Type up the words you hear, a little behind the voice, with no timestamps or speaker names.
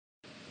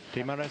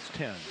T-minus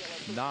 10,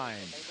 9,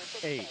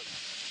 8,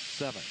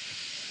 7,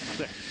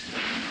 6,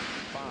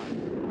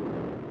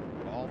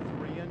 5. All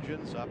three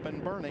engines up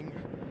and burning.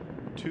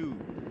 2,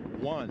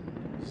 1,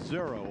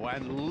 0,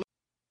 and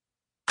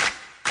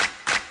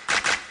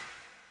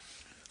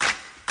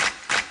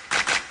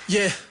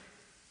Yeah,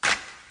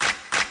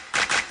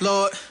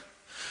 Lord,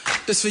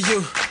 this for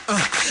you.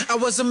 I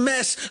was a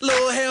mess,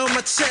 little hair on my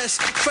chest,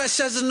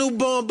 fresh as a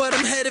newborn, but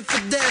I'm headed for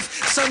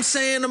death. Some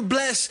saying I'm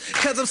blessed,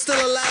 cause I'm still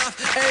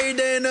alive. Every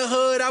day in the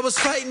hood, I was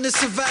fighting to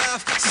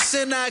survive. So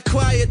sin I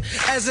quiet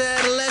as an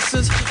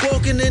adolescent,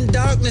 walking in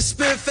darkness,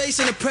 spirit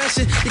facing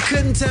oppression. You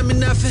couldn't tell me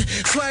nothing,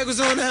 swag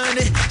was on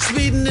 100,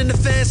 speeding in the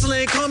fast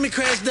lane, call me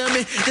crash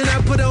dummy. Then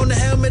I put on the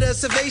helmet of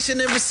salvation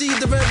and received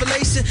the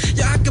revelation.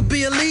 Yeah, I could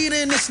be a leader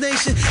in this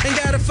nation,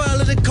 ain't gotta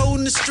follow the code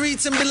in the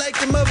streets and be like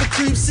them other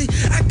creeps. See,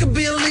 I could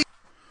be a leader.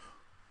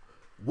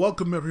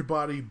 Welcome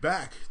everybody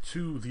back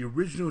to the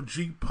Original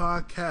Geek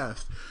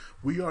Podcast.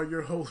 We are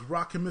your hosts,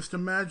 Rock and Mr.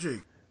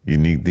 Magic.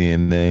 Unique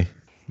DNA.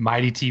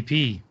 Mighty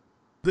TP.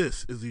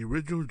 This is the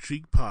Original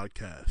Geek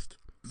Podcast.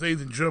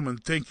 Ladies and gentlemen,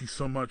 thank you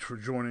so much for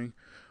joining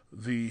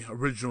the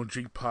Original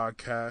Geek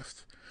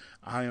Podcast.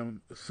 I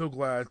am so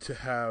glad to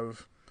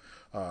have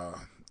a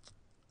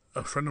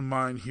friend of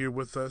mine here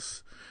with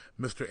us,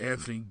 Mr.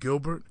 Anthony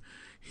Gilbert.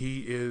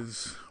 He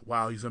is,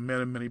 he's a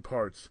man of many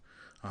parts.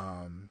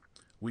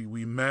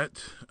 We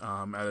met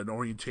at an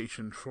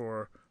orientation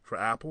for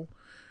Apple,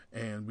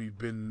 and we've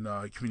been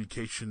in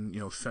communication,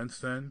 since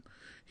then.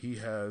 He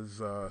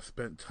has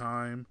spent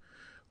time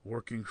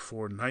working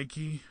for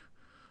Nike,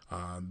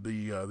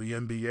 the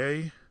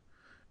NBA,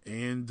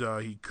 and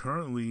he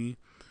currently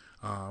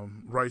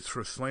writes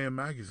for Slam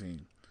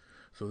magazine.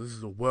 So this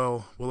is a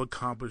well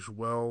accomplished,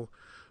 well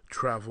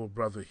traveled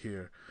brother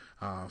here.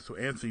 So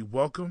Anthony,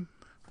 welcome.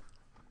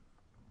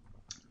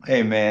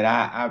 Hey man,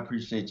 I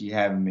appreciate you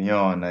having me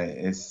on.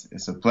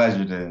 It's a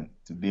pleasure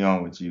to be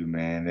on with you,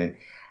 man.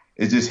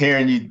 It's just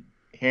hearing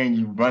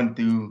you run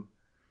through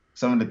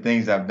some of the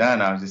things I've done.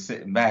 I was just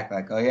sitting back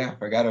like, oh yeah, I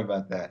forgot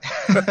about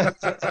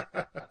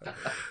that.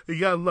 You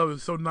gotta love it.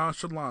 So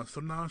nonchalant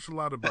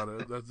about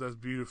it. That's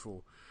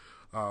beautiful.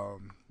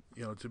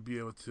 To be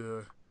able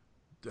to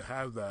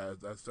have that,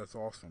 that's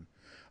awesome.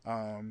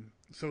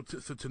 So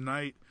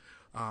tonight,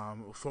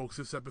 folks,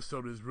 this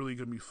episode is really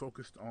gonna be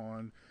focused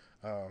on.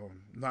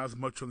 Not as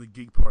much on the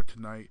geek part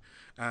tonight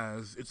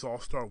as it's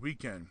All-Star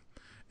Weekend.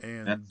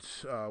 And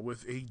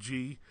with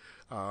AG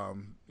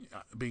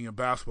being a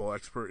basketball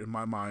expert in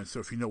my mind, so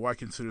if you know I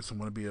consider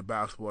someone to be a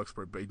basketball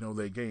expert, they know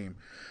their game,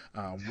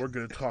 we're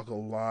going to talk a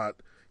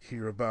lot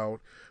here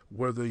about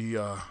where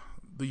the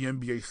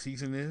NBA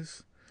season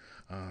is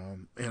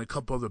and a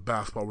couple other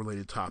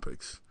basketball-related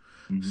topics.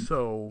 Mm-hmm.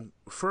 So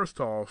first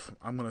off,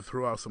 I'm going to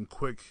throw out some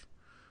quick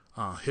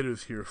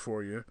hitters here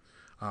for you.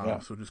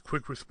 So just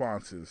quick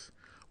responses.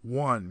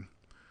 1,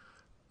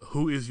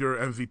 who is your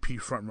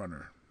MVP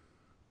frontrunner?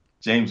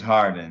 James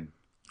Harden.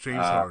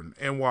 Harden.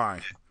 And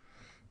why?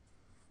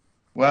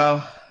 Well,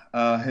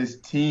 his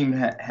team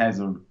has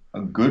a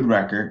good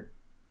record,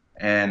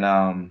 and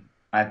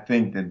I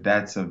think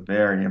that's a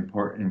very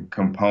important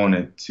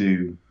component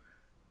to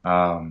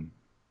the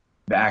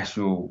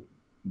actual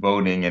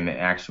voting and the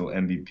actual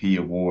MVP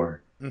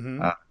award.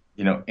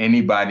 Mm-hmm.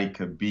 Anybody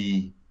could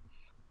be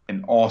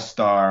an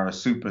all-star, a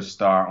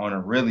superstar on a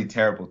really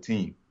terrible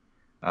team.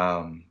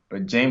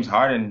 But James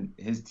Harden,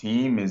 his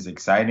team is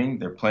exciting.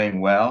 They're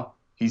playing well.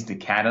 He's the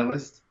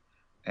catalyst.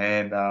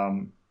 And,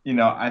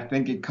 I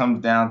think it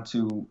comes down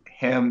to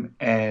him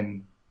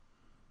and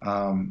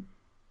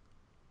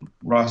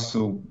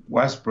Russell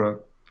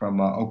Westbrook from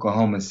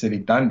Oklahoma City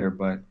Thunder.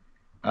 But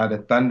the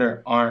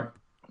Thunder aren't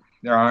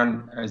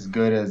as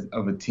good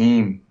of a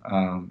team,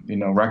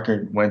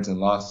 record wins and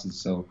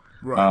losses. So,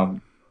 right.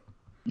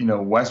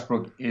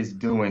 Westbrook is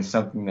doing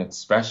something that's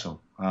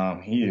special.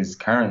 He is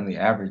currently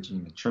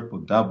averaging a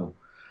triple-double,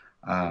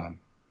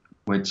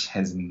 which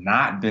has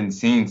not been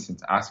seen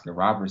since Oscar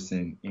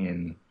Robertson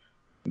in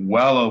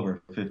well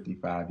over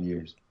 55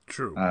 years.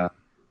 True.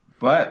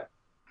 But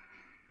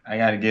I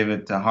got to give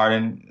it to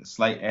Harden, a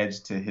slight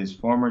edge to his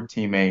former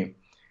teammate,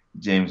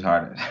 James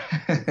Harden.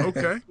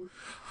 Okay.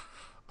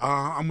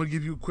 I'm going to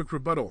give you a quick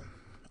rebuttal.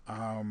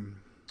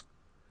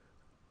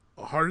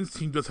 Harden's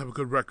team does have a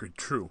good record,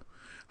 true.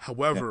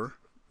 However,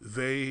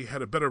 they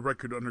had a better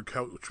record under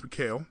Coach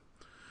McHale,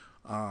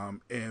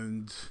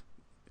 and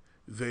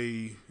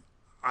I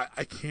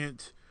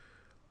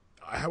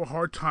have a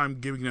hard time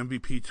giving an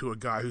MVP to a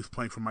guy who's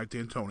playing for Mike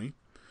D'Antoni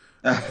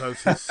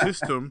because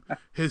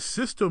his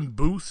system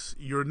boosts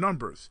your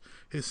numbers.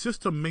 His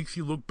system makes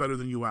you look better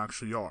than you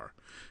actually are.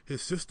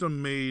 His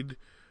system made,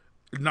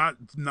 not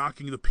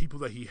knocking the people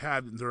that he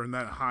had during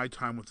that high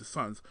time with the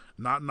Suns,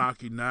 not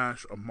knocking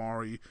Nash,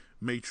 Amari,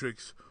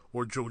 Matrix,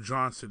 or Joe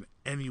Johnson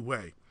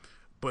anyway.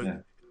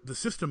 But the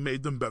system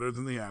made them better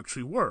than they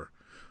actually were.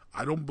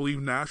 I don't believe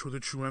Nash was a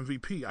true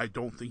MVP. I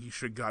don't think he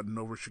should have gotten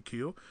over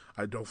Shaquille.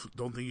 I don't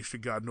think he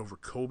should have gotten over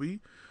Kobe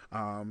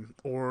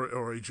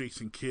or a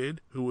Jason Kidd,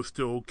 who was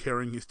still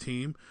carrying his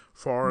team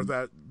during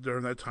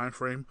that time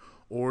frame,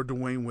 or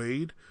Dwayne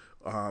Wade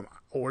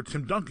or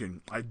Tim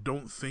Duncan. I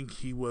don't think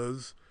he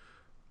was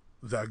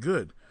that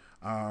good.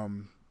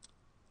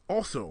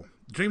 Also,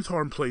 James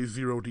Harden plays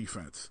zero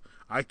defense.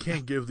 I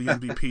can't give the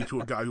MVP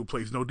to a guy who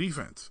plays no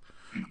defense.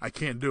 I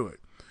can't do it.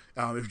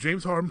 If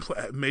James Harden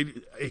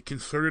made a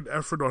concerted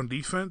effort on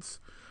defense,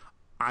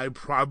 I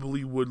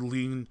probably would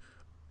lean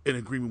in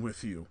agreement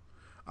with you.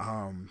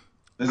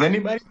 Does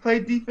anybody play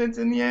defense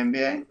in the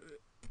NBA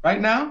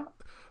right now?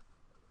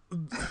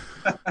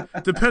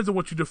 Depends on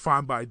what you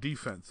define by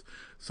defense.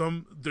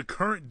 The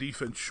current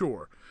defense,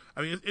 sure.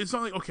 I mean, it's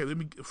not like, okay,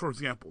 for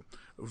example,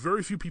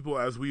 very few people,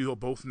 as we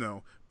both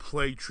know,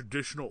 play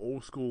traditional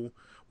old school,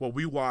 what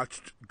we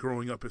watched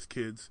growing up as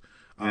kids,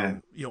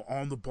 on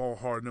the ball,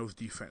 hard nosed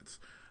defense.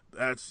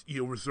 That's,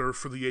 reserved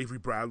for the Avery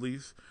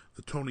Bradleys,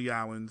 the Tony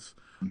Allens,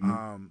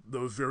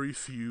 the very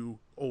few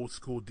old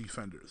school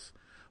defenders.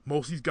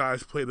 Most of these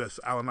guys play this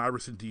Allen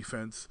Iverson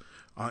defense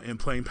and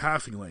playing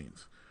passing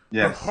lanes.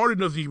 Yes. But Harden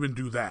doesn't even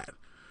do that.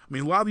 I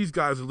mean, a lot of these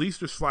guys, at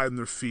least they're sliding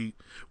their feet.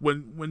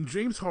 When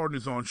James Harden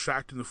is on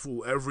Shaqtin' the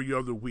Fool every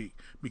other week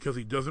because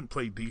he doesn't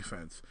play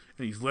defense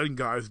and he's letting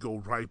guys go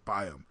right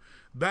by him,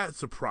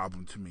 that's a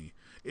problem to me.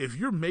 If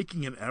you're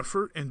making an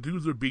effort and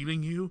dudes are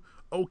beating you,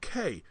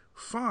 okay,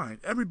 fine.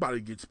 Everybody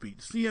gets beat.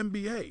 It's the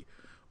NBA.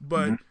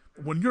 But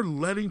when you're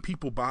letting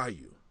people by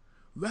you,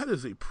 that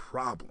is a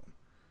problem.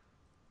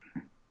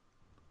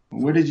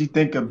 What did you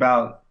think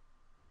about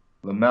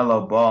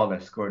LaMelo Ball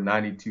that scored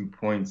 92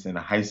 points in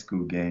a high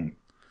school game?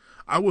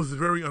 I was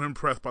very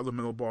unimpressed by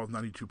LaMelo Ball's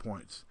 92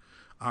 points.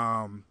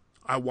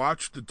 I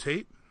watched the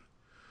tape,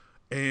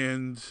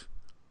 and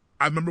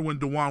I remember when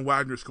DeJuan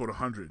Wagner scored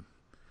 100.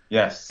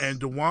 Yes.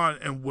 And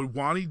what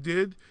Wani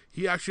did,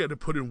 he actually had to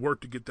put in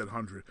work to get that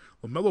 100.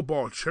 LaMelo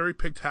Ball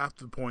cherry-picked half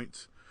the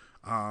points.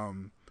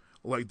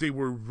 Like they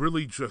were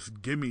really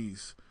just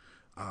gimmies.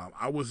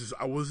 I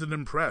wasn't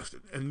impressed.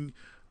 And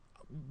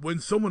when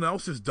someone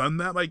else has done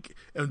that,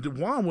 and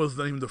DeJuan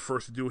wasn't even the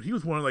first to do it. He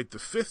was one of the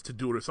fifth to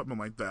do it or something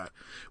like that.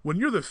 When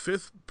you're the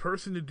fifth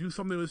person to do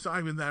something that's not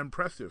even that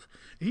impressive,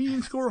 he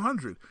didn't score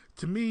 100.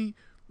 To me,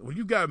 when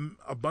you've got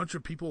a bunch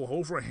of people,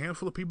 over a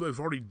handful of people that have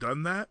already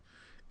done that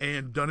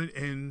and done it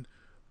in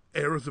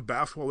eras of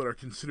basketball that are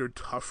considered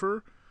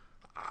tougher,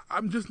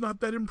 I'm just not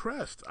that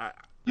impressed.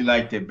 You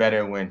liked it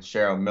better when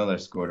Cheryl Miller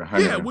scored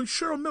 100. Yeah, when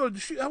Cheryl Miller,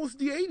 that was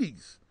the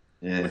 80s.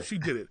 Yeah. When she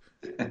did it.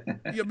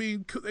 I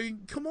mean,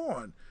 come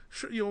on.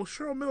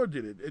 Cheryl Miller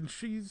did it, and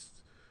she's,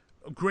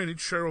 granted,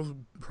 Cheryl's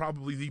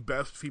probably the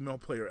best female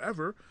player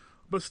ever,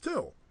 but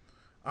still,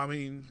 I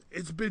mean,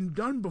 it's been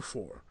done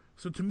before.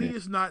 So to me,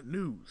 it's not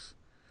news.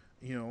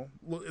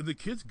 The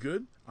kid's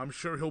good. I'm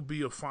sure he'll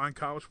be a fine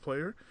college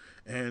player,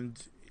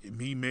 and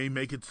he may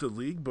make it to the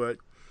league, but,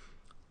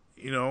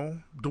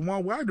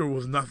 DeJuan Wagner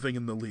was nothing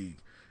in the league,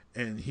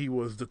 and he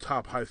was the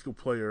top high school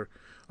player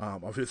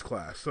of his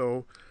class.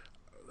 So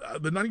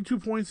the 92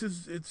 points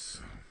it's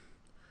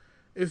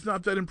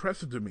not that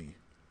impressive to me.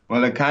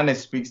 Well, it kind of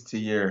speaks to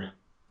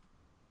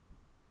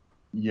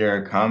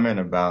your comment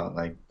about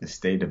the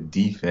state of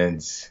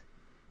defense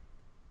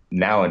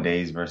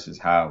nowadays versus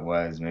how it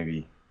was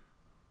maybe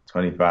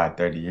 25,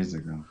 30 years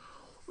ago.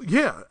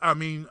 Yeah, I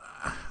mean,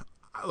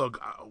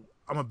 look,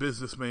 I'm a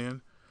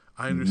businessman.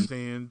 I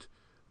understand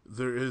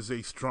there is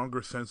a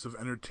stronger sense of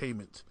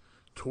entertainment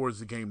towards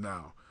the game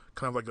now,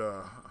 kind of like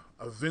a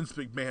Vince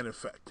McMahon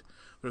effect.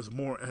 There's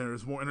more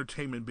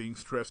entertainment being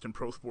stressed in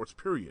pro sports,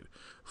 period.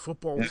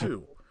 Football,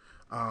 too.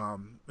 I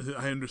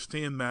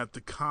understand that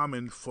the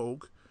common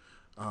folk,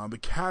 the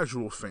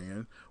casual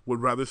fan,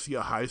 would rather see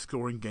a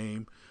high-scoring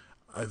game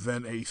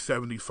than a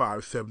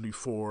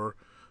 75-74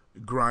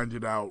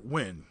 grinded-out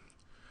win.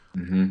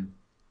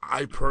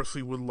 I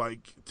personally would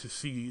like to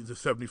see the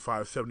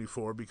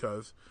 75-74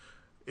 because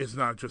it's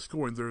not just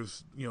scoring.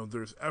 There's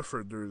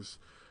effort. There's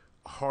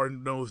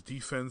hard-nosed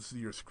defense.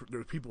 There's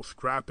people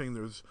scrapping.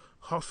 There's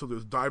hustle.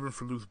 There's diving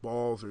for loose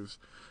balls.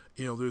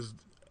 There's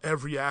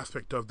every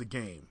aspect of the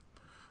game.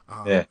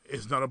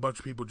 It's not a bunch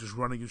of people just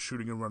running and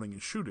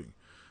shooting,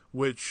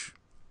 which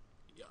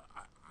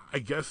I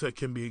guess that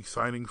can be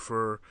exciting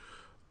to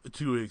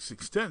an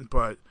extent.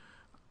 But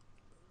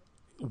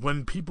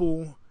when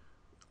people,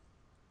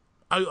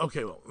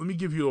 let me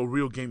give you a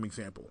real game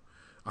example.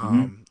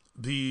 I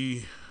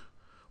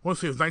want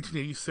to say it was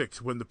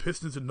 1986 when the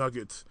Pistons and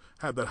Nuggets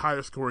had that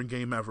highest scoring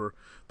game ever,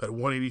 that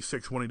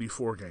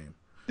 186-184 game.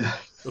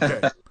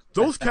 Okay,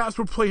 those cats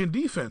were playing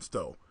defense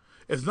though.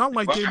 It's not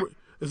like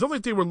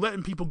they were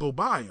letting people go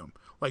by them.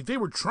 They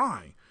were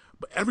trying,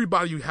 but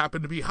everybody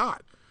happened to be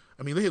hot.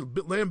 I mean,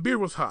 Lambeer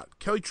was hot,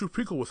 Kelly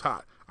Trupico was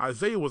hot,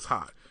 Isaiah was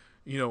hot,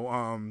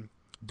 Dan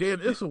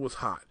Issa was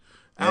hot,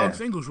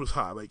 Alex English was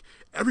hot.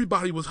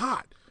 Everybody was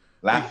hot.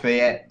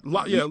 Lafayette.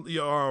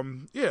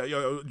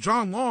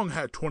 John Long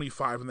had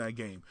 25 in that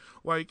game.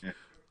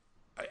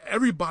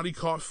 Everybody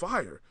caught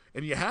fire,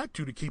 and you had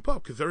to keep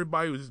up because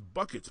everybody was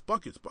buckets.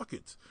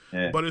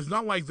 Yeah. But it's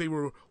not like they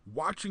were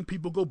watching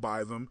people go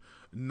by them,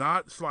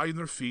 not sliding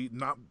their feet,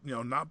 not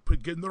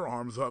getting their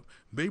arms up.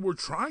 They were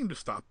trying to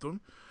stop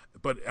them,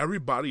 but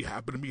everybody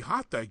happened to be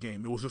hot that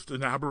game. It was just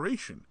an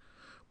aberration.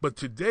 But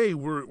today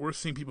we're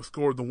seeing people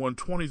score in the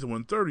 120s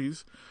and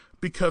 130s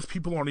because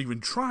people aren't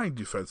even trying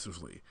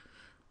defensively.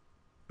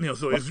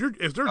 So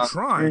if they're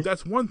trying,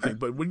 that's one thing.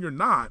 But when you're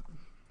not,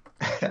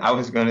 I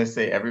was gonna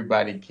say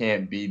everybody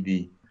can't be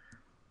the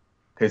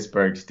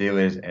Pittsburgh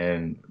Steelers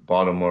and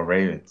Baltimore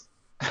Ravens.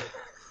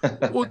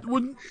 well,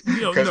 when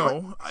no,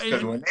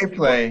 because when they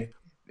play,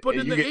 but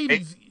in the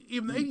 '80s,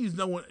 even the '80s,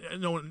 no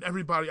one,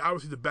 everybody.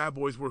 Obviously, the Bad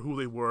Boys were who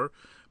they were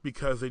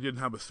because they didn't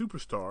have a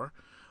superstar,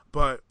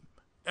 but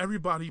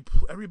everybody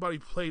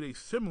played a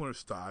similar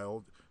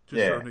style to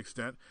a certain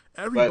extent.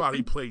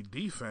 Everybody played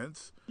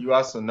defense. You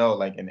also know,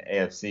 like in the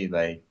AFC,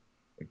 like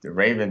if the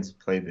Ravens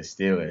play the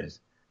Steelers,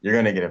 you're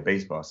gonna get a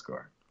baseball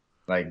score.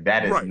 Like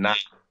that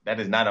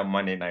is not a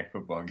Monday Night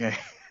Football game.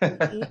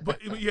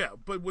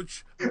 but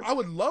which I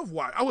would love.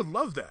 I would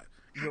love that.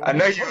 I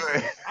know you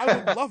would. I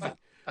would love it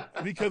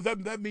because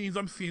that means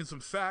I'm seeing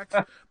some sacks.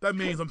 That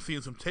means I'm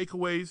seeing some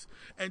takeaways.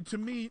 And to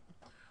me,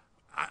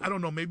 I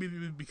don't know. Maybe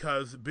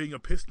because being a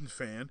Pistons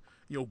fan,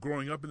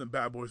 growing up in the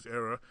Bad Boys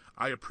era,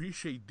 I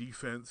appreciate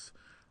defense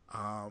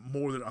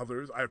more than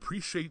others. I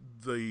appreciate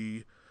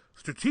the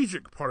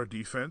strategic part of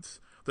defense,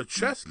 the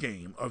chess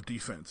game of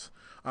defense,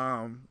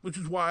 which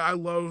is why I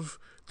love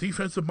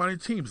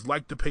defensive-minded teams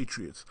like the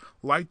Patriots,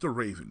 like the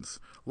Ravens,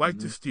 like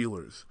the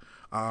Steelers.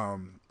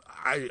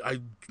 I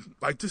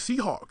like the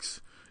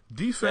Seahawks.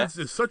 Defense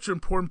is such an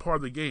important part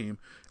of the game,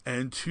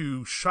 and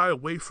to shy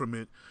away from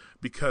it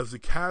because the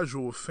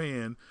casual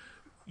fan,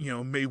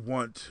 may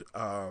want,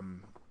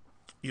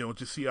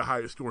 to see a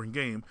higher scoring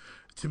game,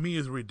 to me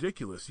is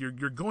ridiculous. You're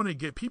going to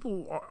get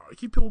people are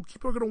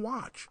going to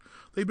watch.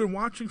 They've been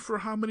watching for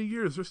how many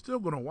years? They're still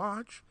going to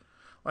watch.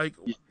 Like,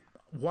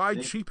 why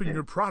cheapen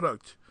your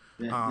product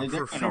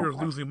for fear of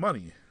losing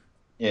money?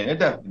 Yeah, they're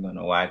definitely going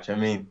to watch. I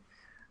mean,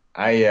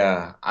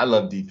 I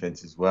love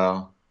defense as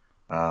well.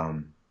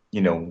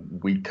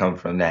 We come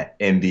from that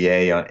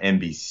NBA on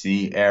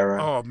NBC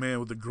era. Oh man,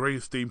 with the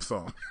greatest theme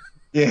song.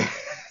 Yeah.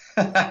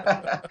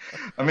 I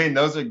mean,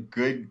 those are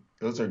good.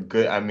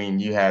 I mean,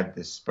 you have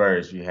the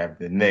Spurs, you have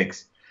the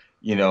Knicks,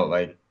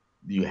 like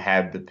you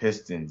have the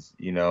Pistons,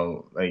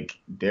 like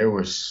there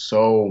were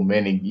so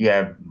many. You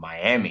have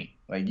Miami,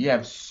 like you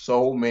have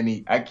so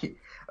many. I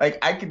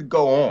could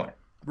go on.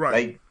 Right.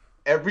 Like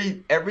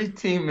every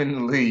team in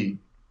the league,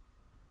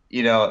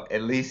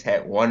 at least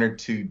had one or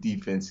two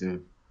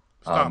defensive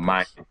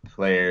minded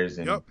players,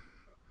 and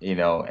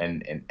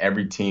and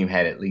every team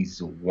had at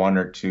least one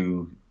or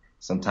two,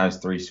 sometimes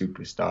three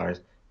superstars.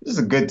 This is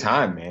a good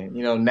time, man.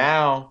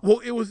 Now. Well,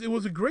 it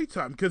was a great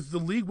time because the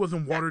league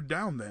wasn't watered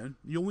down then.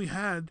 You only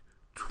had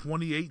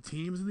 28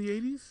 teams in the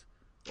 80s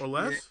or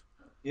less.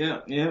 Yeah.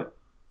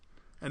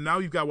 And now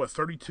you've got what,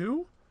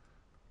 32?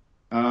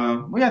 We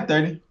got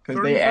 30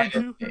 because they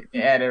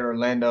added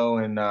Orlando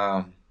and.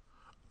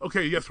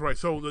 Okay, yes, right.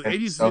 So the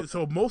 80s,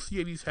 so most of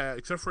the 80s had,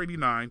 except for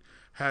 89,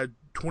 had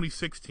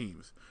 26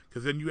 teams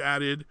because then you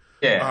added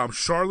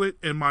Charlotte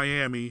and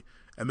Miami,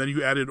 and then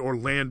you added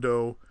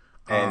Orlando.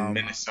 And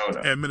Minnesota.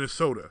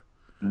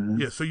 Mm-hmm.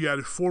 Yeah, so you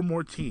added 4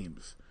 more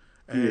teams,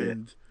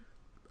 and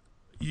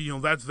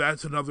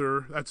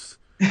that's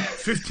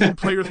 15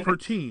 players per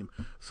team.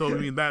 So I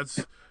mean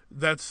that's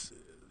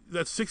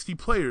 60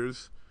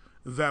 players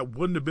that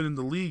wouldn't have been in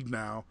the league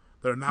now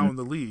that are now in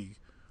the league.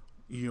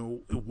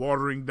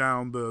 Watering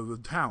down the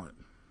talent.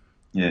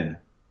 Yeah.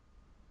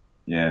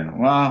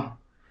 Well,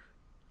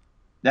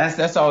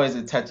 that's always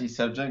a touchy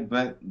subject,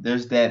 but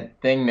there's that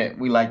thing that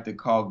we like to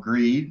call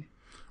greed.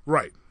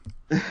 Right.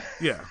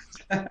 Yeah.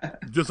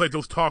 Just like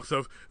those talks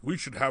of we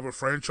should have a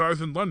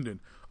franchise in London.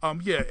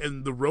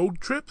 And the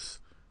road trips?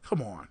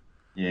 Come on.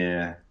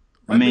 Yeah.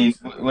 I mean,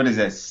 what is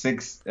that?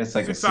 That's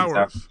like 6 a 6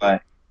 hour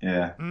flight.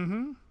 Yeah.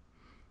 Mm-hmm.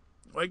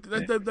 Like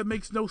that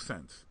makes no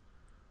sense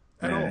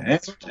at all.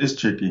 It's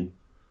tricky.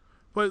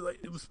 But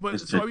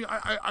so I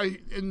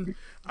mean,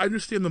 I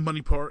understand the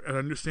money part, and I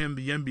understand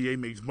the NBA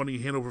makes money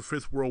hand over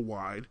fist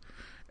worldwide.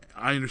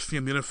 I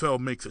understand the NFL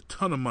makes a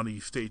ton of money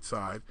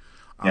stateside.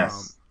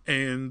 Yes.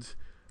 And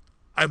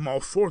I'm all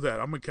for that.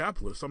 I'm a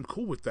capitalist. I'm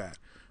cool with that.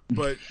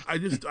 But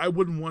I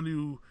wouldn't want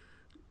to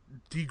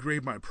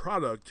degrade my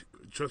product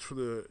just for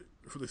the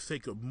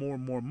sake of more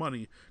and more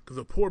money, because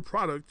a poor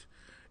product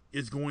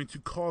is going to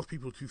cause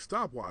people to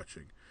stop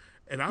watching.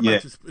 And I'm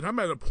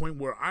at a point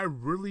where I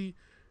really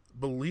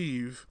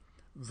believe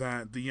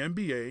that the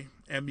NBA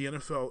and the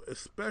NFL,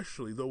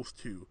 especially those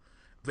two,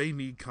 they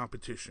need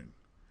competition.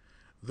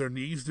 There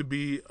needs to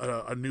be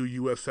a new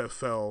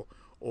USFL,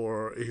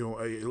 or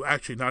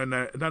actually not an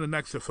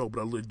XFL,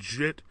 but a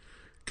legit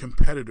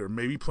competitor,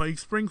 maybe playing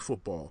spring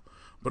football,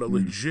 but a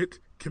legit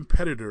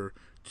competitor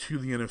to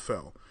the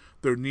NFL.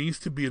 There needs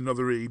to be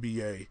another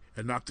ABA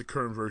and not the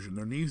current version.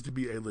 There needs to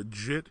be a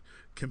legit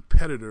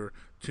competitor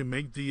to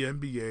make the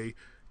NBA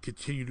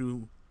continue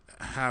to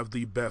have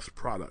the best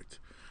product.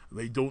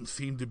 They don't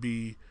seem to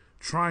be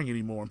trying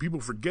anymore, and people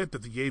forget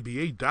that the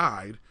ABA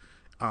died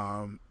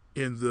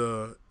in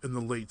the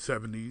late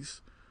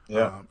 70s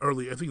Yeah.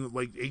 Early, I think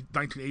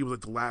 1980 was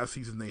like the last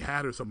season they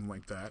had or something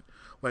like that.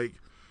 Like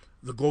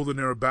the golden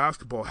era of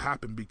basketball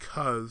happened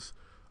because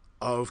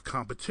of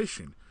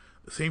competition.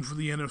 Same for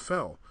the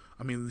NFL.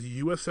 I mean,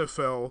 the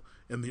USFL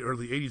in the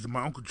early '80s.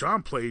 My uncle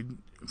John played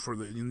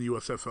in the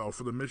USFL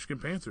for the Michigan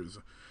Panthers.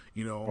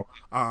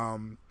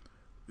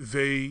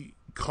 They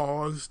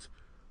caused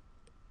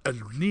a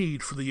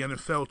need for the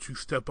NFL to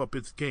step up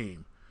its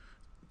game.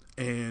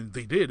 And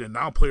they did, and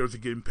now players are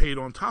getting paid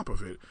on top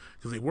of it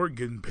because they weren't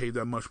getting paid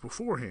that much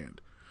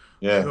beforehand.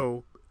 Yeah.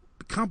 So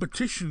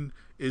competition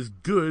is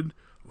good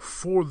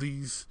for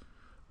these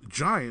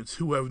giants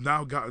who have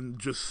now gotten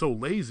just so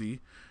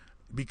lazy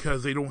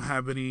because they don't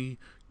have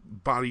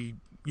anybody,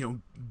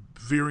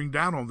 veering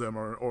down on them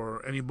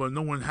or anybody.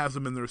 No one has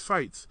them in their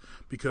sights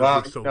because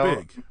they're so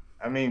big.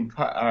 I mean,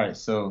 all right.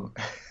 So,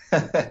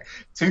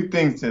 two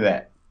things to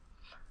that.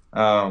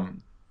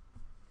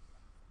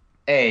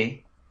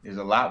 A, there's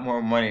a lot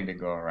more money to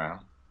go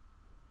around,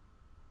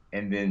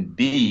 and then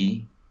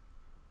B,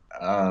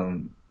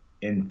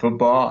 in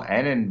football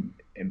and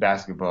in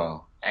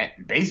basketball, and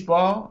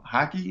baseball,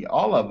 hockey,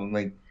 all of them,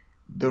 like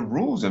the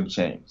rules have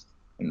changed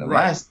in the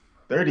last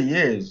 30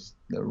 years.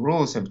 The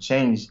rules have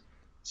changed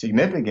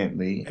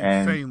significantly,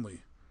 insanely.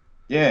 And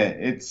yeah,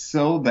 it's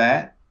so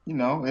that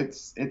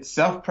it's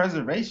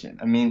self-preservation.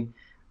 I mean,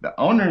 the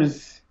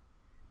owners.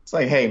 It's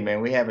like, hey,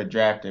 man, we have a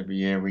draft every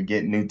year. We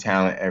get new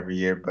talent every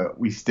year, but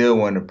we still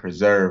want to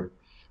preserve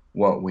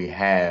what we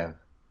have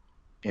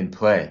in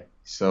play.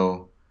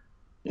 So,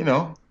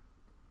 the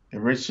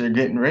rich are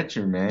getting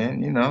richer, man.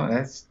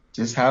 That's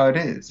just how it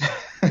is.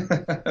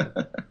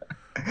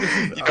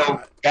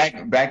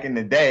 Back in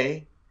the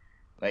day,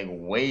 like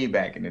way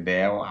back in the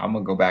day, I'm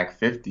going to go back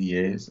 50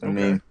 years. I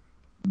mean,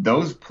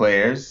 those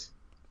players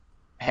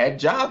had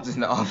jobs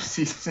in the off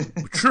season.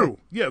 True,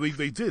 yeah,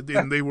 they did,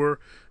 and they were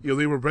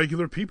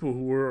regular people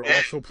who were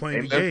also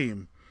playing the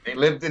game. They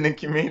lived in the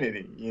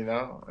community,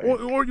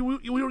 Or we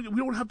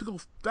don't have to go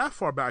that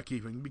far back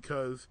even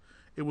because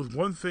it was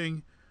one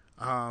thing,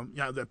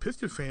 that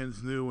Piston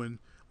fans knew and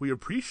we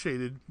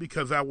appreciated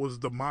because that was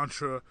the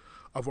mantra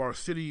of our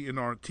city and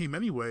our team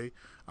anyway.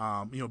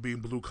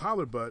 Being blue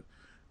collar, but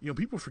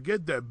people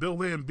forget that Bill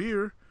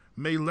Laimbeer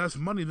made less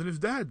money than his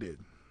dad did.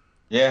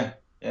 Yeah.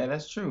 Yeah,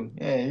 that's true.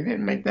 Yeah, he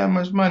didn't make that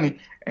much money.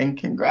 And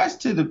congrats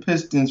to the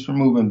Pistons for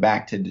moving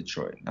back to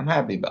Detroit. I'm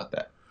happy about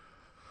that.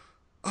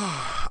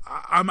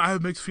 I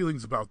have mixed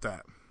feelings about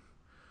that.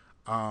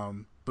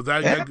 But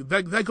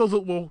that goes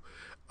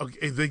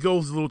it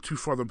goes a little too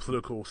far on the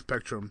political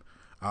spectrum.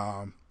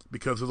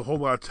 Because there's a whole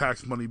lot of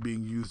tax money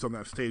being used on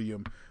that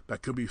stadium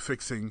that could be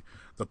fixing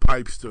the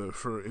pipes in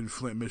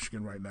Flint,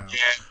 Michigan right now.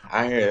 Yeah,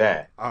 I hear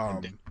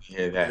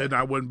that. And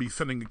I wouldn't be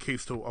sending a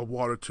case of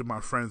water to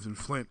my friends in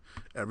Flint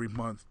every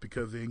month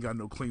because they ain't got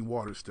no clean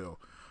water still.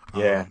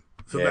 Yeah.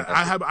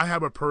 I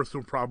have a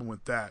personal problem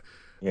with that.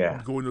 Yeah.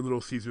 Going to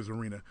Little Caesars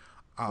Arena.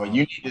 Well,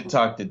 you need to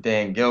talk to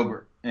Dan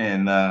Gilbert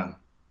and no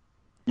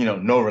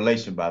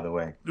relation, by the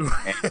way.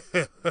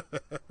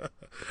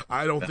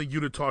 I don't think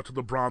you'd have talked to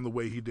LeBron the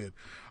way he did.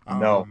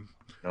 No,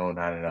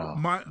 not at all.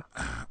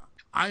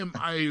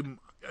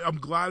 I'm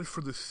glad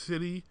for the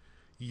city,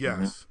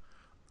 yes.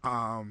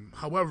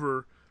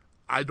 However,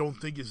 I don't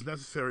think it's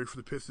necessary for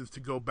the Pistons to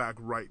go back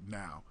right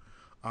now.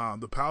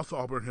 The Palace of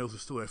Auburn Hills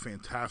is still a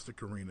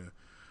fantastic arena.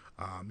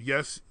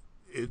 Yes,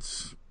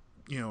 it's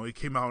it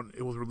came out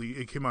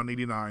in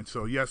 '89,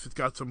 so yes, it's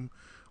got some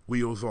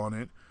wheels on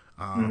it.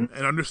 And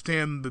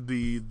understand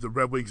the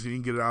Red Wings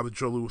didn't get it out of the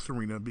Joe Louis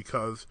Arena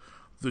because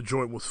the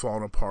joint was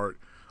falling apart.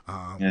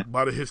 A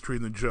lot of history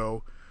in the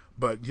Joe,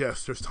 but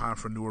yes, there's time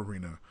for a new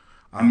arena.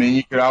 I mean,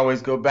 you could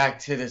always go back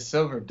to the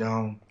Silver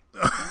Dome.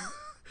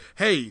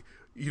 Hey,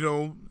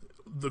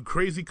 the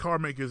crazy car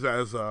makers,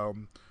 as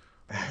John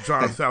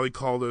Sally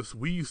called us,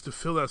 we used to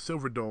fill that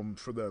Silver Dome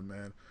for them,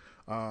 man.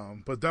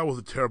 But that was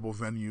a terrible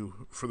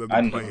venue for them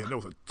to play in. That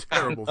was a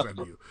terrible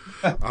venue.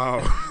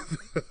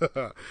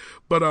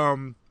 But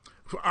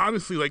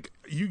honestly, like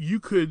you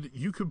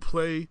could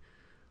play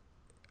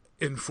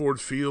in Ford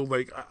Field.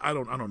 Like I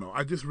don't know.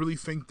 I just really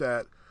think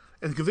that,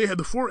 and because they had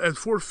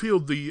Ford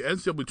Field, the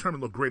NCAA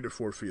tournament looked great at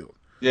Ford Field.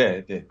 Yeah,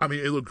 it did. I mean,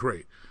 it looked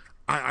great.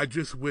 I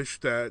just wish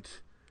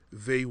that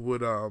they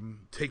would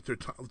take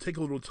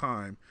a little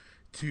time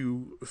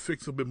to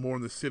fix a bit more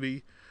in the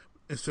city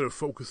instead of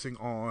focusing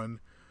on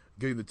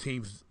getting the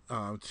teams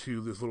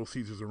to this Little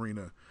Caesars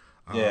Arena.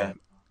 And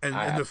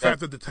the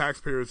fact that the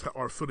taxpayers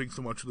are footing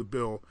so much of the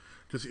bill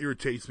just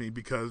irritates me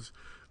because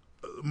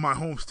my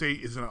home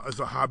state is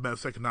a hot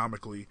mess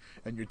economically,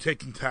 and you're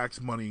taking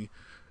tax money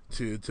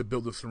to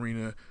build this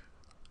arena.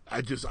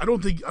 I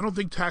don't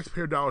think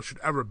taxpayer dollars should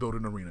ever build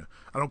an arena.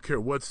 I don't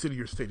care what city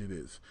or state it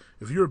is.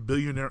 If you're a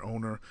billionaire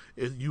owner,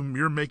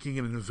 you're making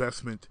an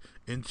investment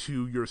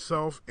into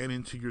yourself and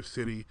into your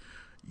city.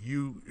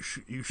 You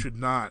should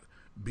not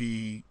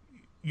be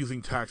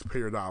using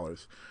taxpayer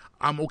dollars.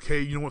 I'm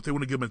okay, if they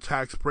want to give them a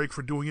tax break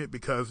for doing it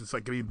because it's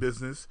like any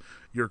business,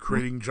 you're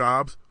creating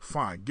jobs,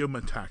 fine, give them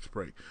a tax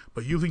break.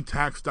 But using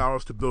tax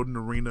dollars to build an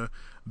arena,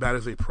 that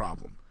is a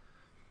problem.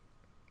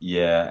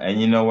 Yeah, and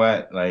you know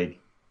what? Like,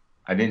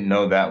 I didn't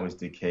know that was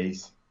the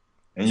case.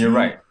 And you're Two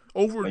right.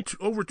 over Like,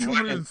 over you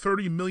wanna-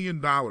 $230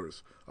 million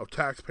of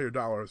taxpayer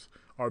dollars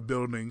are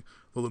building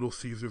the Little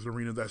Caesars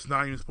Arena. That's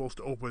not even supposed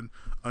to open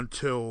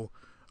until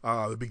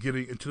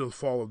until the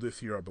fall of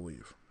this year, I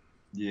believe.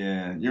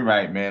 yeah, you're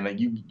right, man. Like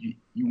you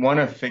want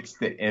to fix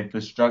the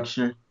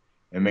infrastructure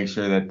and make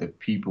sure that the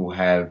people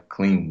have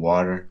clean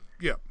water.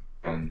 Yeah,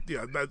 Um,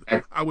 yeah. That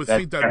that I would that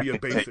think that'd be a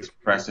definitely takes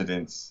basic.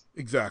 precedence.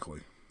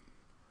 Exactly.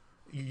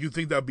 You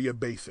think that'd be a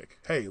basic?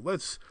 Hey,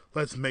 let's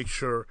make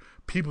sure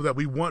people that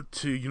we want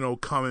to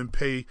come and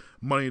pay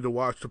money to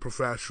watch the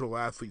professional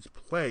athletes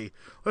play.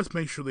 Let's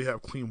make sure they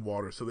have clean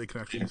water so they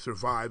can actually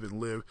survive and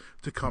live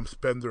to come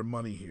spend their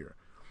money here.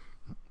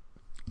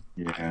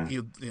 Yeah.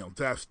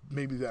 That's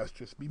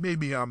just me.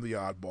 Maybe I'm the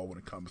oddball when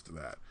it comes to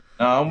that.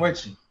 No, I'm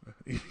with you.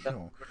 you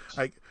know,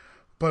 like,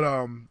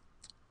 but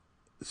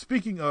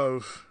speaking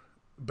of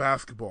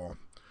basketball,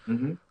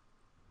 Hmm.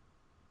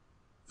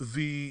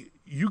 the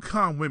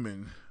UConn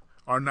women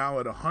are now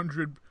at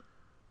 100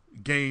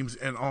 games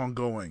and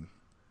ongoing on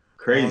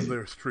Crazy.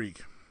 their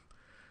streak,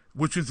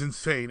 which is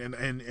insane.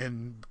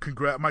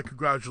 My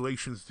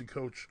congratulations to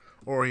Coach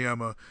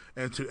Oriema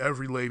and to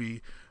every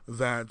lady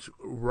that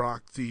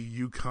rocked the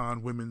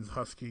UConn women's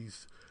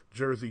Huskies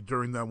jersey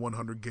during that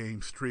 100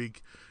 game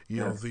streak.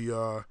 Yes.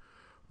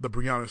 The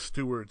Breonna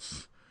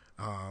Stewarts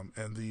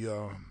and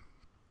the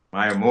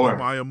Maya Moore.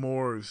 Maya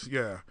Moores,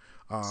 yeah.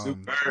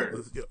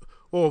 Super.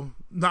 Well,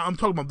 now I'm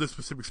talking about this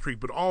specific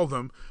streak, but all of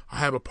them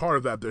have a part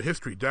of that. Their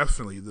history,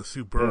 definitely. The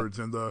Sue Birds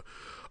and the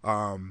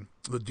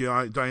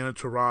Diana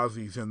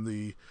Taurasi's and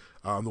the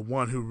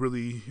one who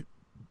really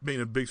made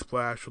a big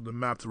splash on the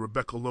map, the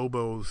Rebecca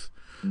Lobos.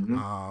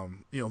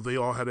 They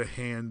all had a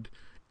hand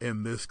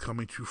in this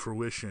coming to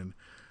fruition.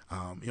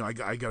 I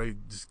gotta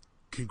just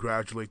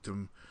congratulate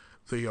them.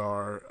 They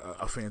are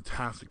a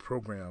fantastic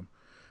program.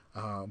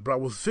 But I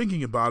was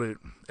thinking about it,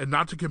 and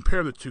not to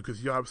compare the two,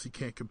 because you obviously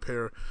can't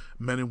compare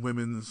men and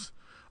women's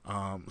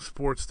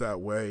sports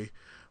that way.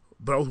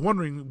 But I was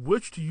wondering,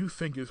 which do you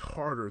think is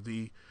harder,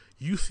 the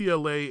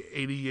UCLA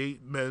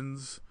 88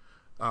 men's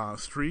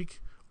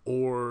streak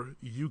or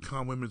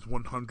UConn women's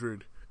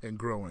 100 and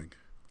growing?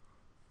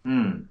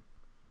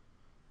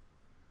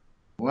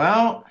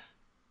 Well,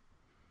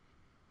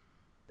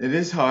 it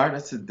is hard.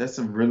 That's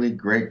a really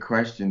great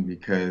question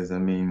because I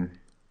mean,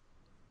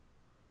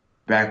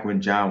 back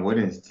when John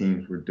Wooden's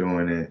teams were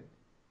doing it,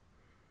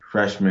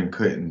 freshmen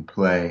couldn't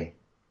play,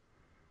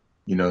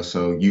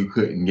 so you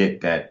couldn't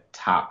get that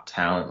top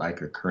talent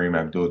like a Kareem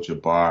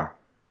Abdul-Jabbar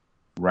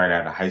right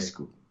out of high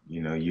school.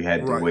 You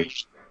had to Right.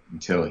 wait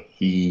until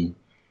he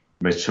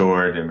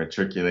matured and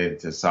matriculated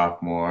to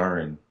sophomore,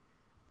 and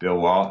Bill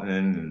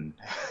Walton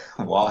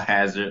and Walt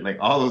Hazard, like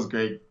all those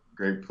great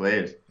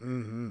players.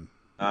 Mm-hmm.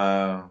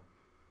 I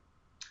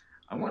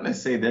want to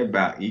say they're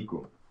about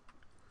equal.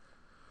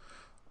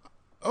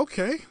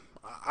 Okay.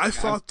 I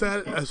thought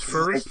that at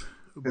first. It's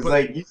But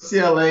like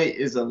UCLA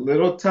is a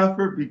little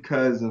tougher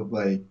because of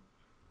like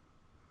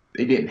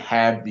they didn't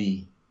have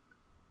the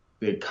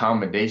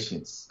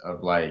accommodations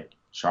of like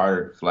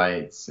chartered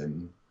flights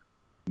and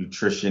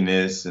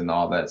nutritionists and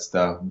all that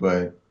stuff.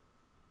 But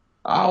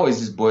I always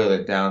just boil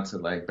it down to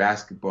like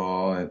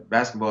basketball, and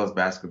basketball is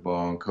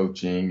basketball and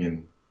coaching,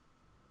 and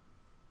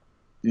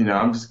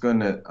I'm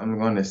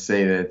gonna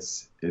say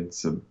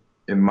that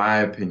in my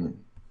opinion,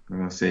 I'm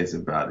gonna say it's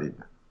about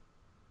even.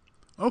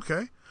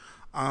 okay.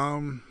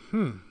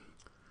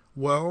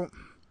 Well,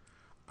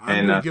 I'm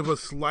And going to give a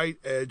slight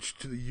edge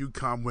to the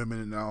UConn women,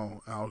 and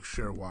I'll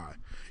share why.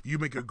 You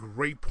make a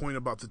great point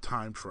about the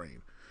time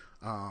frame,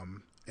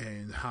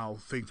 and how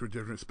things were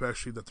different,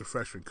 especially that the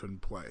freshmen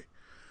couldn't play.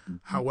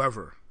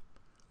 However,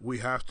 we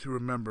have to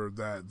remember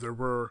that there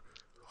were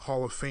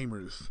Hall of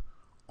Famers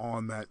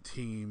on that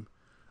team.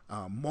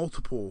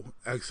 Multiple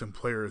excellent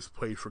players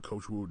played for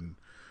Coach Wooden.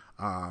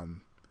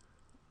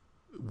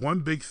 One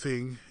big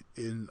thing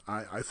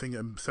I think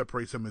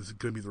separates them is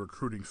going to be the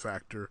recruiting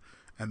factor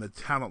and the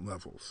talent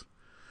levels.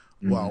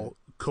 While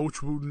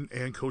Coach Wooden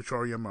and Coach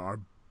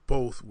Auriemma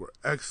were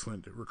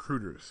excellent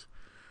recruiters,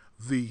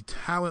 the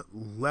talent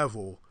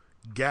level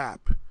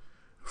gap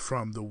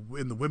in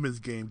the women's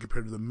game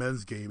compared to the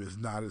men's game is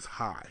not as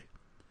high.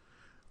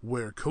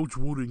 Where Coach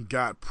Wooden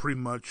got pretty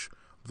much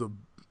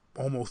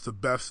almost the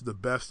best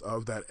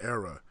of that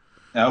era.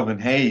 Alvin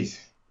Hayes.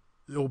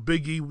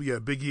 Big E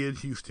in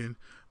Houston,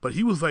 but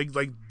he was like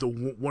the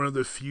one of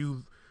the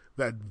few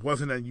that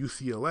wasn't at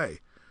UCLA,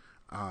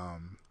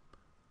 and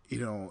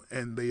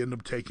they ended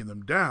up taking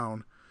them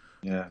down.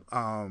 Yeah.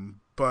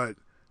 But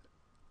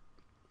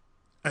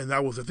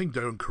that was, I think,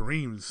 during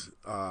Kareem's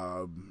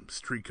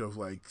streak of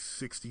like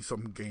 60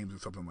 something games or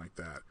something like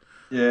that.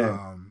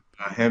 Yeah.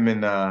 Him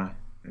and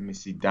let me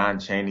see, Don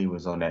Chaney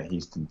was on that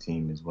Houston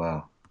team as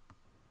well.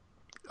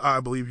 I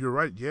believe you're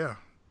right. Yeah.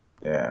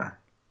 Yeah.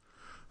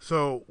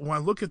 So when I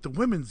look at the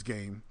women's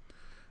game,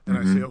 and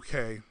I say,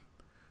 okay,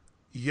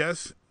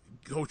 yes,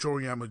 Coach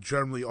Auriemma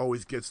generally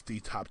always gets the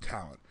top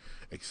talent,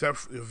 except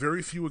for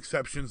very few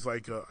exceptions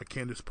like a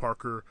Candace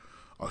Parker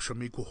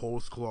Shamiqua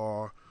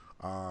Holdsclaw,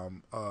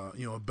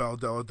 Belle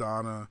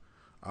Delladonna,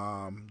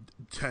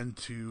 tend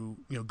to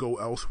go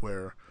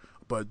elsewhere.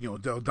 But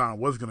Delladonna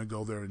was going to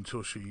go there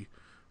until she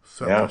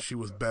felt that she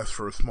was best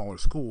for a smaller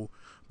school.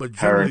 But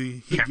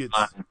generally, he gets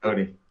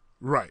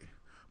right.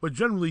 But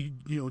generally,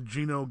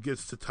 Gino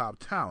gets to top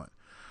talent.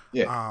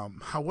 Yeah.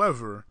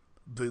 However,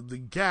 the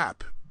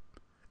gap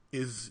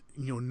is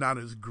not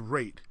as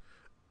great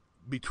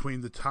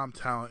between the top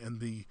talent and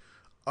the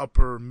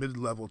upper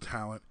mid-level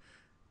talent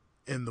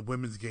in the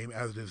women's game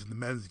as it is in the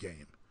men's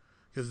game.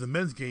 Because the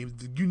men's game,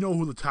 you know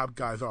who the top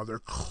guys are. They're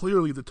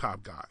clearly the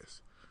top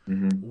guys.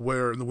 Mm-hmm.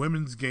 Where in the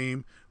women's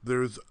game,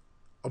 there's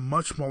a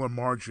much smaller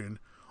margin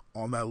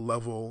on that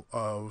level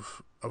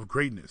of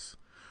greatness.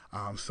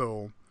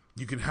 So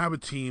you can have a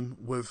team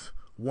with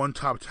one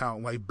top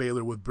talent like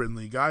Baylor with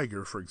Brynlee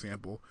Geiger, for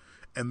example,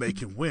 and they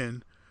can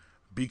win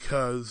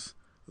because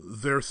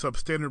their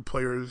substandard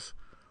players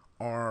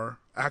are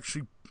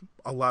actually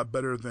a lot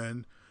better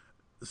than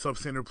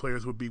substandard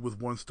players would be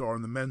with one star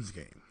in the men's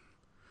game.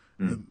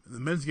 The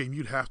men's game,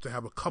 you'd have to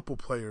have a couple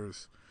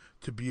players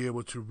to be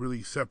able to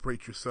really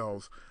separate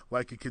yourselves,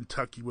 like in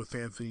Kentucky with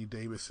Anthony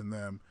Davis and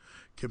them,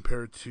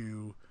 compared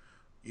to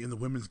in the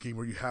women's game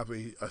where you have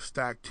a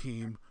stacked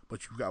team,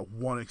 but you've got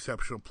one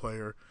exceptional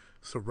player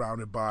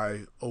surrounded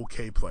by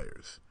okay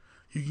players.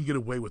 You can get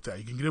away with that.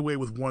 You can get away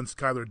with one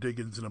Skylar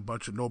Diggins and a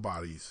bunch of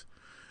nobodies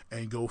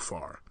and go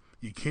far.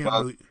 You can't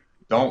really...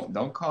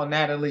 Don't call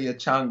Natalie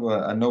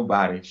Achangwa a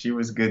nobody. She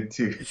was good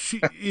too.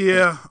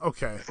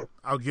 Okay.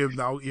 I'll give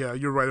now. Yeah,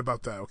 you're right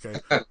about that. Okay,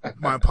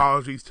 my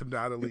apologies to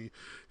Natalie.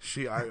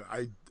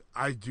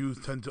 I do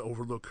tend to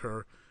overlook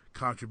her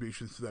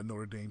contributions to that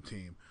Notre Dame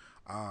team,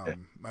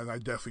 and I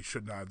definitely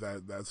should not.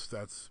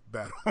 That's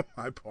bad on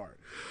my part.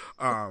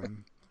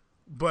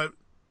 But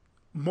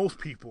most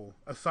people,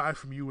 aside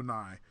from you and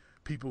I,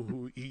 people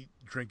who eat,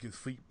 drink, and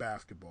sleep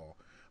basketball,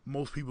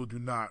 most people do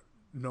not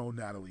know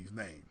Natalie's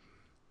name.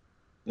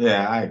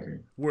 Yeah, I agree.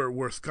 Where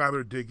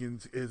Skylar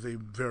Diggins is a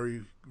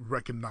very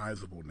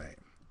recognizable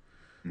name.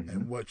 Mm-hmm.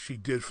 And what she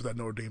did for that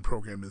Notre Dame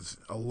program is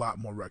a lot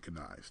more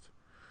recognized.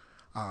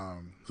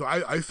 So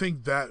I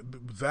think that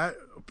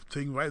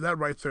thing right there,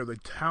 the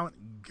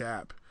talent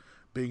gap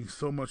being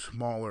so much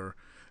smaller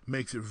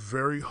makes it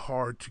very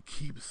hard to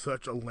keep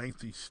such a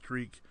lengthy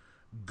streak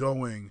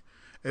going,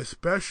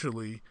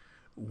 especially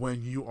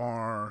when you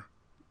are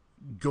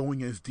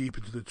going as deep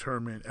into the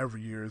tournament every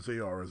year as they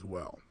are as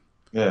well.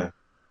 Yeah.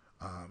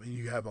 And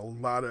you have a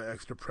lot of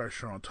extra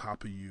pressure on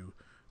top of you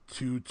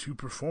to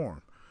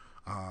perform.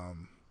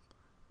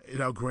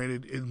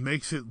 Granted, it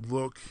makes it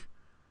look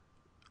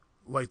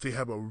like they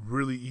have a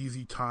really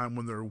easy time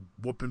when they're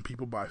whooping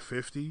people by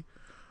 50.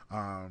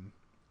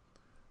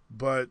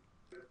 But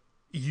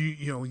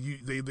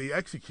they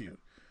execute.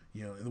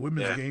 The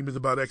women's game is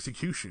about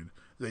execution.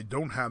 They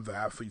don't have the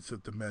athletes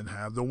that the men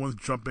have. No one's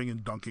jumping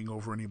and dunking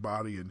over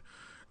anybody and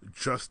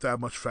just that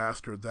much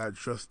faster,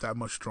 just that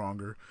much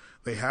stronger.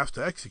 They have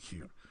to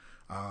execute.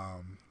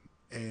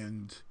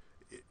 And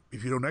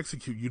if you don't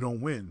execute, you don't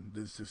win.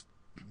 It's just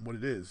what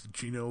it is.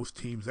 Gino's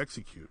teams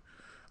execute.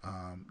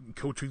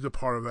 Coaching's a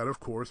part of that, of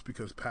course,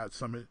 because Pat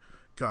Summitt,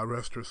 God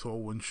rest her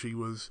soul, when she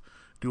was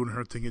doing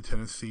her thing in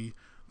Tennessee,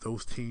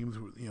 those teams,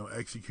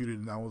 executed,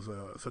 and that was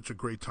such a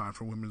great time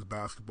for women's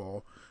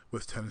basketball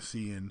with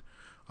Tennessee and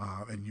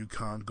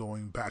UConn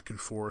going back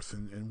and forth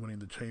and winning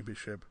the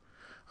championship.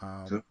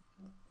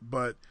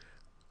 But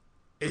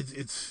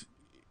it's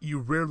you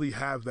rarely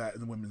have that in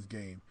the women's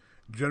game.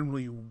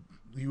 Generally,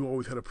 you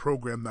always had a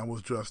program that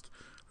was just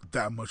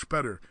that much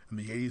better. In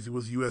the 80s, it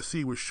was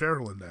USC with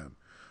Cheryl and them.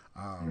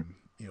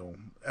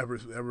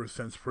 Ever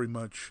since pretty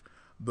much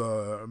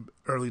the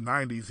early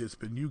 90s, it's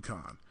been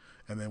UConn.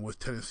 And then with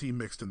Tennessee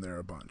mixed in there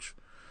a bunch.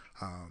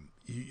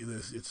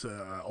 It's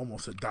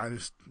almost a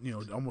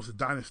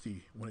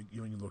dynasty when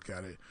you look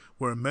at it.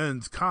 Where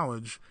men's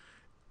college,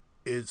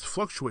 it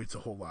fluctuates a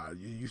whole lot. It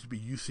used to be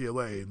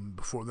UCLA, and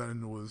before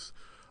then it was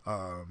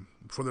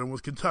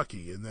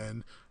Kentucky, and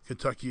then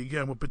Kentucky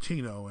again with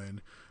Pitino,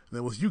 and then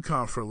it was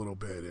UConn for a little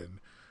bit, and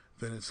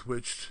then it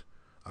switched.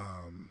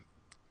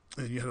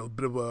 And you had a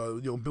bit of a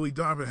Billy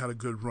Donovan had a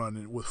good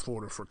run with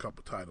Florida for a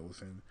couple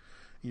titles, and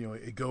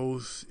it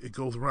goes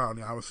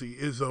around. Obviously,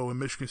 Izzo and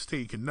Michigan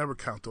State can never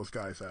count those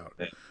guys out.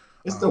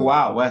 It's the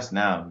Wild West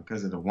now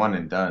because of the one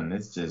and done.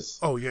 It's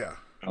just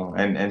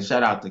and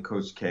shout out to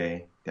Coach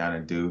K down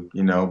at Duke,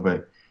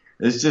 but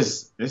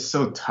it's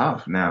so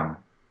tough now,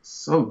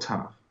 so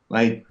tough.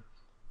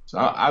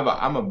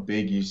 I'm a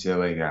big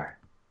UCLA guy,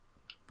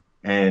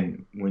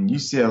 and when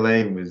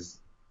UCLA was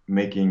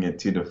making it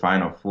to the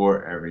Final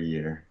Four every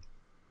year,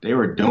 they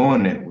were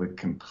doing it with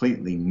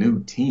completely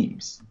new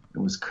teams. It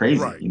was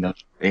crazy, right.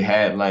 They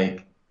had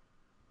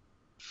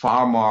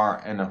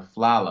Farmar and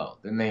Aflalo.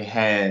 Then they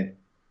had,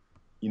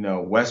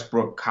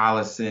 Westbrook,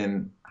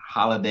 Collison,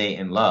 Holiday,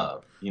 and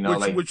Love.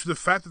 Which the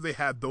fact that they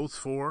had those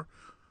four,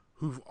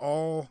 who've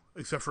all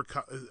except for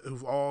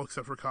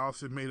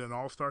Collison made an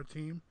All-Star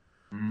team,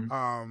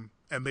 mm-hmm.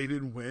 And they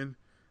didn't win,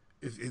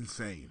 is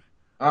insane.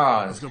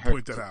 I was gonna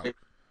point that out.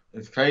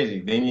 It's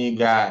crazy. Then you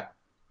got,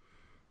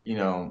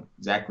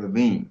 Zach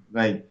LaVine.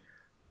 Like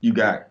you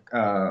got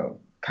Kyle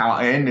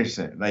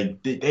Anderson. Like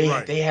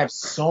Right. they have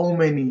so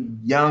many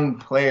young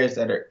players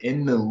that are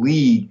in the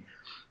league,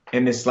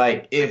 and it's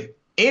like if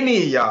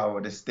any of y'all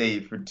would have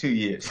stayed for 2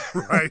 years.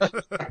 Right.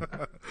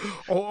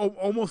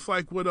 Almost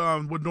like what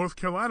North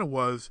Carolina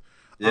was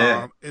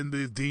Yeah. in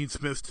the Dean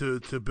Smith to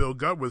Bill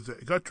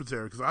Guthridge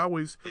era. Because I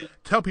always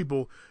tell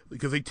people,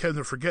 because they tend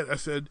to forget, I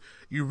said,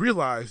 you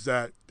realize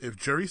that if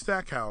Jerry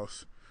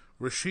Stackhouse,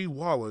 Rasheed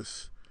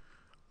Wallace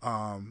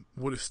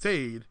would have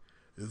stayed,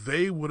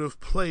 they would have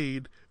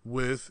played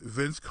with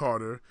Vince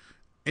Carter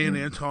and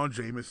Anton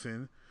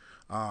Jameson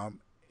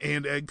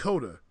and Ed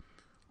Cota.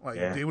 Like,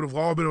 Yeah. they would have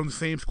all been on the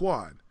same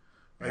squad.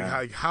 Yeah.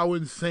 Like, how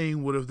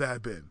insane would have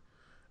that been?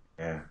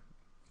 Yeah.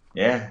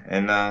 Yeah.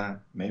 And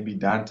maybe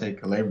Dante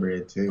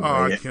Calabria too. Oh,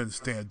 I Like, can't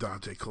stand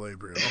Dante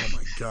Calabria. Oh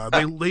my God,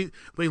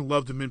 they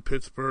loved him in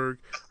Pittsburgh.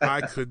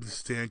 I couldn't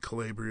stand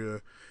Calabria.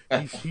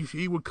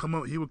 He would come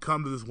up. He would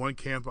come to this one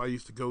camp I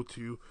used to go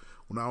to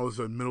when I was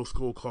in middle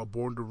school called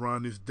Born to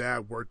Run. His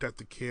dad worked at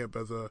the camp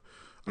as a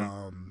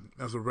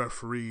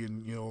referee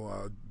and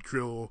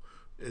drill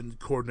and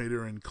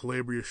coordinator. And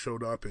Calabria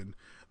showed up, and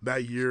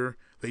that year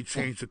they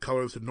changed the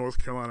colors to North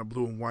Carolina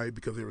blue and white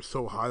because they were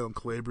so high on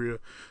Calabria.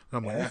 And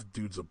I'm like, this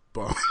dude's a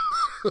bum.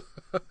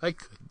 I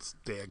couldn't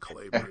stand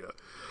Calabria.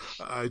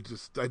 I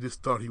just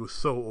thought he was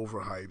so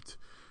overhyped.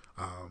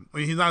 I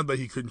mean, he's not that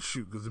he couldn't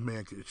shoot, because the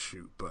man could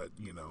shoot, but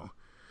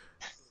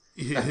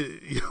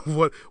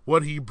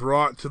what he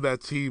brought to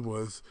that team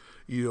was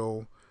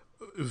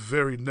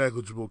very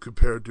negligible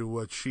compared to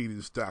what Sheed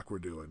and Stack were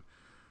doing.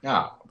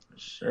 oh, for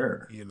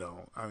sure.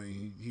 I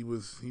mean, he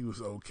was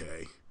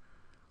okay.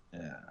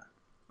 Yeah.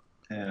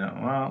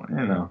 Yeah. Well,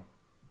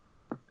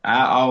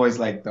 I always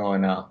like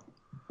throwing out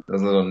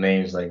those little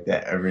names like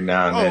that every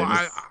now and then.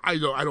 I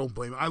don't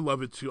blame him. I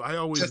love it too. I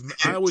always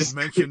Just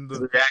mention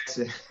the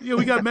reaction.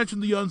 we got to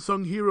mention the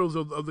unsung heroes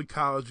of the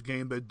college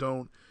game that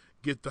don't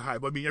get the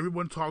hype. I mean,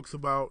 everyone talks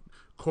about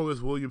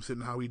Corliss Williamson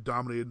and how he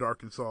dominated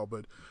Arkansas,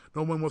 but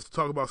no one wants to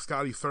talk about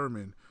Scotty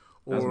Thurman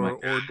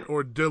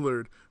or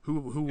Dillard, who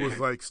was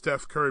like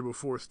Steph Curry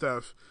before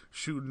Steph,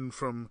 shooting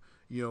from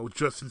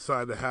just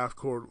inside the half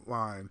court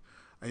line.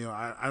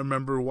 I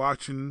remember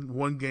watching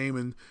one game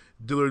and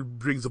Dillard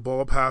brings the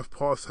ball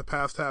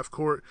past half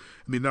court,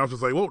 and the announcer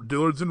was like, "Whoa,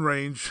 Dillard's in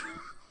range."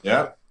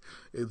 Yeah.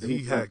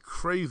 He had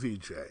crazy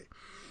J.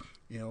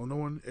 No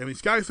one. I mean,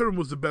 Scotty Thurman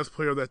was the best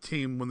player of that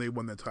team when they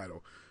won that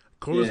title.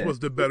 Corliss was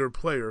the better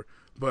player,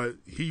 but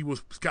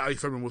Scotty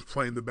Thurman was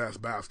playing the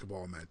best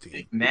basketball on that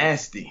team.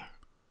 Nasty.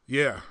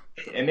 Yeah.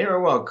 And they were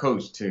well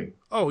coached too.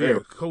 Oh yeah,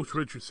 Coach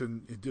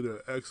Richardson did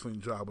an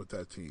excellent job with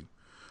that team.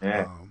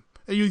 Yeah.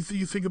 And you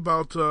think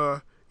about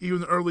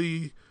even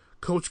early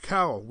Coach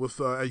Cal with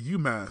at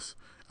UMass.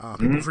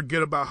 People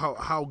forget about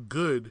how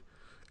good,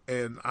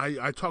 and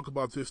I talk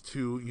about this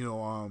to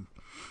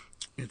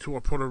to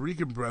our Puerto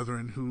Rican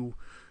brethren who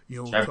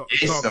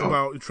talk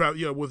about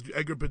with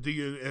Edgar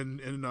Padilla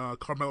and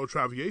Carmelo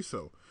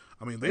Travieso.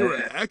 I mean, they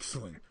were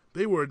excellent.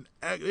 They were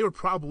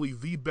probably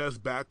the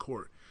best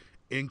backcourt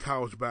in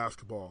college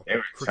basketball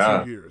for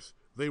tough. 2 years.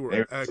 They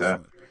were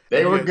excellent.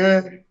 They were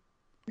good.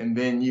 And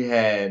then you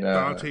had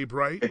Dante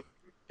Bright.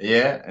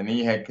 Yeah, and then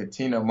you had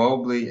Katina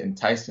Mobley and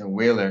Tyson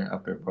Wheeler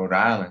up at Rhode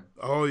Island.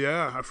 Oh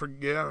yeah, I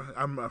forgot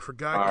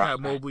Cat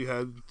Mobley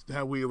had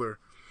Wheeler.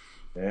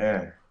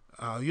 Yeah.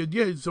 You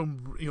had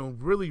some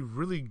really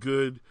really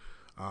good,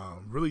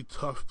 really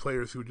tough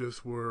players who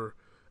just were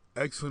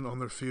excellent on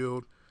their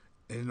field,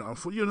 and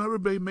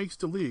everybody makes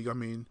the league. I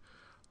mean,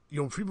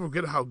 people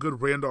forget how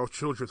good Randolph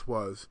Childress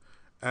was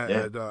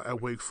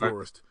at Wake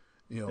Forest.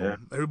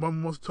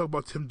 Everyone wants to talk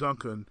about Tim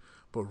Duncan,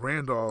 but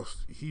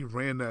Randolph, he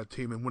ran that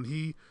team, and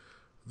when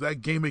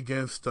that game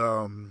against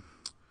Carolina,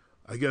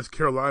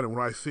 when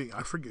I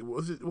forget,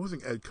 it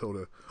wasn't Ed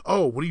Cota.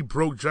 Oh, when he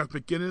broke Jeff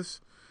McGinnis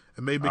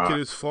and made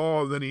McGinnis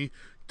fall, and then he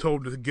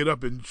told him to get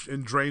up and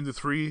drain the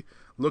three.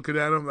 Looking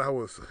at him, that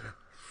was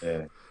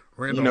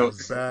Randolph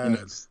was bad.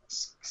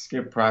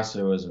 Skip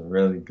Prosser was a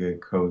really good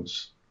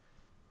coach.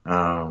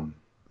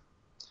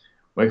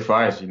 Wake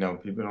Forest,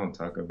 people don't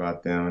talk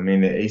about them. I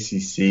mean, the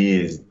ACC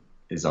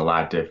is a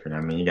lot different. I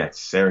mean, you got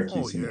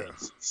Syracuse in the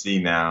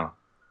ACC now,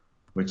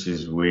 which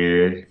is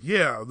weird.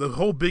 Yeah, the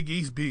whole Big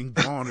East being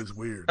gone is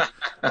weird.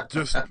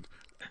 Just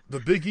the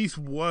Big East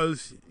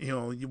was,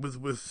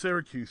 with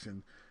Syracuse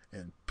and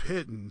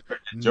Pitt and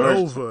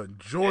Nova and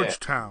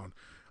Georgetown,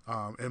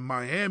 and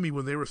Miami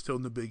when they were still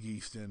in the Big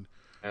East, and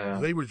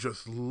they were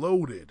just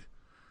loaded.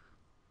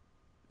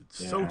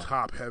 It's so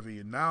top heavy,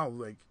 and now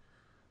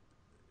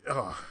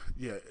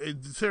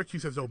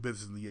Syracuse has no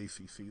business in the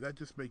ACC. That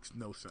just makes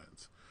no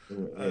sense.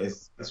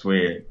 It's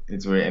weird.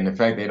 It's weird, and the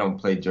fact they don't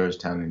play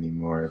Georgetown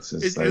anymore, it's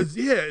just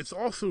it's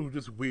also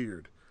just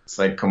weird. It's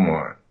like, come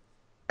on.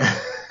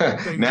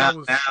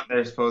 Now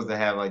they're supposed to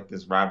have like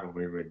this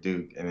rivalry with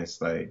Duke, and it's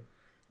like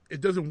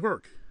it doesn't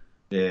work.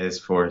 Yeah, it's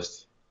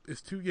forced.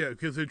 It's too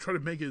because they're trying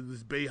to make it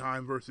this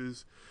Boeheim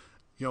versus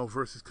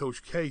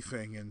Coach K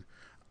thing, and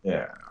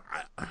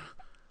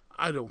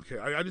I don't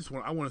care. I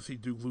want to see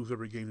Duke lose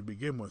every game to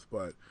begin with,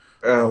 but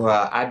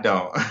Well, I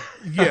don't.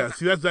 yeah.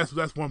 See,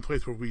 that's one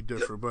place where we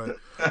differ. But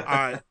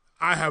I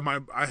have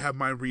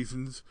my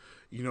reasons,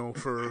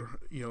 for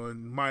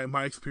and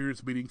my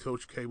experience meeting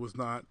Coach K was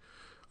not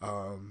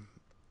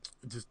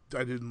just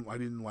I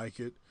didn't like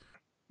it.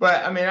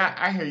 But I mean,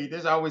 I hear you.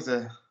 There's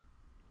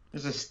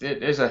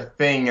a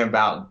thing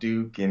about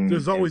Duke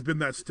There's and always been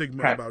that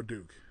stigma about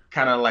Duke.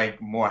 kind of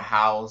like more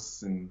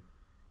house and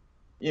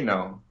you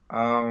know,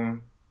 I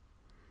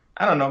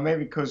don't know.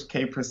 Maybe Coach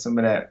K put some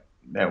of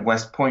that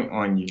West Point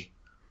on you,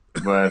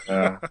 but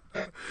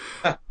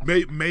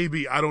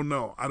Maybe I don't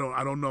know. I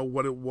don't know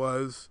what it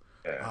was.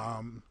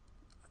 yeah.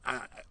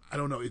 I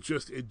don't know.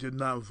 It did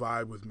not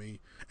vibe with me.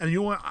 And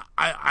you know what?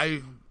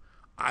 I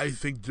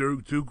think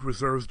Duke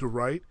reserves the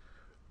right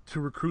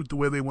to recruit the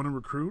way they want to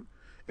recruit.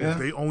 Yeah. If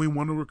they only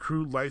want to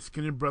recruit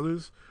light-skinned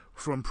brothers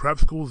from prep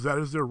schools, that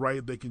is their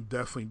right. They can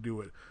definitely do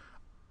it.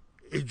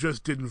 It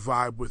just didn't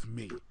vibe with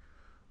me.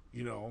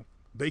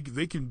 They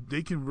can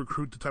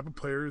recruit the type of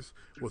players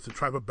with the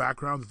type of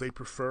background that they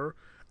prefer,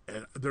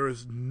 and there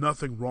is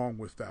nothing wrong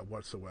with that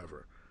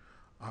whatsoever.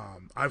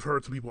 I've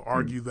heard some people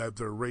argue that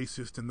they're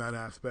racist in that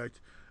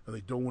aspect, and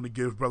they don't want to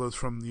give brothers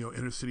from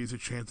inner cities a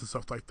chance and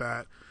stuff like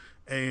that.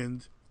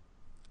 And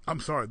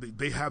I'm sorry,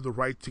 they have the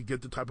right to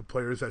get the type of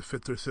players that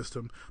fit their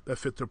system, that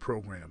fit their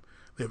program.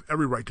 They have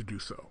every right to do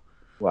so.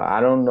 Well, I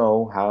don't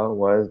know how it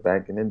was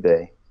back in the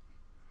day.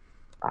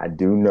 I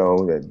do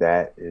know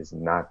that is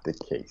not the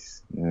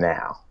case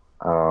now.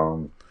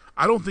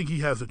 I don't think he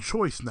has a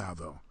choice now,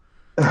 though.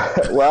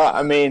 Well,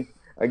 I mean,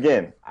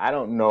 again, I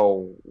don't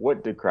know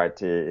what the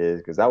criteria is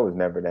because I was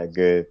never that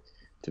good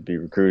to be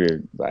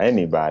recruited by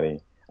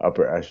anybody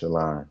upper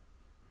echelon.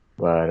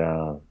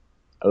 But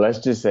let's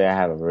just say I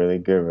have a really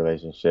good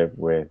relationship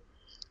with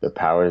the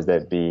powers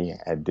that be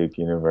at Duke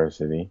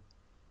University.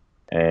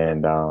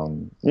 And,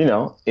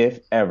 if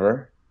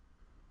ever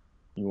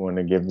you want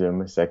to give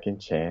them a second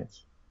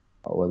chance,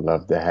 I would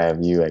love to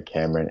have you at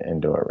Cameron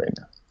Indoor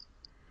Arena.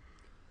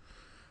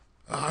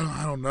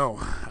 I don't know.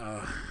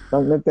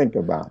 Something to think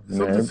about.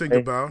 Something to think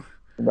about.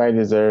 Everybody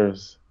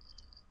deserves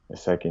a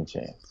second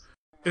chance.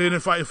 And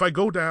if I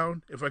go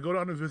down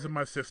to visit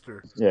my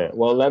sister. Yeah,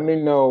 well, let me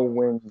know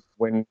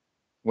when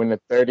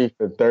the 30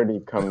 for 30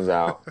 comes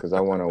out because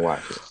I want to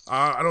watch it.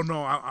 I don't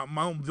know.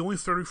 The only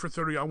 30 for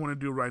 30 I want to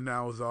do right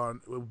now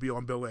will be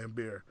on Bill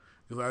Laimbeer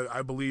because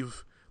I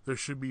believe he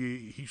should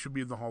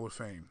be in the Hall of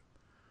Fame.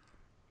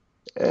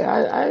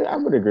 I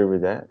would agree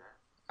with that.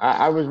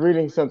 I was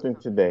reading something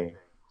today,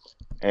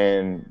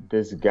 and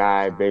this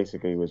guy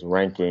basically was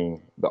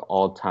ranking the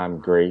all-time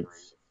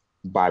greats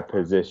by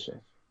position.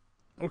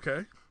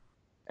 Okay.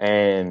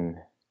 And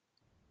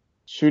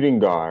shooting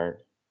guard,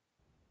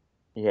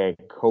 he had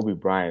Kobe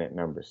Bryant at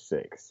number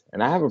 6.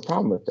 And I have a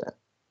problem with that.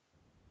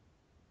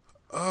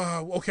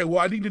 Okay, well,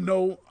 I need to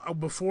know,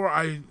 before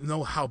I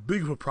know how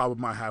big of a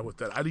problem I have with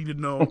that, I need to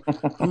know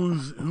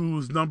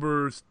who's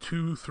numbers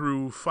 2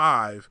 through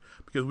 5,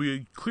 because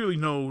we clearly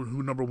know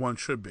who number 1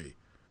 should be.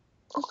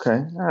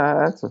 Okay,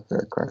 that's a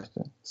fair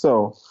question.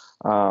 So,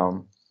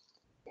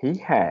 he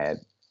had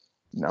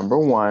number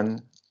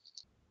 1,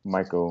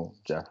 Michael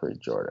Jeffrey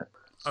Jordan.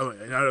 Oh,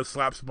 and I just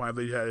slapped somebody if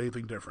they had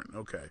anything different.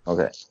 Okay.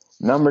 Okay.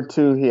 Number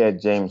 2, he had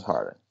James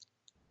Harden.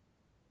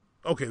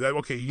 Okay,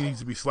 he needs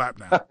to be slapped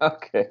now.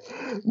 Okay.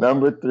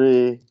 Number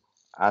 3,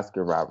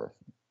 Oscar Robertson.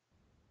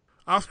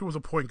 Oscar was a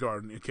point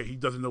guard. Okay, he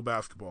doesn't know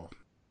basketball.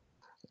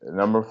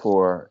 Number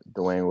 4,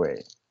 Dwayne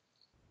Wade.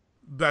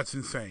 That's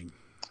insane.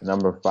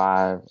 Number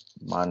 5,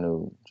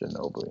 Manu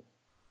Ginobili.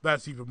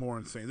 That's even more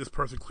insane. This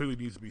person clearly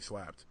needs to be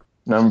slapped.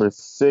 Number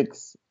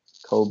 6,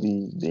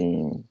 Kobe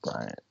Bean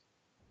Bryant.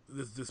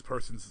 This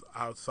person's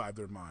outside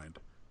their mind.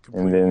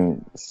 Completely.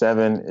 And then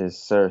 7 is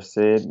Sir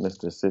Sid,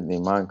 Mr. Sidney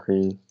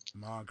Moncrief.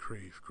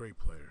 Moncrief, great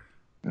player.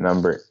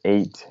 Number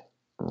 8,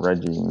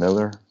 Reggie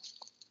Miller.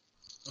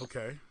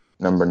 Okay.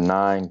 Number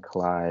 9,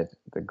 Clyde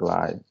the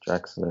Glide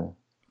Drexler.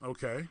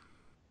 Okay.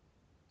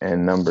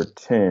 And number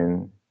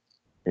 10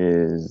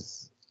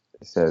 is,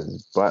 it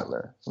says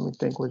Butler. Let me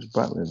think which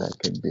Butler that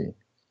could be.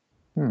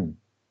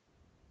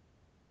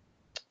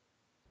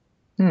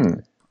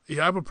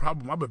 Yeah, I have a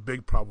problem. I have a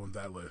big problem with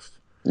that list.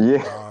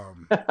 Yeah.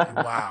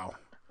 Wow.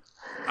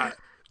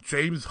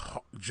 James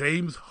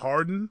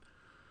Harden.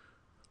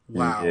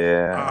 Wow.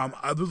 Yeah.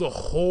 There's a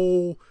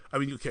whole. I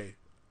mean, okay.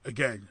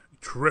 Again,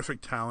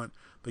 terrific talent.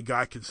 The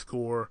guy can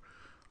score.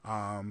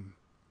 I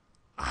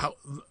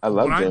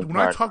love James Harden,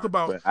 I talk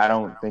about, but I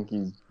don't think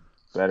he's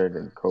better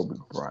than Kobe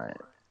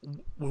Bryant.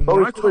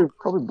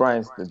 Kobe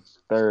Bryant's the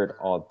 3rd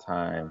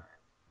all-time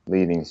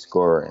leading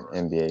scorer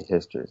in NBA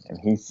history, and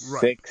he's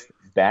 6th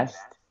best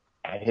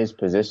at his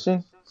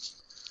position.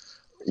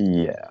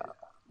 Yeah.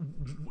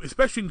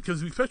 Especially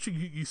because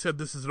you said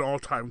this is an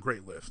all-time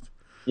great list.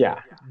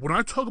 Yeah. When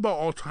I talk about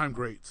all-time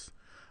greats,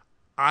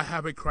 I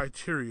have a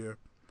criteria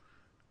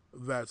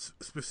that's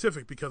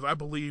specific because I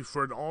believe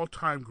for an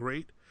all-time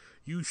great,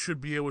 you should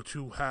be able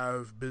to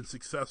have been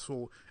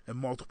successful in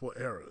multiple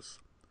eras.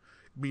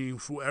 Meaning,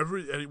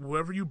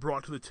 whoever you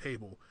brought to the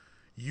table,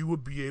 you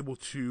would be able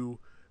to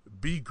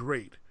be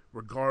great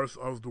regardless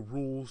of the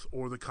rules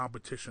or the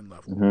competition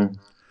level. Mm-hmm.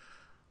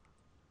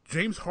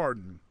 James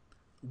Harden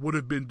would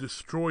have been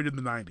destroyed in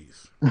the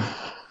 90s.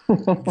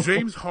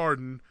 James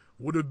Harden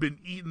would have been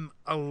eaten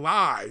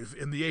alive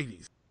in the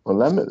 80s. Well,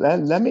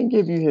 let me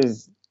give you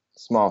his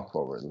small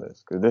forward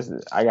list,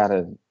 because I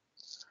gotta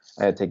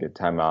take a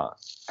time out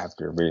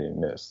after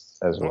reading this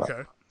as well.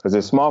 Okay. Because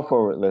his small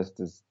forward list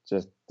is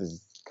just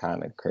as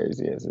kind of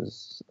crazy as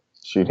his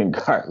shooting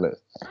guard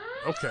list.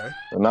 Okay.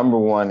 So number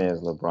 1 is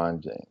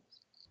LeBron James.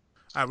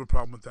 I have a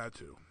problem with that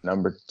too.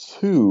 Number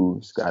 2,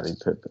 Scottie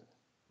Pippen.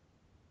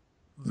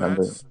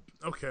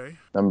 Okay.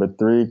 Number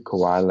 3,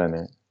 Kawhi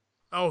Leonard.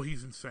 Oh,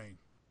 he's insane.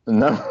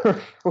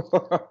 Number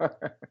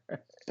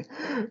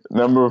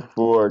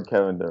 4,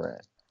 Kevin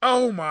Durant.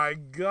 Oh my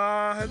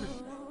God.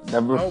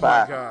 Number 5.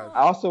 My God.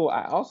 I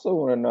also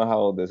want to know how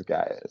old this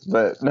guy is.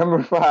 But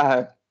number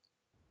 5,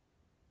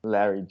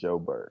 Larry Joe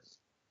Bird.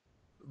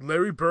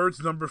 Larry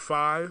Bird's number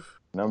 5.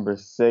 Number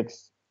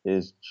 6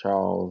 is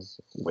Charles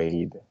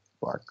Wade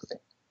Barkley.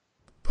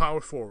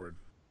 Power forward.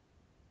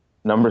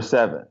 Number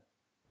 7,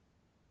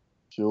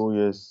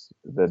 Julius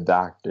the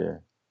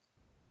Doctor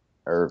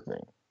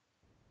Irving.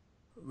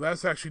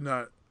 That's actually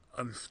not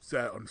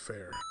that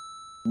unfair.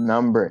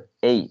 Number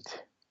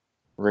 8,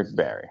 Rick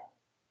Barry.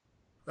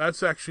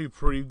 That's actually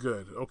pretty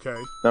good.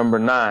 Okay. Number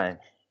 9,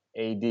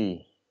 AD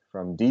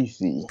from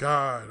DC.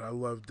 God, I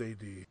love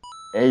AD.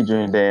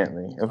 Adrian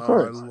Dantley, of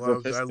course.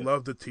 I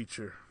love the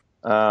teacher.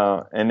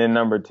 And then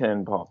number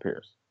 10, Paul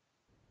Pierce.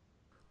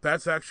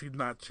 That's actually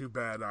not too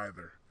bad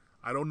either.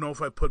 I don't know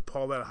if I put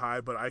Paul that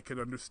high, but I can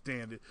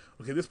understand it.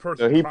 Okay, this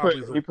person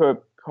So he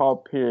put Paul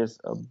Pierce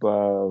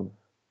above.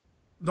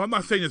 No, I'm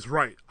not saying it's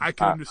right. I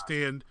can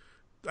understand.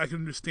 I can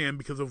understand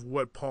because of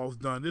what Paul's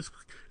done. This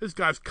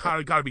guy's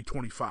got to be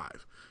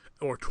 25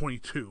 or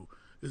 22.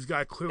 This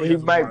guy clearly He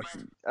has might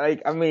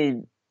I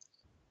mean,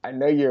 I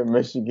know you're a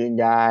Michigan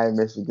guy,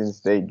 Michigan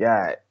State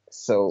guy.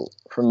 So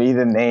for me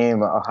to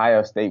name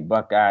Ohio State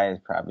Buckeye is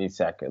probably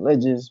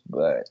sacrilegious,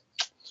 but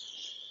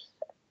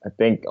I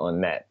think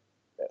on that,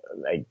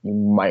 like, you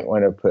might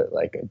want to put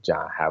like a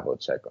John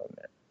Havlicek on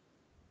there.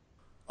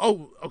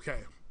 Oh,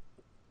 okay.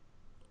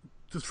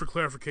 Just for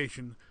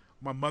clarification,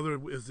 my mother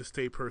is the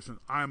State person.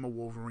 I'm a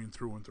Wolverine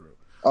through and through.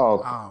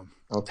 Oh,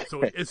 okay.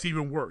 So it's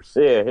even worse.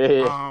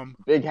 Yeah.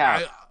 Big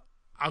house.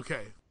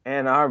 Okay.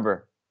 Ann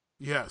Arbor.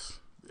 Yes.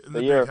 So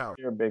you're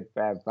a big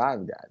Fab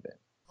Five guy then.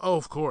 Oh,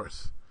 of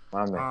course.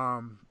 My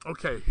man.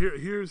 Okay.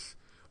 Here's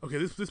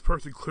this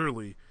person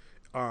clearly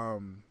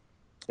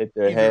hit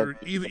their head.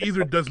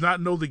 Either does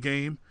not know the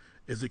game,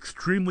 is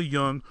extremely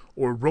young,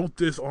 or wrote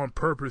this on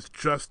purpose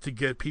just to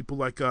get people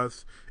like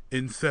us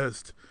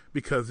incensed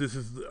because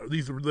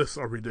these lists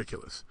are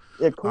ridiculous.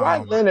 Yeah,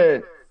 Kawhi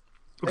Leonard.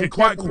 Okay,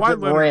 Kawhi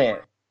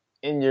Leonard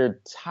in your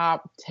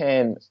top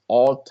 10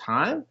 all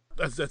time.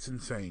 That's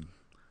insane.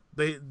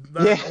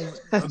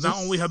 Not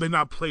only have they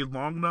not played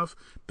long enough,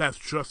 that's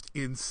just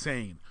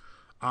insane.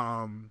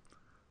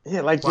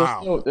 They're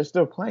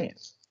still playing.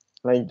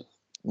 Like,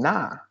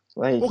 nah.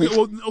 Like,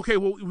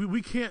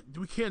 we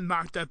can't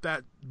knock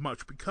that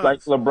much because like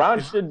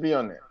LeBron should be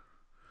on there.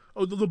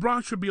 Oh,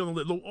 LeBron should be on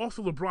the list.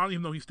 Also, LeBron,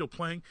 even though he's still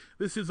playing,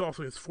 this is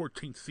also his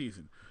 14th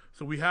season.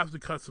 So we have to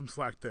cut some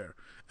slack there.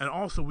 And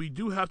also, we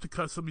do have to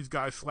cut some of these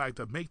guys slack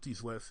that make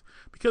these lists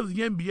because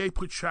the NBA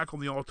put Shaq on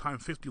the all-time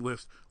 50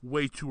 list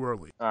way too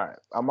early. All right.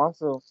 I'm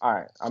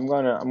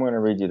gonna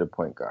read you the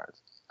point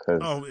guards.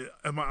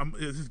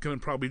 This is going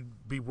to probably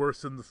be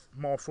worse than the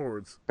small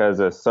forwards. Because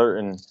a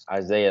certain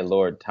Isaiah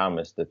Lord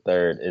Thomas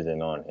III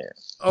isn't on here.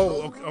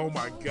 Oh, okay. Oh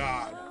my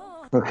God.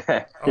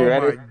 Okay. You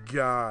ready? My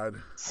God.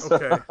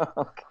 Okay.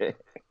 Okay.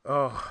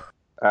 Oh.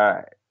 All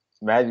right.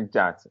 Magic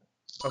Johnson.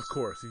 Of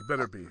course, he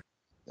better be.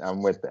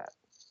 I'm with that.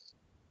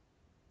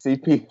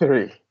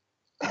 CP3.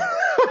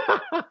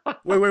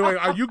 Wait.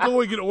 Are you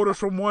going in order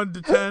from 1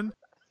 to 10?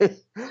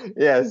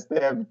 Yes,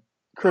 they have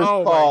Chris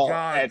Paul. Oh my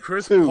God,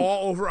 Chris 2.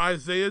 Paul over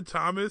Isaiah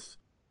Thomas.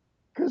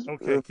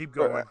 Okay, keep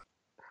going.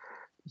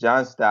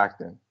 John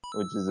Stockton,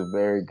 which is a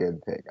very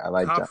good pick. I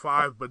like top John 5,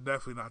 Stockton. but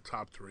definitely not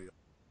top 3.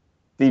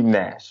 Steve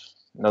Nash.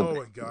 Oh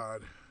my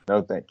God.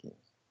 No, thank you.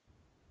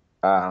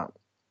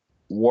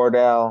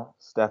 Wardell,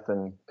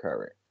 Stephen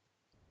Curry.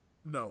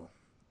 No,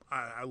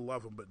 I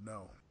love him, but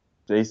no.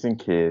 Jason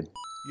Kidd.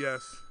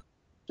 Yes.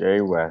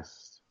 Jerry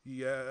West.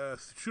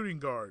 Yes. Shooting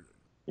guard.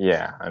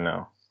 Yeah, I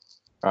know.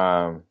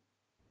 All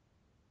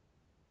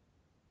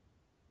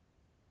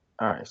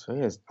right, so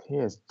he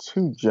has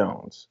 2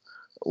 Jones.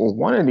 Well,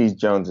 one of these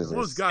Joneses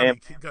is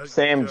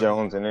Sam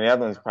Jones, and then the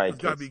other one's probably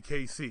got to be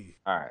KC.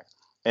 All right,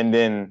 and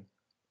then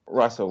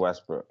Russell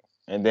Westbrook,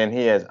 and then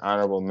he has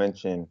honorable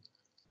mention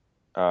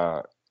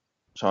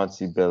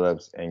Chauncey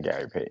Billups and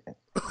Gary Payton.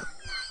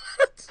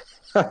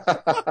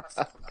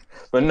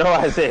 But no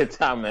Isaiah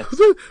Thomas.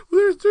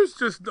 There's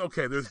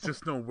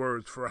just no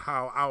words for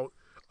how out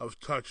of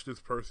touch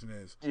this person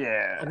is.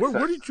 Yeah.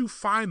 Where did you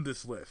find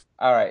this list?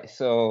 All right,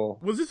 so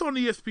was this on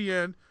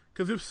ESPN?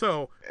 Because if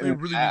so, they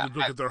really need to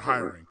look at their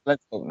hiring.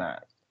 Let's hope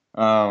not.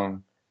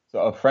 So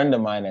a friend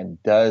of mine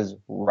that does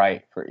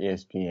write for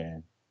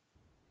ESPN,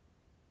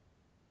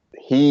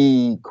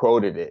 he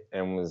quoted it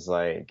and was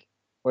like,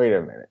 wait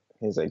a minute.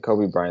 He's like,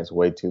 Kobe Bryant's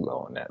way too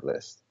low on that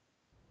list.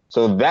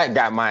 So that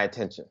got my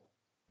attention.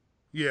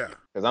 Yeah.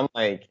 Because I'm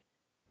like,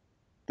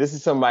 this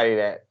is somebody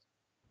that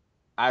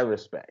I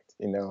respect,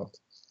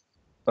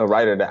 a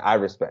writer that I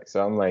respect.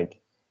 So I'm like,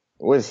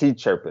 what is he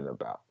chirping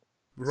about?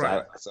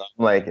 Right. So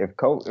I'm like,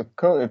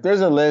 if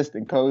there's a list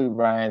and Kobe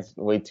Bryant's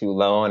way too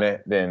low on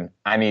it, then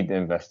I need to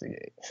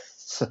investigate.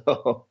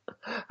 So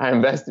I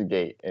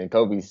investigate, and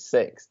Kobe's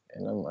 6th,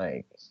 and I'm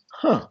like,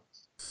 huh.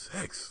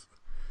 6.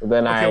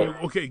 Then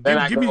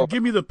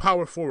Give me the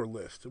power forward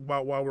list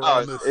while we're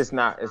on this. It's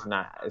not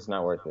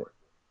worth it,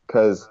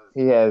 because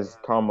he has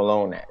Karl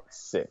Malone at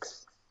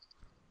 6.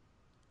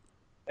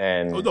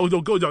 And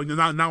go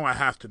down. Now I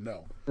have to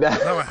know.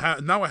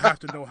 now I have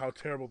to know how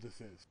terrible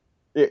this is.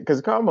 Yeah,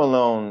 because Karl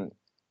Malone,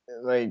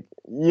 like,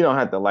 you don't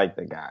have to like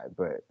the guy,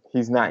 but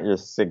he's not your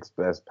 6th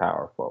best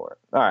power forward.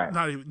 All right.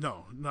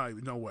 No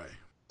way.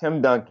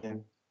 Tim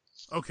Duncan.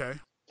 Okay.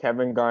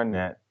 Kevin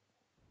Garnett.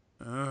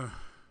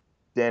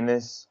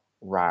 Dennis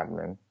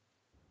Rodman.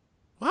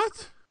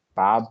 What?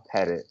 Bob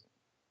Pettit.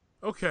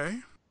 Okay.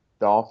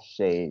 Dolph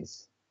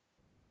Shays.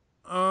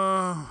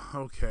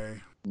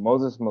 Okay.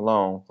 Moses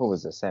Malone, who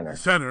was the center.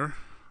 Center.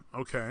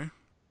 Okay.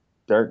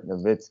 Dirk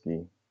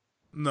Nowitzki.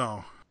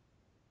 No.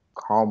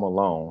 Karl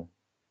Malone.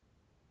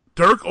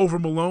 Dirk over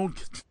Malone.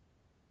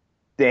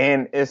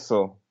 Dan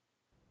Issel.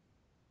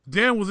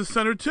 Dan was a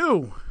center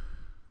too.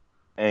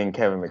 And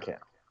Kevin McHale.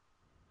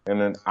 And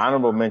an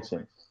honorable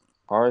mention,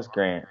 Horace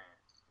Grant.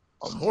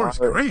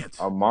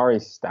 Amari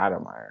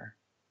Stoudemire.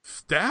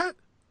 Stat?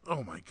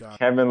 Oh my God.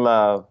 Kevin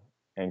Love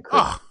and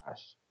Chris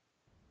Bosh.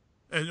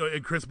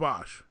 And Chris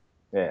Bosh.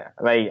 Yeah,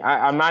 like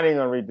I'm not even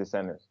gonna read the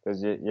centers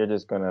because you're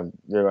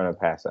gonna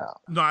pass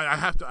out. No, I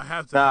have to.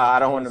 No, I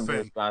don't want to be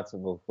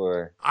responsible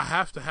for. I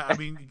have to have. I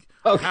mean,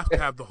 Okay. I have to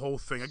have the whole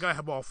thing. I gotta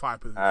have all 5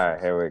 positions. All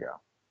right, here we go.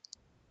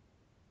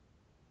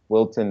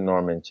 Wilton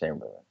Norman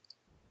Chamberlain.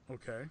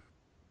 Okay.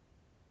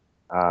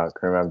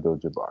 Kareem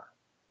Abdul-Jabbar.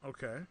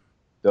 Okay.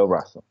 Bill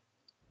Russell.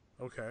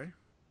 Okay.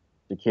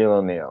 Shaquille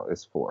O'Neal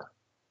is 4.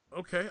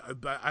 Okay,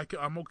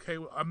 I'm okay.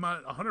 I'm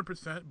not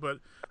 100%, but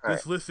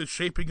this list is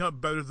shaping up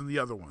better than the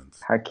other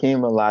ones. Hakeem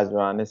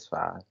Olajuwon is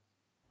 5.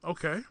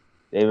 Okay.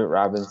 David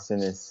Robinson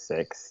is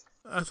 6.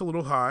 That's a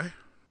little high.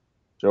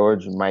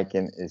 George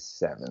Mikan is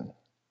 7.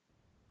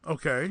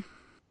 Okay.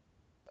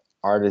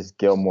 Artis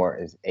Gilmore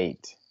is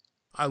 8.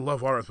 I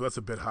love Artis, but that's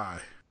a bit high.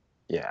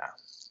 Yeah.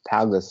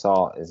 Pau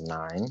Gasol is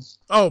 9.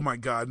 Oh my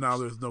God! Now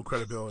there's no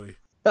credibility.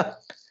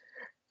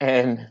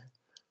 And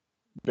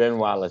Ben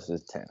Wallace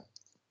is 10.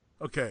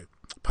 Okay,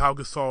 Pau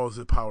Gasol is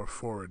a power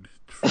forward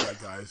for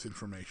that guy's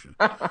information.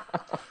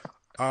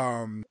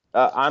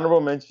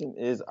 Honorable mention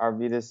is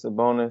Arvydas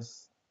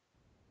Sabonis,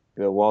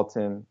 Bill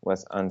Walton,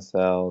 Wes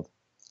Unseld,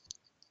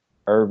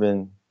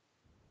 Irvin.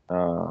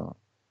 Don't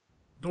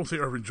say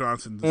Irvin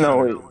Johnson.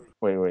 No,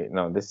 wait.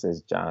 No, this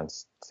is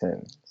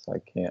Johnston. So I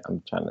can't.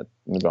 I'm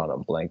going to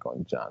blank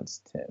on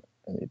Johnston.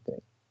 Let me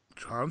think.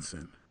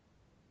 Johnson.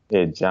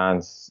 Yeah,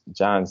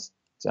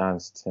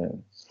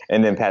 Johnston,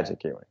 and then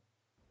Patrick Ewing.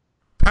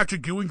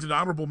 Patrick Ewing's an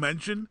honorable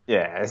mention?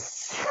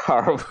 Yes.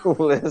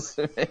 Horrible list,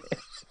 man.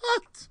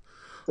 What?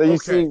 So you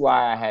see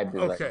why I had to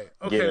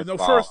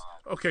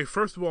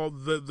first of all,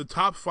 the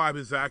top 5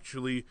 is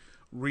actually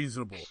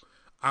reasonable.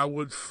 I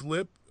would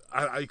flip.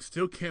 I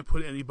still can't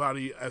put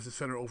anybody as a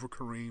center over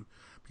Kareem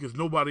because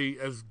nobody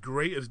as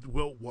great as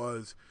Wilt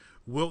was.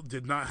 Wilt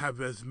did not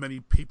have as many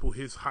people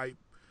his height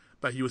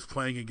that he was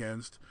playing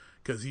against,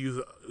 because he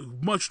was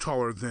much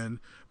taller than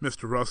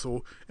Mr.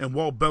 Russell, and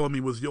Walt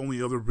Bellamy was the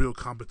only other real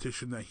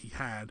competition that he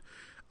had.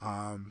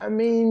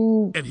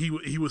 And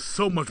he was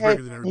so much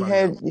bigger than everybody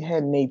else. You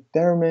had Nate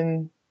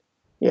Thurman,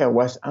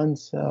 Wes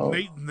Unseld.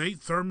 Nate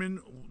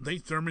Thurman.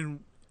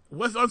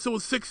 Wes Unseld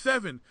was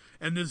 6'7",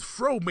 and his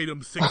fro made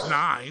him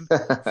 6'9",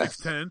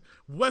 6'10".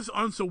 Wes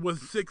Unseld was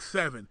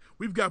 6'7".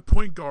 We've got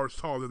point guards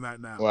taller than that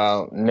now.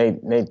 Well,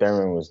 Nate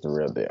Thurman was the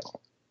real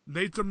deal.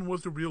 Nate Thurman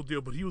was the real deal,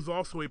 but he was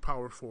also a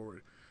power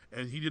forward,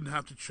 and he didn't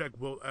have to check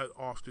Wilt as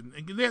often.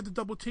 And they had to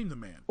double team the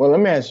man. Well, let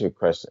me ask you a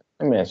question.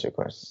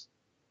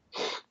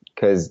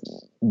 Because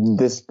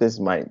this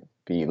might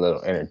be a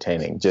little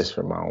entertaining just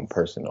for my own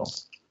personal.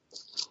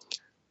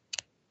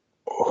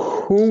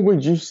 Who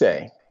would you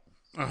say?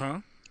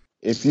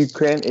 If you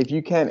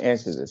can't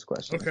answer this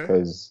question,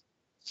 because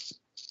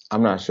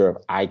I'm not sure if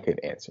I could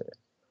answer it.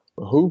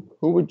 But who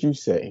would you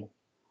say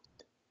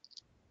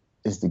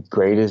is the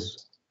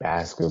greatest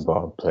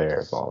basketball player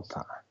of all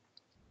time?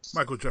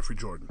 Michael Jeffrey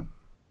Jordan.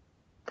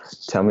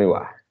 Tell me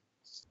why.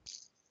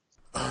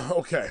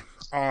 Okay.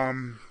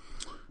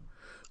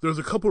 There's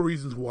a couple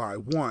reasons why.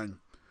 One,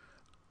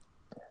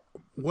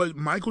 what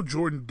Michael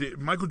Jordan did.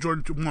 Michael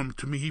Jordan,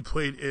 to me, he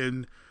played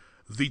in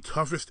the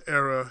toughest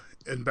era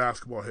in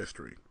basketball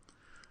history.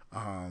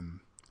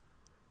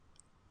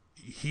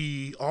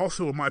 He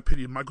also, in my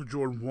opinion, Michael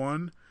Jordan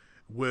won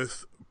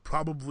with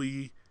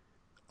arguably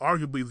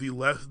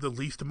the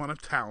least amount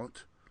of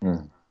talent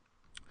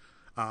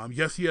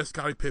Yes, he has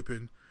Scottie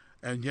Pippen,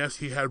 and yes,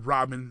 he had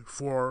Rodman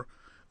for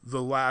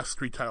the last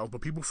 3 titles.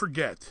 But people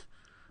forget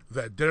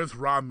that Dennis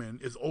Rodman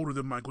is older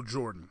than Michael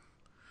Jordan.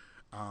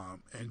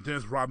 And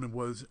Dennis Rodman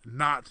was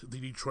not the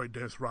Detroit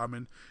Dennis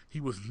Rodman.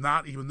 He was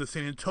not even the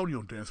San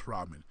Antonio Dennis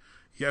Rodman.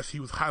 Yes, he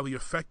was highly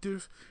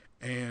effective,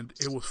 and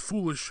it was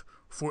foolish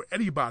for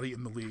anybody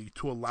in the league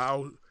to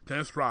allow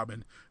Dennis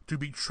Rodman to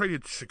be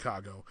traded to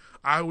Chicago.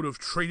 I would have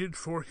traded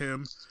for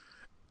him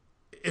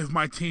if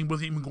my team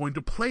wasn't even going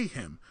to play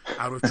him.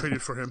 I would have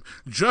traded for him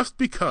just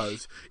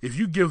because if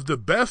you give the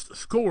best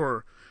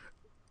scorer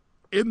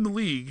in the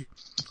league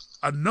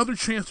another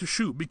chance to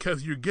shoot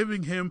because you're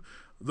giving him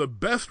the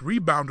best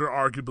rebounder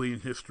arguably in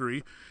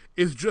history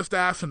is just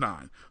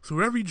asinine. So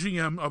every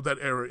GM of that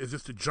era is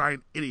just a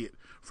giant idiot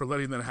for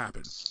letting that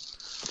happen.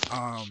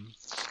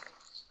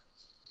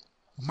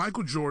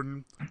 Michael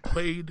Jordan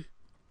played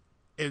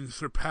and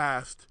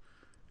surpassed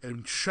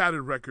and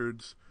shattered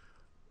records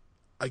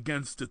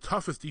against the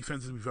toughest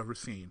defenses we've ever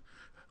seen.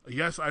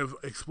 Yes, I've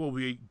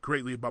exfoliated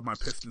greatly about my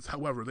Pistons.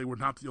 However, they were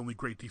not the only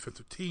great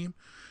defensive team.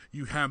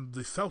 You had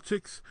the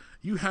Celtics,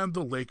 you had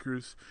the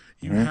Lakers,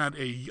 you had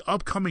a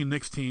upcoming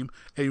Knicks team,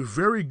 a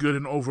very good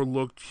and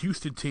overlooked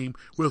Houston team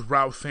with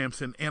Ralph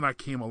Sampson and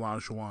Akeem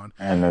Olajuwon.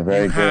 And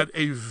you had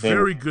a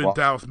very good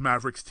Dallas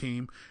Mavericks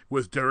team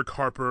with Derek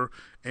Harper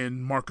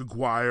and Mark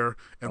Aguirre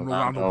and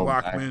Rolando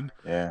Blackman.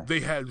 Yeah. They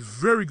had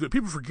very good.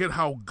 People forget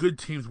how good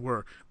teams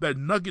were. That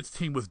Nuggets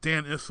team with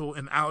Dan Issel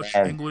and Alex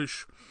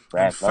English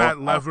and Fat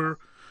Lever.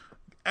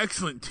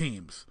 Excellent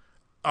teams.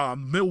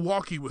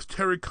 Milwaukee was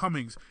Terry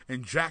Cummings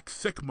and Jack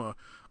Sikma.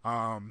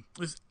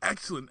 It's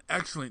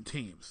excellent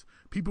teams.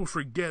 People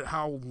forget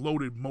how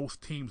loaded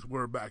most teams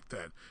were back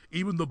then.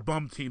 Even the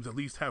bum teams at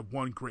least had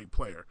one great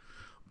player.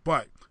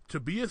 But to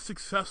be as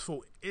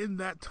successful in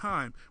that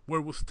time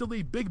where it was still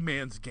a big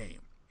man's game,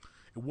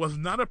 it was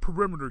not a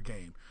perimeter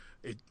game.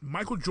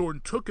 Michael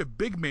Jordan took a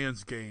big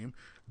man's game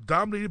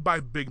dominated by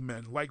big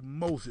men like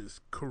Moses,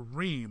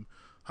 Kareem,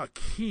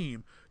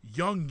 Hakeem,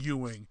 Young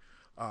Ewing,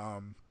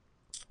 the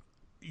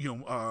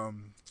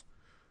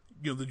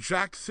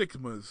Jack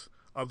Sikmas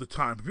of the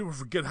time. People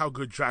forget how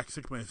good Jack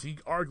Sikma is. He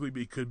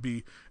arguably could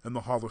be in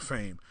the Hall of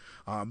Fame.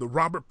 The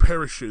Robert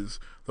Parishes,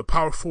 the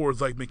power forwards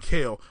like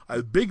McHale,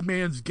 a big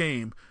man's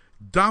game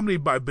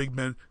dominated by big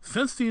men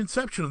since the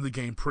inception of the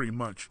game pretty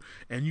much.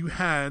 And you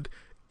had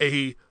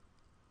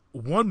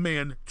one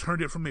man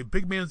turned it from a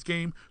big man's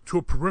game to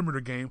a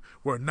perimeter game,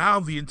 where now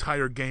the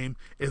entire game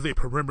is a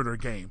perimeter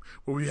game,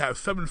 where we have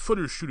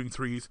 7-footers shooting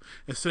threes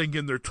instead of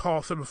getting their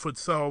tall 7-foot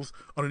selves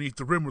underneath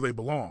the rim where they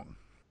belong.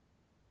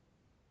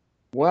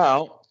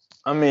 Well,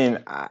 I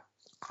mean,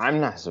 I'm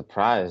not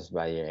surprised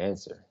by your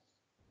answer.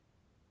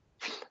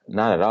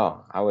 Not at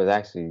all. I was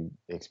actually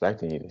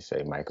expecting you to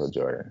say Michael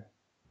Jordan.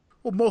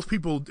 Well, most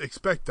people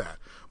expect that.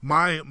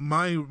 My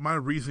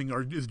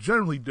reasoning is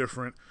generally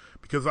different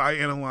because I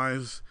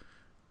analyze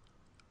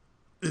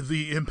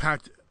the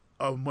impact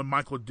of what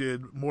Michael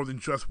did more than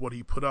just what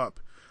he put up.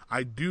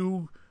 I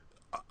do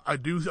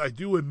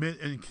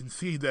admit and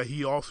concede that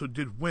he also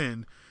did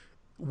win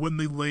when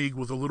the league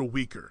was a little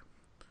weaker,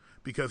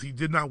 because he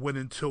did not win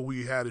until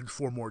we added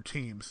 4 more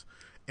teams.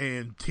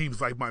 And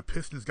teams like my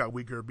Pistons got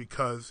weaker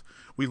because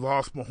we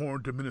lost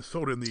Mahorn to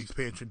Minnesota in the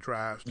expansion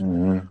draft.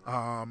 And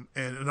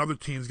other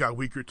teams got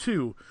weaker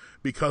too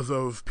because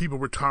of people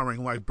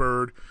retiring like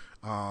Bird,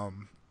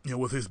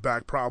 with his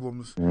back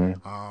problems.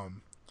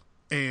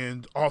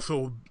 And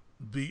also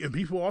and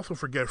people also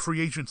forget free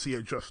agency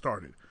had just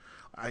started.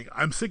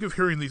 I'm sick of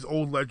hearing these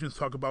old legends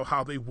talk about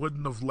how they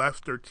wouldn't have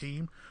left their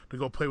team to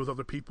go play with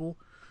other people.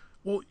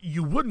 Well,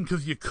 you wouldn't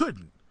because you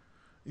couldn't.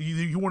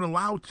 You weren't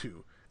allowed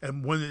to.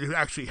 And when it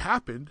actually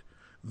happened,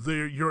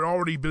 you're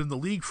already been in the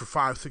league for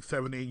 5, 6,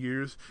 7, 8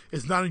 years.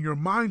 It's not in your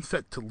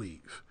mindset to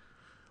leave.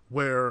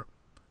 Where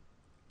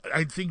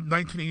I think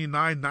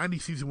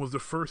 1989-90 season was the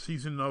first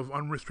season of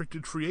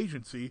unrestricted free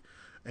agency,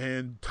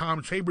 and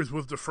Tom Chambers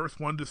was the first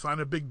one to sign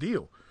a big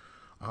deal.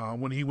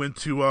 When he went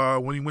to I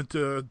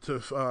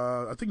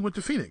think he went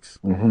to Phoenix,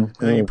 and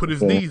then he put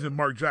his knees in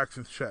Mark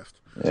Jackson's chest.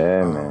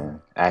 Yeah,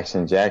 man,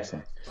 Action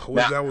Jackson.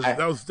 That was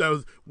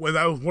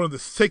one of the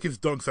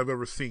sickest dunks I've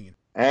ever seen.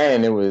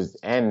 And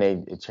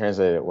it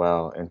translated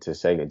well into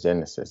Sega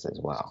Genesis as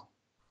well.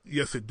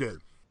 Yes, it did.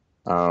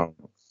 I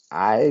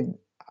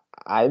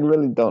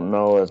really don't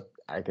know if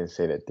I can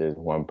say that there's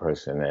one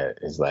person that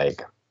is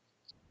like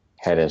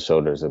head and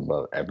shoulders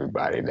above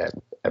everybody that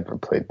ever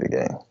played the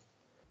game.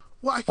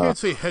 Well, I can't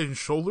say head and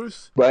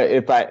shoulders. But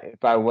if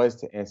I was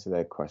to answer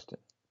that question,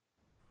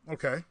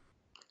 okay,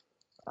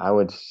 I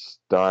would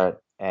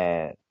start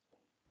at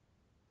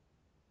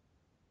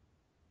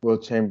Will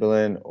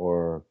Chamberlain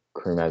or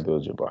Kareem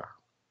Abdul-Jabbar.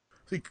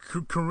 See,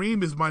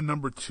 Kareem is my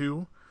number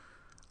 2,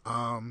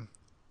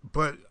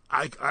 but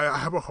I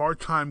have a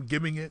hard time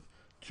giving it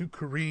to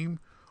Kareem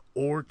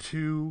or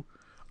to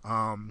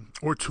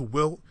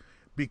Wilt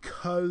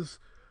because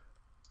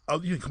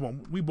come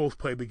on, we both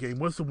play the game.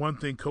 What's the one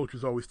thing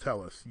coaches always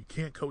tell us? You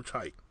can't coach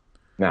height.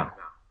 No.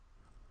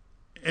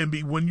 And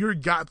when you're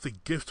got the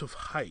gift of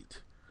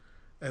height,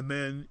 and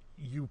then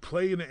you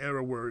play in an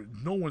era where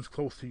no one's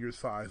close to your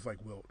size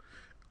like Wilt,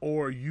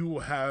 or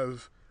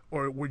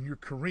when you're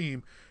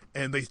Kareem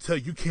and they tell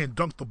you can't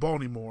dunk the ball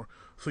anymore,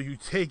 so you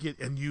take it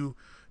and you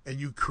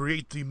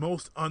create the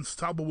most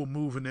unstoppable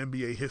move in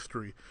NBA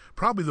history,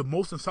 probably the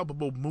most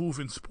unstoppable move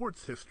in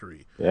sports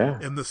history,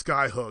 in the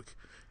sky hook,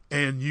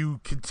 and you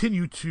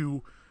continue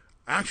to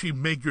actually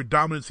make your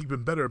dominance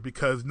even better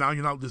because now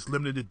you're not just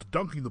limited to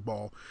dunking the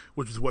ball,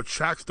 which is what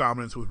Shaq's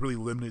dominance was really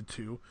limited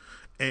to,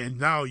 and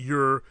now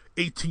you're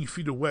 18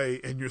 feet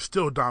away and you're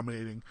still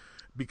dominating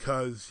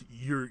because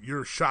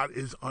your shot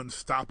is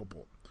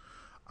unstoppable.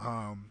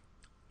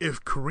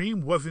 If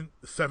Kareem wasn't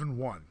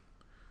 7'1",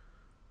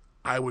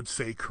 I would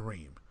say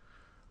Kareem.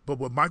 But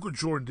what Michael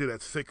Jordan did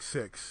at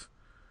 6'6",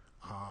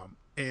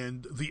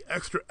 and the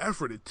extra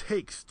effort it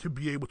takes to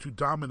be able to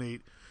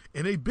dominate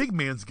in a big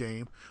man's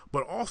game,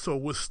 but also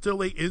was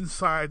still a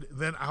inside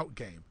then out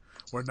game,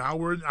 where now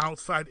we're an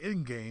outside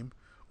in game,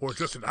 or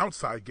just an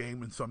outside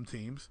game in some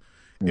teams.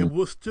 It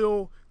was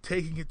still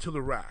taking it to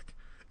the rack.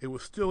 It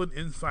was still an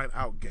inside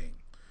out game.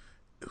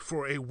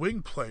 For a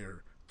wing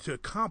player to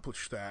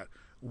accomplish that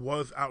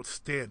was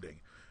outstanding.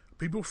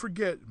 People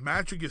forget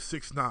Magic is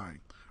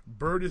 6'9",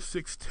 Bird is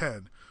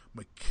 6'10",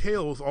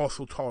 McHale's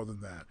also taller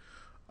than that.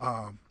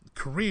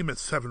 Kareem at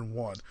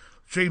 7'1",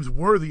 James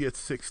Worthy at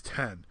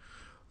 6'10",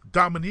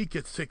 Dominique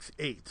at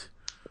 6'8".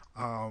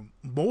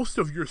 Most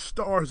of your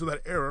stars of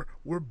that era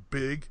were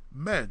big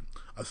men,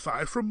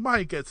 aside from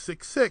Mike at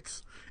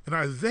 6'6", and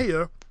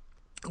Isaiah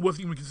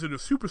wasn't even considered a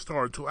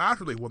superstar until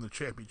after they won the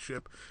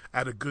championship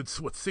at a good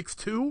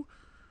 6'2".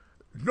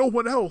 No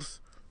one else,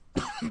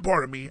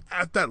 pardon me,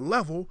 at that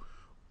level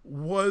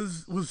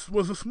was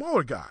a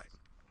smaller guy.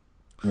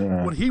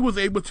 Yeah. What he was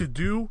able to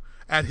do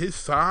at his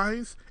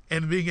size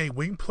and being a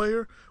wing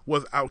player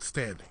was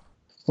outstanding.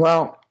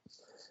 Well,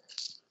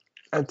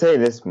 I'll tell you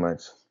this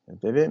much.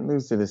 If they didn't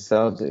lose to the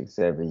Celtics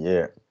every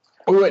year,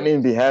 we wouldn't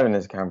even be having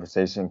this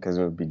conversation because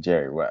it would be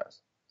Jerry West.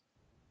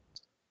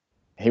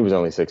 He was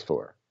only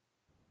 6'4".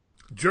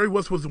 Jerry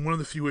West was one of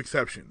the few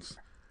exceptions.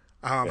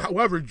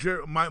 However,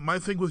 my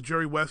thing with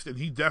Jerry West, and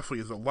he definitely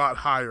is a lot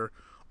higher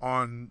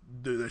on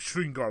the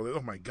shooting guard.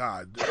 Oh, my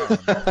God.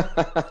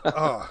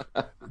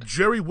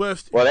 Jerry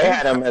West. Well, they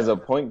had him as a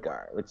point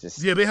guard, which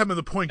is... Yeah, they had him as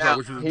a point guard,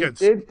 which is, again,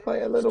 he did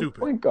play a little stupid.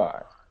 Point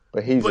guard.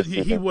 But he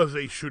was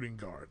a shooting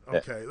guard.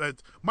 Okay,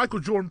 Michael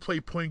Jordan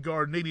played point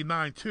guard in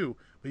 '89 too,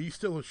 but he's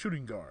still a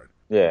shooting guard.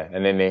 Yeah,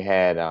 and then they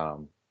had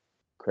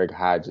Craig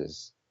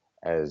Hodges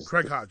as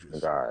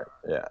guard.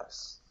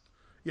 Yes.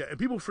 Yeah, and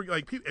people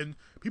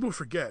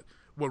forget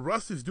what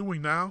Russ is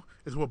doing now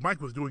is what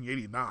Mike was doing in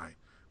 '89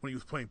 when he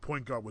was playing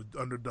point guard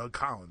under Doug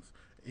Collins.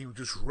 He was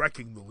just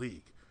wrecking the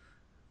league.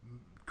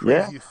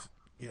 Craziest.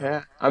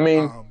 Yeah. I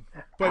mean,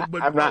 but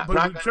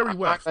Jerry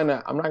West. I'm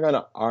not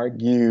gonna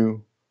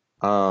argue.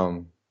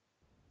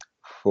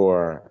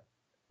 For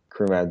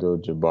Kareem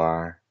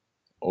Abdul-Jabbar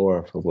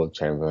or for Wilt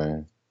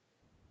Chamberlain,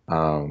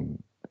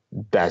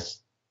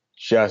 that's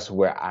just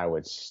where I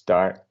would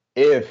start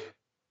if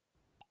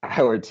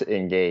I were to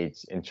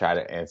engage and try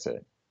to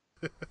answer.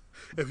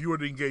 If you were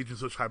to engage in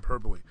such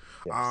hyperbole.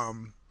 Yes.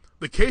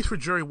 The case for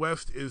Jerry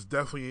West is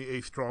definitely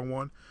a strong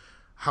one.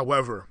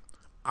 However,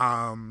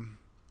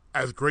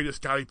 as great as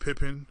Scottie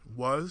Pippen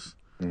was,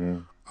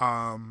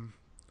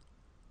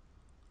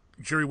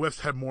 Jerry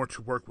West had more to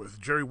work with.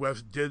 Jerry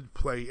West did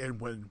play and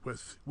win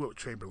with Wilt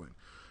Chamberlain.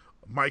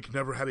 Mike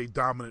never had a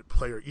dominant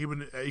player.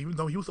 Even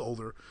though he was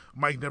older,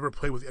 Mike never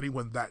played with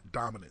anyone that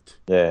dominant.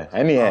 Yeah,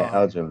 and he had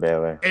Elgin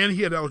Baylor.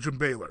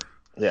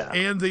 Yeah.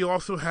 And they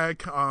also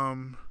had, I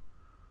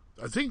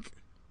think...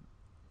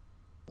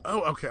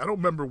 Oh, okay. I don't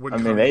remember when. I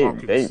mean,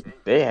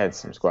 they had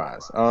some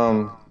squads.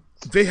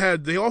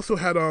 They also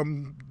had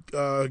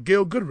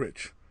Gail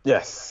Goodrich.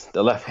 Yes,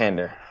 the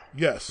left-hander.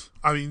 Yes,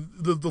 I mean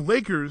the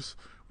Lakers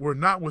were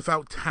not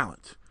without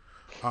talent.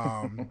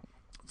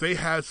 They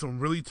had some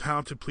really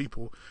talented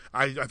people.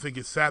 I think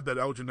it's sad that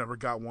Elgin never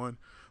got one,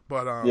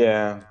 but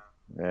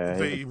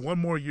one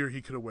more year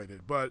he could have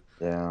waited. But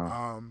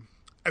I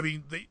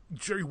mean,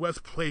 Jerry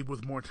West played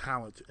with more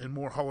talent and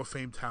more Hall of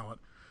Fame talent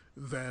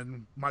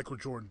than Michael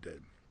Jordan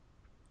did,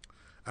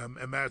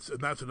 and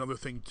that's another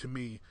thing to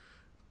me.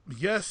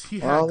 Yes, he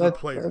had good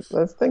players.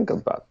 Let's think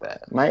about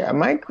that.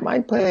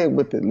 Mike played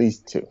with at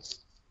least two,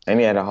 and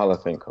he had a Hall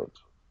of Fame coach.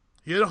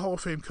 He had a Hall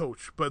of Fame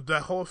coach, but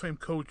that Hall of Fame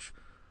coach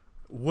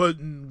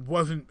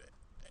wasn't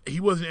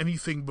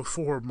anything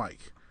before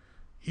Mike.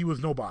 He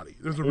was nobody.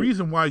 There's a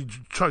reason why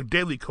Chuck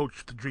Daly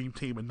coached the Dream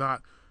Team and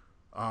not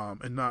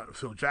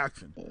Phil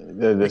Jackson.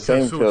 The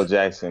same Phil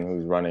Jackson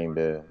who's running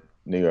the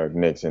New York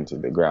Knicks into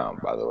the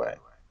ground, by the way.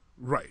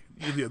 Right.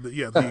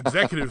 The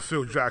executive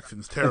Phil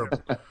Jackson's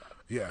terrible.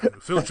 Yeah,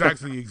 Phil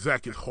Jackson, the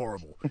exec, is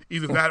horrible.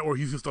 Either that or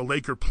he's just a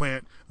Laker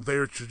plant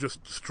there to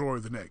just destroy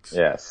the Knicks.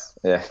 Yes.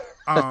 Yeah.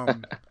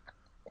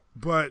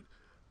 But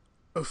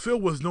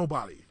Phil was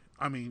nobody.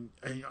 I mean,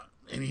 and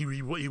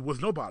he was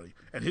nobody.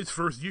 And his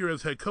first year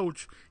as head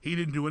coach, he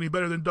didn't do any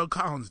better than Doug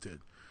Collins did.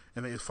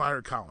 And they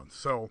fired Collins.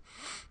 So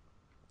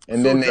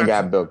And then they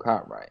got Bill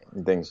Cartwright,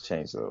 and things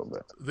changed a little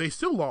bit. They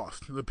still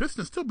lost. The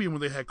Pistons still beat them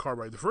when they had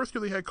Cartwright. The first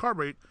year they had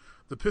Cartwright,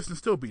 the Pistons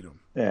still beat them.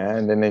 Yeah,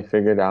 and then they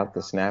figured out the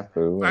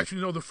snafu.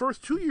 Actually, no, the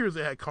first 2 years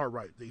they had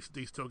Cartwright,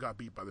 they still got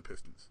beat by the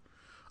Pistons.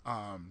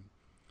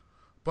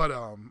 But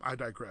I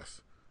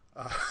digress.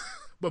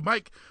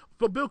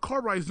 But Bill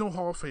Cartwright is no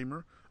Hall of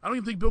Famer. I don't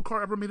even think Bill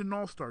Cartwright ever made an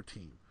All-Star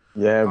team.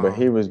 Yeah, but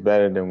he was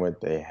better than what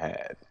they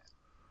had.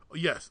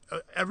 Yes,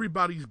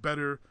 everybody's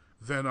better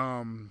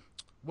than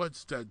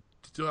what's that?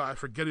 I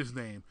forget his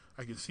name.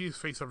 I can see his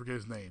face. I forget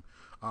his name.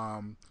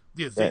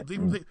 Yes,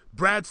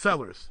 Brad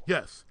Sellers.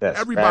 Yes,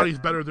 everybody's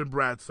better than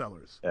Brad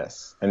Sellers.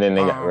 Yes, and then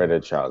they got rid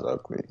of Charles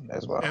Oakley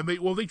as well. And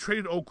they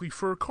traded Oakley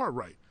for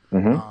Cartwright,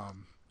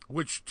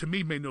 which to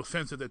me made no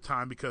sense at that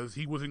time because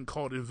he wasn't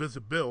called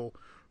Invisible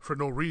for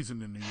no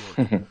reason in New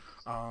York.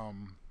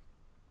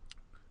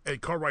 And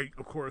Cartwright,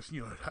 of course,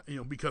 you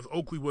know, because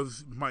Oakley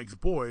was Mike's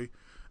boy,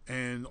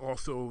 and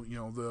also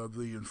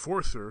the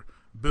enforcer.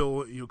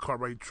 Bill,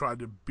 Cartwright tried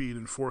to be an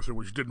enforcer,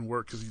 which didn't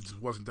work because he just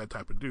wasn't that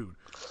type of dude.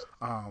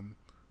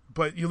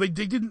 But they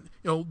didn't.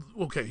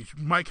 Okay,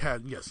 Mike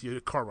had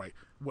Cartwright.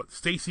 What,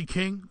 Stacey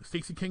King?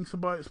 Stacey King,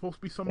 supposed to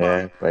be somebody.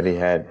 Yeah, but he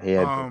had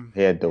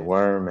the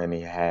Worm, and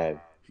he had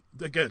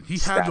he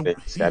had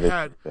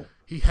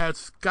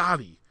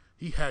Scotty.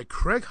 He had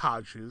Craig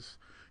Hodges.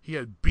 He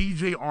had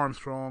B.J.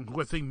 Armstrong, who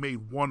I think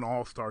made one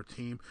All-Star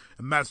team,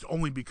 and that's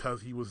only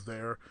because he was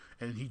there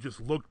and he just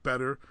looked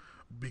better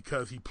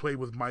because he played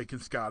with Mike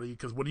and Scotty.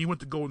 Because when he went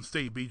to Golden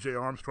State, B.J.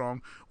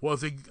 Armstrong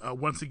was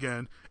once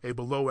again a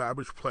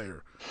below-average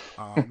player.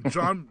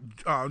 John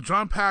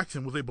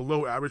Paxson was a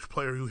below-average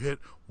player who hit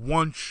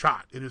one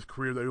shot in his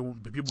career that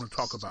people want to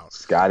talk about.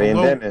 Scotty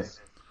and Dennis.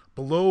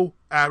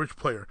 Below-average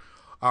player.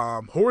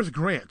 Horace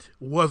Grant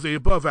was a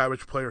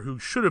above-average player who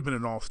should have been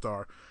an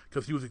All-Star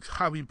because he was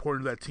highly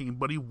important to that team,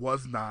 but he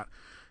was not.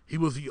 He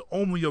was the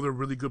only other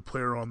really good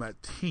player on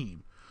that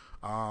team.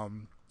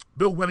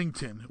 Bill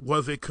Wennington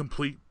was a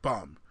complete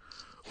bum.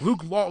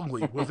 Luke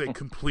Longley was a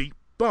complete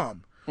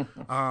bum.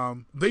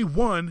 They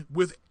won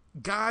with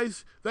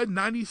guys, that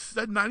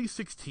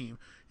 96 team.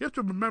 You have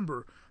to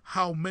remember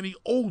how many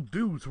old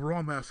dudes were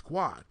on that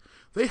squad.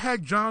 They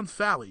had John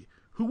Sally,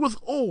 who was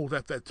old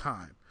at that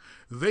time.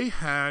 They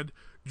had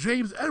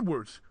James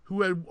Edwards,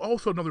 who had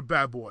also another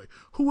bad boy,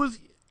 who was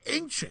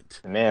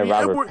ancient. And they had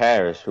Robert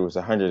Parrish, who was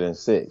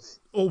 106.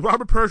 Oh,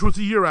 Robert Parrish was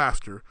the year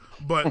after,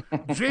 but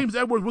James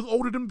Edwards was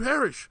older than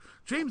Parrish.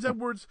 James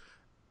Edwards,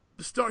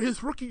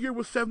 his rookie year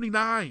was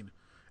 79,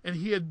 and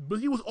he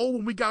was old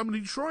when we got him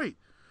in Detroit,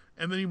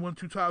 and then he won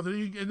 2 titles,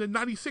 and then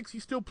 96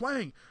 he's still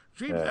playing.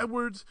 James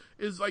Edwards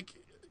is like,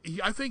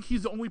 I think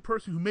he's the only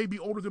person who may be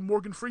older than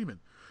Morgan Freeman.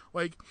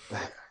 Like,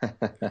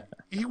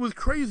 he was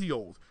crazy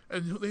old,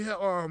 and they had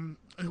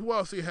who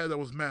else they had that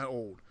was mad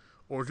old,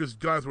 or just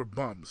guys were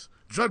bums?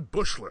 Judd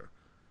Bushler,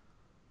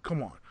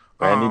 come on.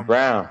 Randy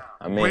Brown.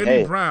 I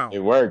mean, Brown. It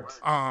worked.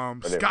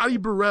 Scotty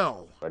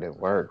Burrell. But it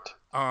worked.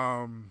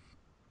 I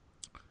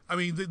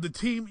mean, the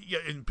team,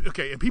 and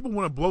people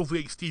want to blow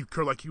Steve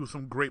Kerr like he was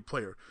some great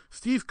player.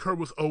 Steve Kerr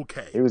was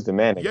okay. He was the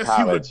man in college. Yes,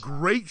 he was a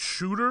great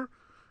shooter,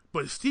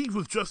 but Steve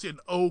was just an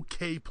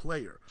okay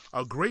player.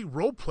 A great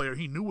role player.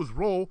 He knew his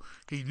role.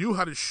 He knew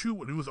how to shoot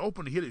when he was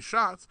open to hit his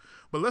shots.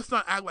 But let's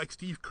not act like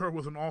Steve Kerr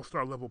was an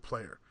all-star level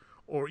player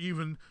or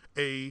even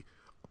a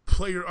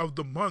player of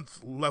the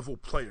month level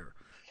player.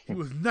 He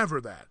was never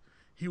that.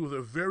 He was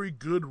a very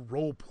good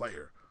role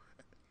player.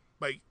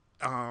 Like,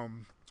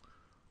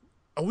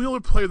 only other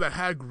player that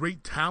had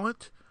great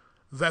talent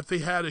that they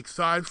had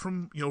aside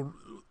from,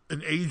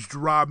 an aged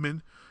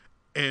Rodman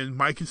and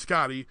Mike and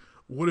Scotty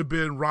would have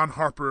been Ron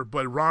Harper,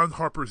 but Ron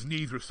Harper's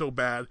knees were so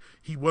bad,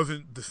 he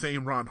wasn't the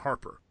same Ron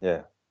Harper.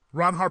 Yeah.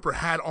 Ron Harper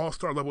had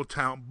all-star level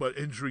talent, but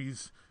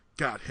injuries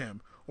got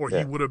him, or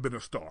he would have been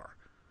a star.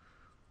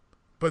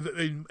 But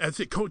as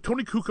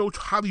Tony Kukoc,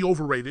 highly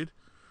overrated.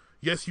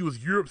 Yes, he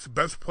was Europe's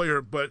best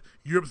player, but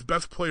Europe's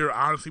best player,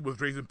 honestly, was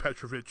Drazen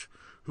Petrovic,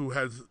 who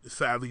has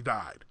sadly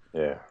died.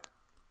 Yeah.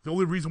 The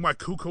only reason why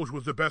Kukoc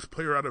was the best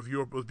player out of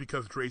Europe was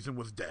because Drazen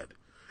was dead,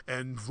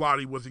 and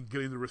Vlade wasn't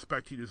getting the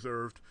respect he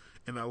deserved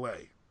in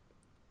L.A.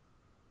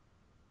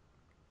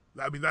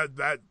 I mean,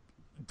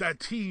 that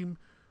team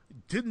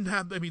didn't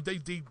have. I mean,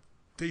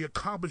 they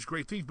accomplished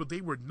great things, but they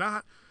were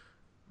not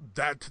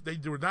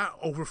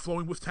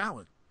overflowing with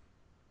talent.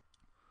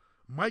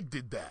 Mike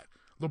did that.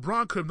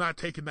 LeBron could have not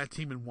taken that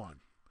team and won.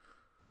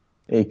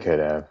 He could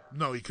have.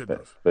 No, he couldn't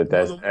have. But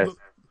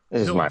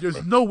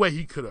there's no way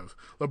he could have.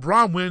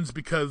 LeBron wins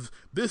because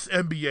this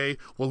NBA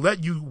will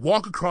let you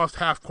walk across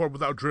half court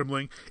without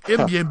dribbling in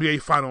the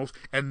NBA Finals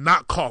and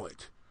not call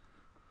it.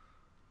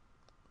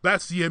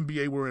 That's the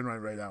NBA we're in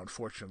right now,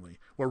 unfortunately,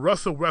 where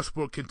Russell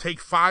Westbrook can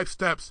take 5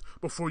 steps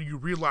before you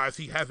realize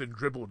he hasn't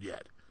dribbled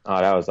yet. Oh,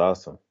 that was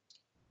awesome.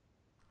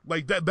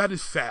 Like, that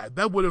is sad.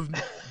 That would have...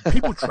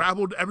 People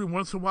traveled every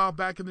once in a while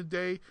back in the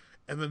day,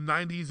 in the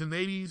 90s and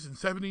 80s and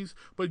 70s,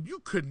 but you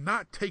could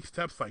not take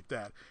steps like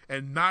that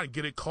and not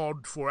get it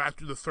called for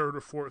after the 3rd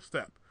or 4th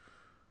step.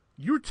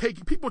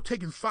 People are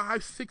taking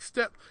 5, 6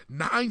 step,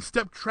 9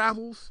 step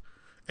travels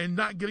and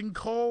not getting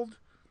called.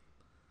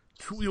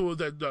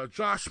 That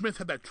Josh Smith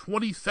had that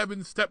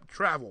 27-step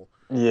travel.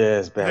 Yeah,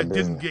 it's bad that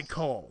business. Didn't get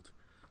called.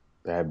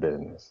 Bad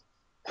business.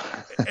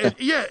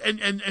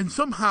 and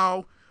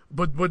somehow,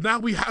 but now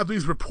we have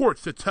these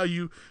reports that tell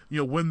you,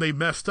 when they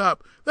messed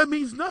up. That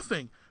means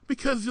nothing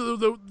because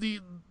the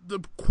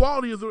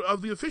quality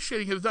of the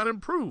officiating has not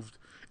improved.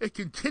 It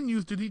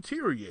continues to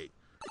deteriorate.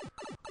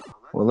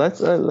 Well, let's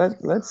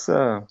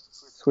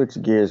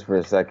switch gears for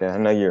a second. I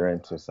know you're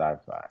into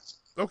sci-fi.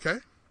 Okay.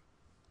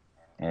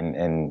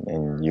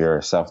 And you're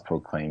a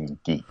self-proclaimed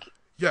geek.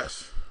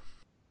 Yes.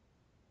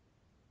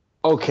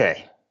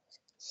 Okay.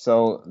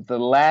 So the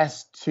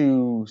last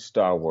 2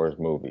 Star Wars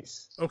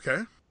movies. Okay.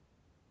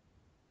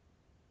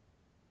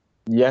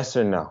 Yes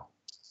or no?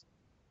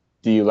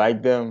 Do you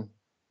like them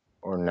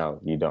or no,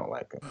 you don't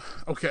like them?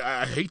 Okay,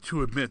 I hate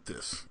to admit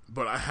this,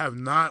 but I have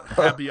not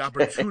had the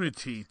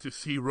opportunity to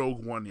see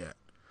Rogue One yet.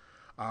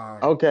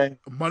 Okay.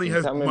 Money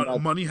has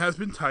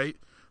been tight,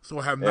 so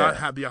I have not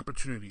had the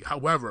opportunity.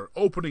 However,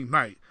 opening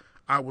night,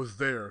 I was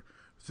there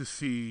to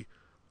see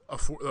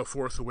The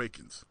Force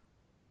Awakens.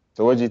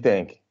 So what'd you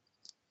think?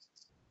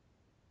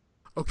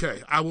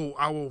 Okay, I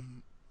will.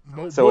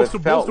 So most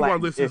of our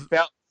listeners.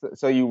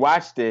 So you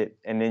watched it,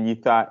 and then you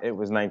thought it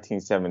was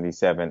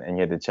 1977, and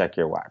you had to check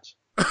your watch.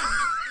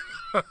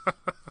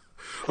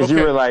 Because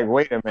you were like,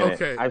 wait a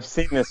minute, I've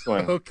seen this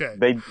one. Okay.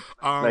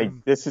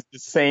 This is the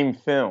same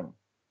film.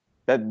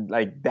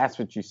 That's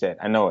what you said.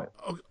 I know it.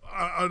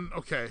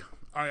 Okay.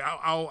 All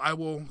right. I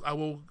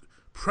will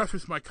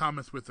preface my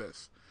comments with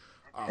this.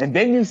 And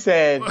then you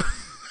said,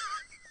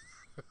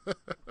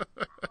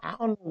 how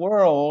in the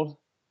world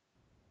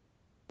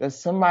does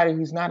somebody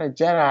who's not a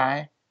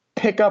Jedi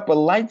pick up a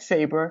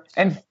lightsaber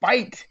and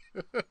fight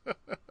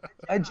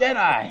a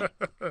Jedi?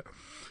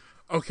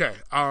 Okay.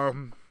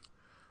 I'm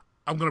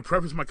going to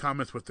preface my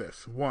comments with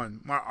this.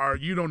 One,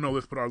 you don't know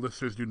this, but our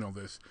listeners do know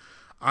this.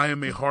 I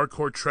am a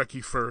hardcore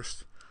Trekkie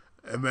first,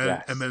 and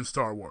then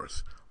Star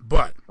Wars.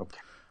 But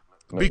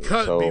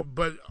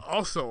but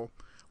also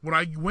when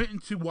I went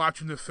into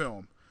watching the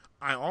film,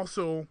 I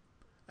also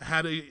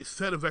had a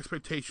set of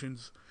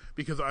expectations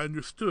because I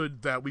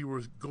understood that we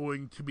were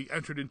going to be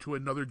entered into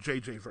another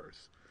JJ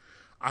verse.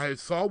 I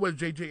saw what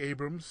J.J.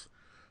 Abrams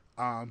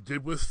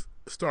did with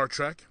Star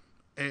Trek,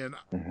 and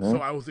so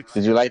I was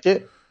excited. Did you like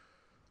it?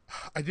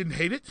 I didn't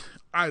hate it.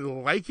 I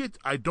like it.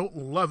 I don't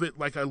love it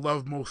like I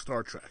love most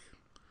Star Trek.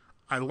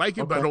 I like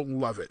it, but I don't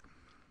love it.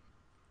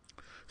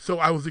 So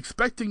I was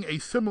expecting a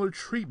similar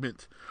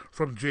treatment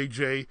from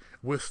JJ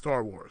with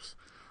Star Wars.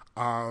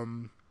 I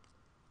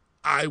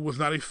was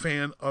not a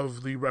fan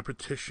of the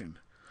repetition.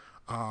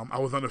 I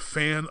was not a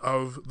fan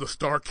of the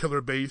Star Killer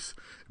base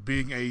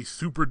being a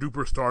super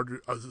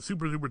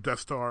duper Death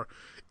Star,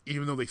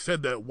 even though they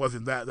said that it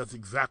wasn't that. That's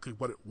exactly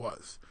what it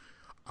was.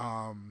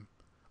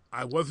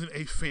 I wasn't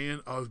a fan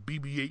of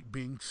BB-8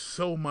 being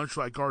so much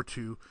like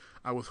R2.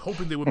 I was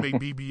hoping they would make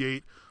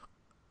BB-8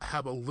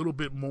 have a little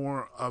bit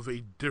more of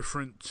a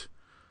different,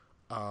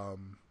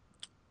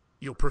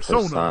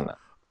 persona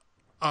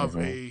of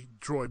a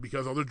droid,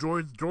 because other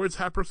droids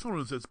have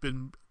personas. It's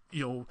been,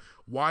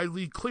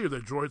 widely clear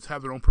that droids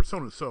have their own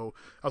personas. So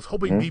I was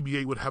hoping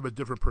BB-8 would have a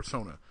different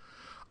persona.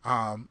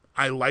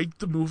 I liked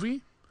the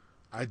movie.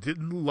 I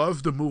didn't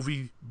love the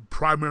movie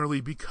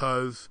primarily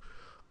because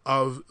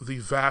of the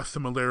vast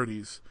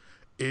similarities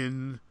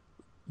in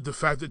the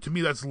fact that, to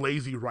me, that's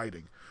lazy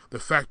writing. The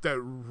fact that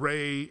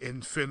Rey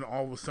and Finn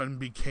all of a sudden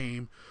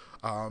became,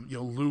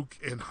 Luke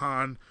and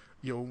Han,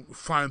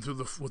 flying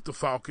through with the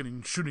Falcon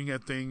and shooting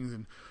at things,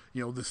 and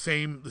the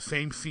same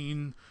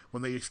scene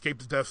when they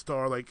escaped the Death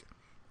Star,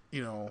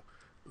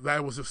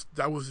 that was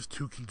just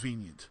too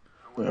convenient.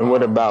 And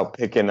what about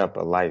picking up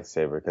a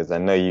lightsaber? Because I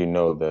know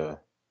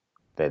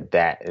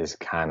that is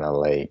kind of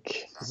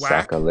like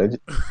sacrilege.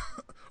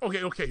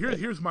 Okay.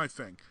 Here's my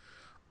thing.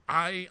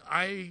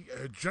 I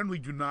generally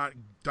do not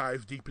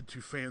dive deep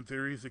into fan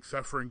theories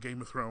except for in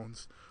Game of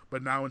Thrones,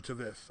 but now into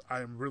this,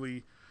 I am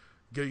really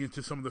getting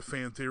into some of the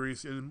fan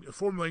theories and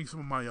formulating some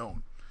of my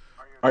own.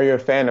 Are you a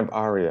fan of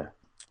Arya?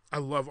 I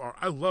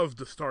love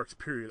the Starks.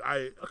 Period.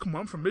 Come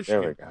on, I'm from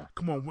Michigan. There we go.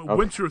 Come on,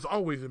 winter is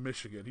always in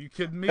Michigan. Are you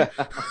kidding me?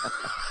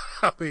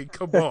 I mean,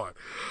 come on.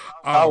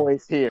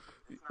 Always here.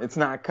 It's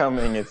not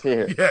coming. It's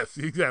here. Yes,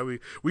 exactly.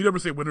 We never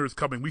say winter is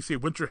coming. We say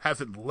winter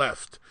hasn't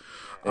left.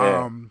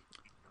 Yeah.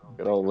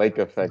 Good old lake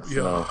effect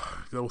snow.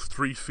 Those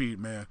 3 feet,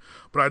 man.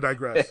 But I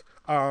digress.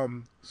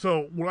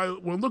 So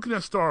when looking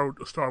at Star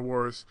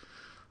Wars,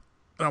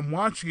 and I'm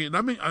watching it, and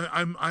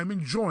I'm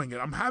enjoying it.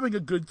 I'm having a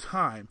good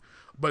time.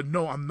 But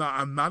no, I'm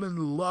not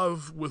in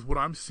love with what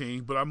I'm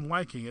seeing, but I'm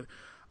liking it.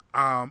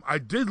 I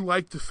did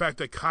like the fact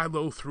that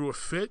Kylo threw a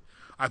fit.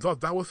 I thought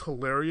that was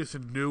hilarious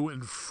and new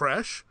and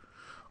fresh.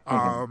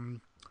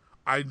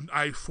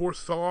 I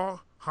foresaw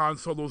Han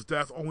Solo's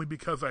death only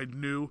because I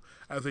knew,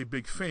 as a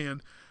big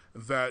fan,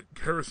 that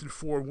Harrison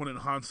Ford wanted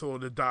Han Solo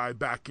to die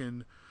back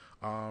in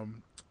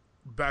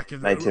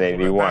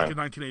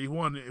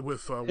 1981.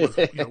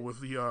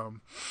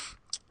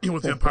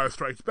 With Empire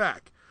Strikes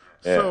Back.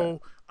 Yeah.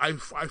 So I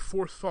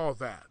foresaw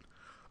that.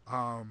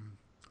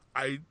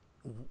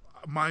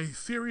 My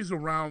theories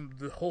around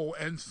the whole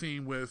end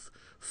scene with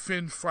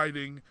Finn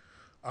fighting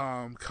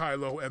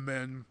Kylo and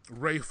then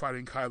Rey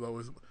fighting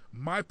Kylo is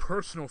my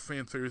personal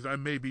fan theories. I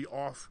may be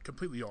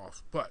completely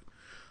off, but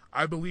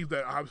I believe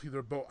that obviously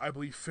they're both. I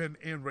believe Finn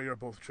and Rey are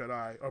both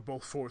Jedi, are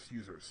both Force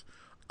users.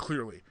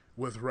 Clearly,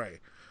 with Rey,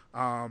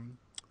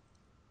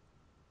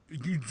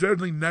 you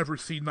generally never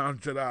see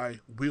non-Jedi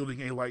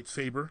wielding a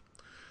lightsaber.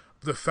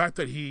 The fact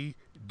that he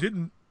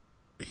didn't.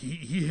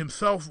 He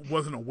himself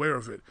wasn't aware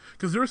of it.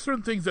 Because there are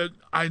certain things that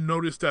I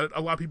noticed that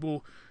a lot of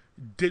people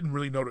didn't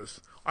really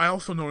notice. I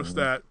also noticed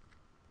that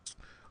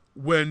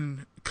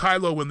when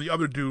Kylo and the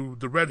other dude,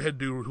 the redhead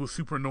dude who was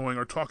super annoying,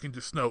 are talking to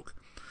Snoke,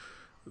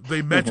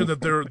 they mentioned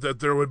that there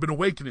had been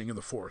awakening in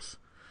the Force.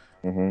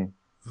 Mm-hmm.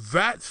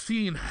 That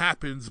scene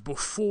happens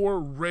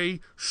before Rey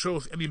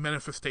shows any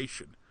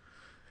manifestation.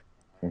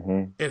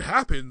 Mm-hmm. It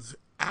happens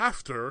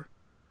after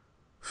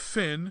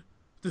Finn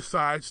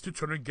decides to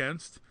turn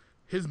against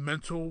his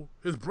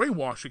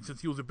brainwashing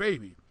since he was a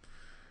baby.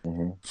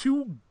 Mm-hmm.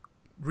 To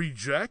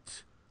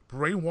reject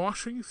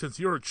brainwashing since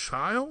you're a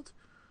child,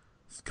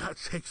 it's got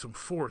to take some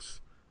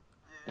force.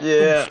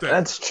 Yeah,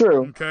 that's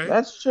true. Okay,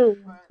 that's true.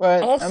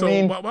 But also, I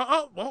mean,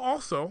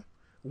 also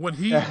when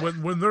he's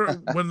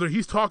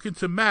talking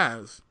to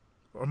Maz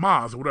or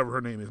whatever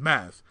her name is,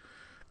 Maz,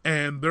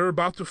 and they're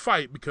about to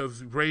fight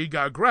because Rey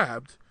got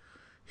grabbed,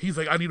 he's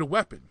like, "I need a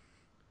weapon,"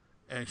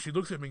 and she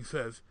looks at me and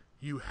says,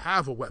 "You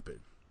have a weapon."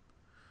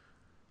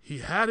 He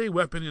had a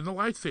weapon in the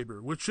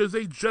lightsaber, which is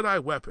a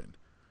Jedi weapon,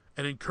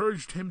 and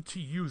encouraged him to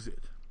use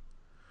it.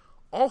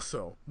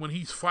 Also, when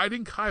he's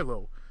fighting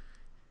Kylo,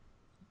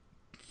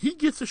 he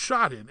gets a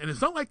shot in, and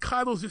it's not like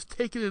Kylo's just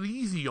taking it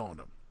easy on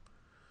him.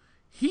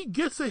 He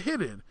gets a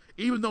hit in,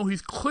 even though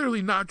he's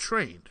clearly not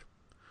trained.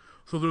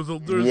 So there's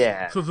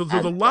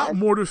a lot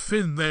more to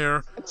Finn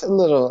there. It's a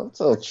little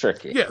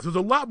tricky. Yeah, there's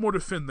a lot more to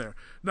Finn there.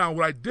 Now,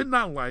 what I did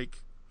not like,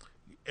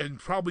 and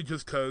probably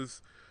just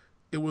because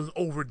it was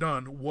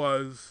overdone,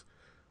 was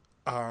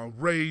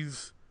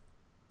Rey's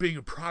being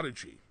a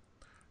prodigy.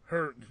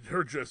 Her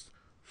just,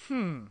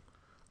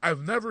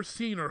 I've never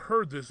seen or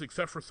heard this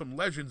except for some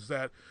legends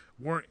that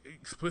weren't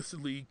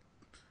explicitly,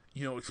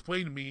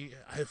 explained to me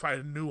if I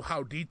knew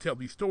how detailed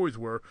these stories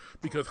were,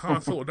 because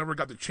Han Solo never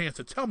got the chance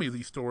to tell me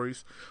these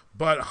stories.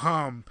 But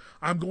I'm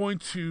going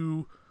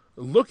to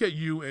look at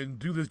you and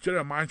do this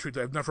Jedi mind trick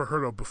that I've never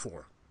heard of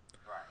before.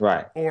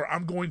 Right. Or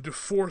I'm going to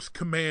force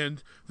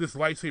command this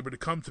lightsaber to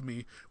come to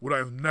me when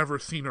I've never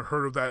seen or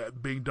heard of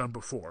that being done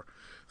before.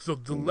 So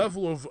the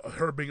level of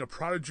her being a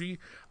prodigy,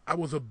 I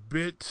was a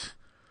bit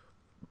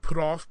put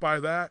off by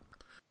that.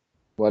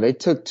 Well, they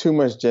took too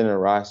much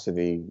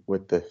generosity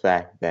with the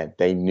fact that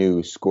they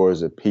knew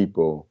scores of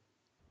people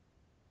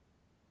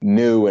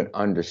knew and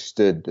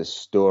understood the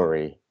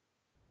story,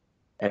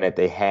 and that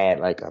they had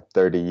like a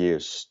 30-year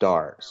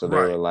start. So they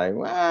were like,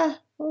 well,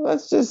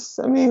 let's just,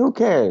 who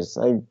cares?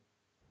 Like,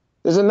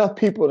 there's enough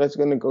people that's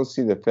going to go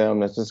see the film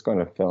that's just going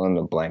to fill in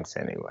the blanks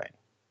anyway.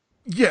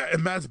 Yeah,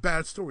 and that's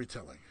bad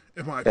storytelling,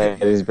 in my opinion.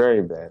 That is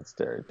very bad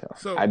storytelling.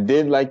 So, I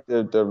did like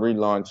the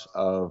relaunch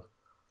of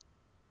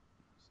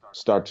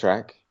Star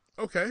Trek.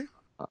 Okay.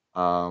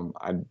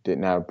 I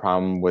didn't have a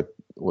problem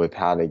with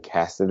how they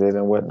casted it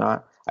and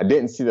whatnot. I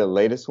didn't see the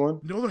latest one.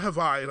 Neither have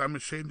I, and I'm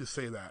ashamed to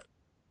say that.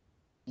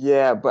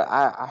 Yeah, but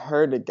I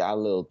heard it got a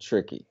little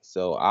tricky.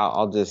 So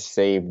I'll just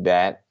save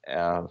that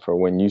for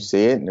when you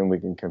see it, and then we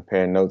can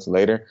compare notes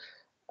later.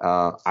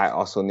 I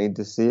also need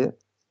to see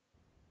it.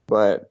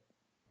 But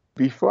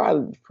before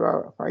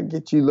I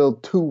get you a little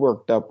too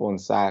worked up on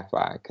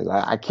sci-fi, because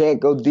I can't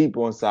go deep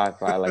on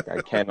sci-fi like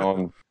I can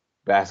on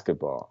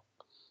basketball.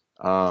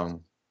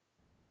 I'm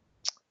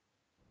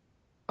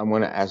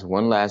going to ask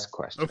one last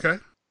question. Okay.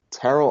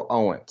 Terrell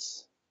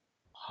Owens,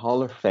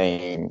 Hall of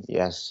Fame,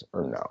 yes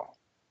or no?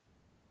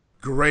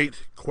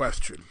 Great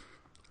question.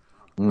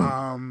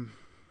 I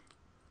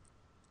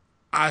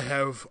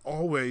have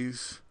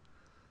always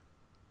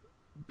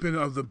been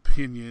of the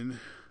opinion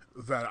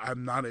that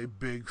I'm not a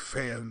big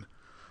fan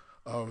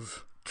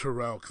of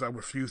Terrell, because I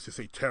refuse to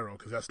say Terrell,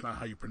 because that's not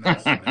how you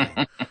pronounce the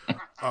name,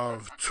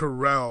 of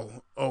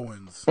Terrell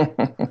Owens,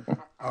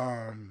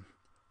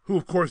 who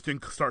of course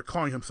didn't start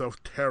calling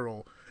himself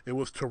Terrell. It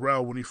was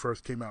Terrell when he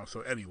first came out.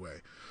 So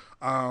anyway.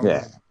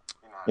 Yeah.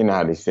 You know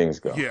how these things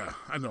go. Yeah,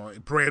 I know,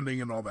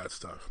 branding and all that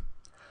stuff.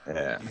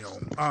 Yeah.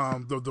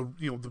 The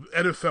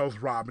NFL's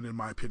Robin, in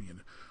my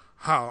opinion.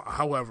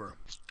 However,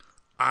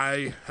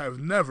 I have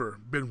never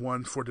been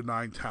one for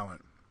denying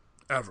talent,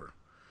 ever.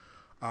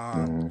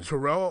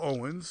 Terrell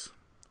Owens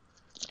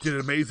did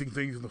amazing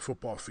things in the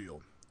football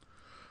field.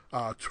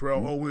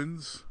 Terrell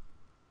Owens,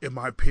 in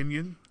my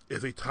opinion,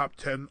 is a top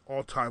 10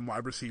 all-time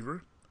wide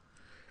receiver.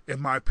 In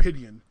my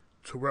opinion,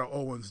 Terrell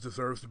Owens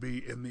deserves to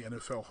be in the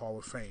NFL Hall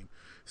of Fame.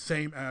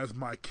 Same as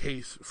my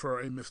case for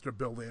a Mr.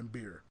 Bill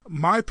Laimbeer.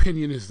 My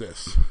opinion is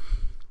this.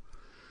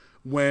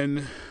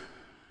 And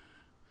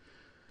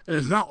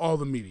it's not all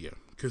the media,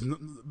 because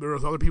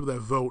there's other people that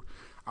vote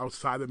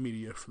outside the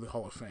media for the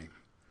Hall of Fame.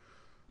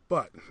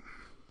 But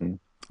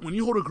when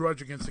you hold a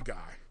grudge against a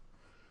guy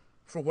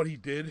for what he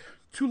did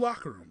to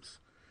locker rooms,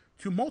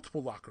 to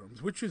multiple locker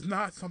rooms, which is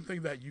not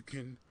something that you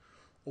can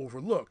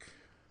overlook.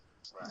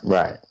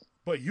 Right.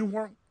 But you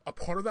weren't a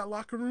part of that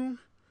locker room.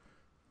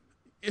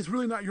 It's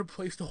really not your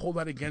place to hold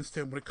that against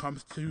him when it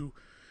comes to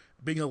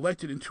being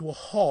elected into a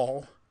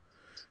hall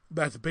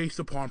that's based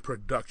upon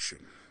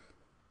production.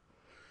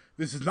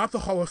 This is not the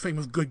Hall of Fame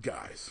of good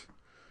guys.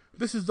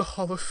 This is the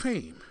Hall of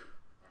Fame.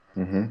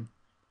 Mm-hmm.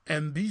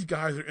 And these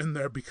guys are in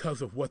there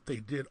because of what they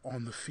did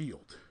on the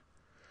field.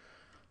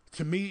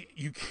 To me,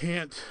 you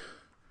can't.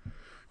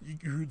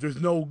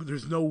 There's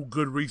no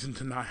good reason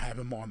to not have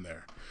him on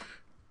there.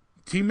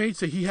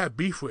 Teammates that he had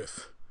beef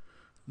with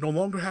no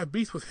longer have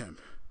beef with him.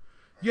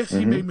 Yes,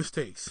 he made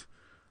mistakes.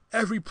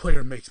 Every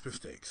player makes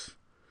mistakes.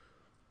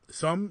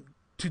 Some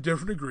to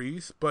different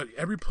degrees, but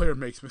every player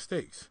makes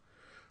mistakes.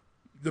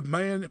 The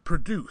man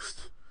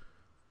produced.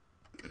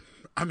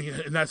 I mean,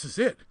 and that's just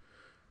it.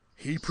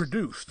 He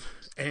produced,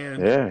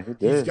 and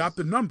he's got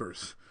the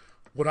numbers.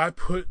 Would I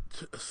put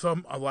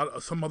some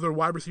other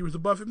wide receivers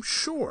above him?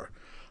 Sure.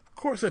 Of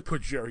course I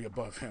put Jerry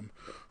above him.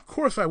 Of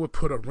course I would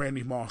put a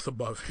Randy Moss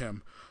above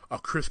him, a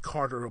Chris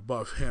Carter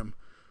above him.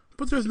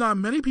 But there's not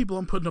many people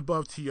I'm putting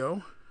above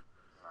T.O.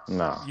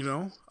 No. You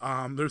know,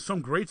 there's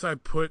some greats I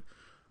put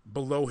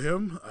below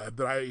him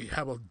that I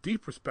have a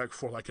deep respect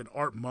for, like an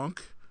Art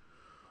Monk.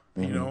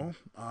 You know,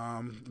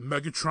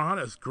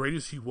 Megatron, as great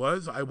as he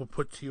was, I will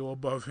put T.O.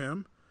 above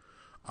him.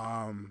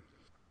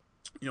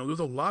 You know, there's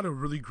a lot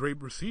of really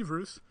great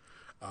receivers.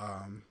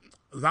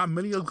 Not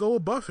many will go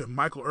above him.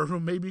 Michael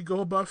Irvin maybe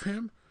go above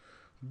him,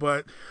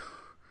 but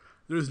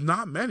there's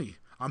not many.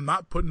 I'm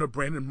not putting a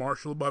Brandon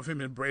Marshall above him,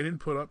 and Brandon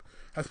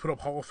has put up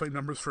Hall of Fame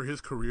numbers for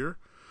his career.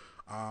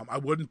 I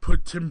wouldn't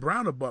put Tim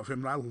Brown above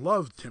him, and I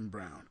love Tim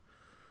Brown.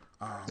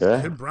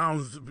 Tim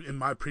Brown's, in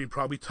my opinion,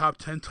 probably top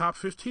 10, top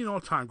 15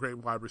 all-time great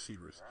wide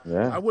receivers.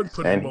 Yeah. I wouldn't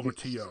put him over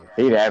T.O.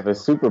 He'd have a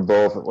Super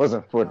Bowl if it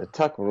wasn't for the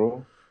Tuck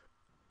rule.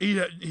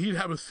 He'd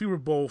have a Super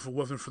Bowl if it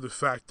wasn't for the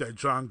fact that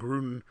John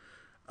Gruden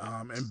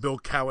and Bill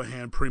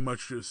Callahan pretty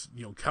much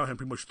Callahan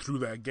pretty much threw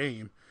that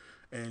game,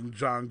 and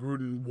John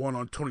Gruden won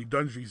on Tony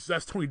Dungy's.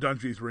 That's Tony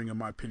Dungy's ring, in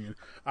my opinion.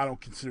 I don't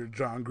consider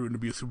John Gruden to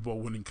be a Super Bowl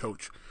winning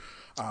coach.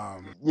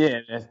 Yeah,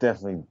 that's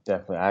definitely.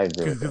 I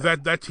agree with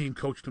that. That team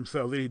coached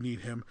themselves. They didn't need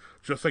him.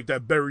 Just like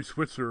that Barry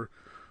Switzer,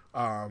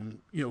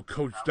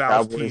 coached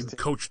Dallas team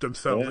coached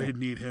themselves. They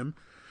didn't need him.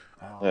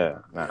 I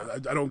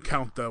don't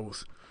count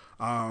those.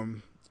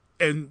 Gruden's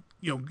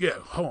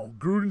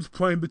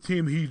playing the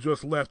team he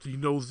just left. He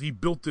knows he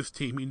built this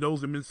team. He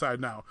knows them inside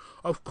and out.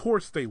 Of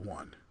course they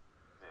won.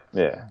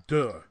 Yeah.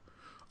 Duh.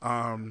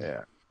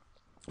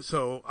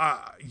 So,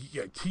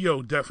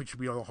 T.O. definitely should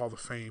be on the Hall of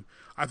Fame.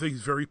 I think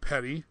it's very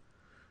petty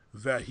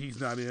that he's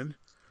not in.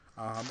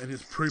 And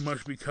it's pretty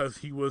much because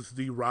he was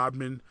the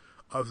Rodman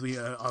of the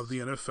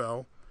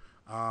NFL.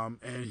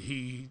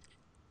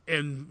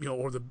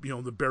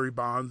 The Barry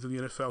Bonds in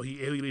the NFL.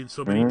 He alienated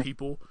so many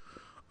people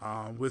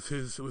with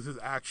his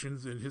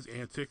actions and his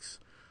antics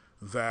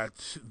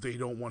that they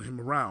don't want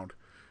him around.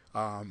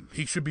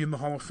 He should be in the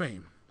Hall of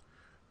Fame.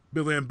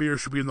 Bill Laimbeer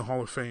should be in the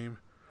Hall of Fame.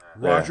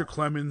 Roger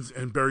Clemens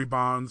and Barry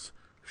Bonds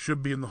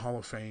should be in the Hall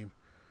of Fame.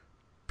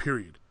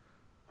 Period.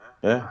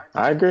 Yeah,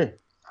 I agree.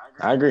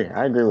 I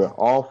agree with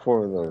all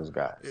four of those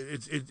guys.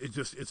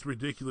 It's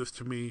ridiculous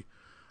to me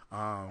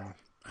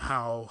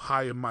how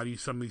high and mighty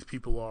some of these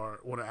people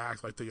want to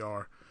act like they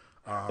are.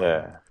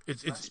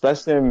 It's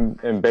especially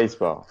in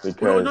baseball,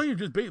 because you're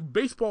just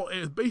baseball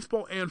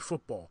and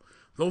football.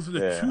 Those are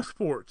the two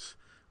sports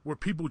where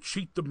people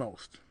cheat the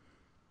most.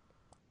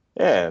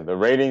 Yeah, the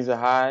ratings are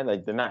high.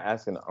 Like, they're not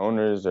asking the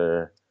owners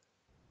or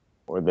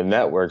the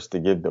networks to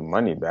give the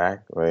money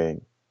back.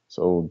 Like,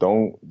 so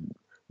don't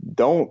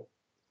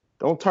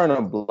turn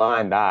a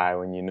blind eye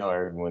when you know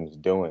everyone's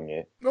doing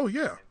it. Oh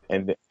yeah.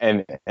 And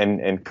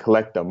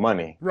collect the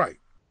money. Right.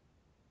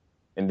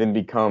 And then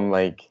become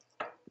like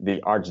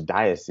the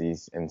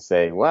archdiocese and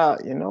say, well,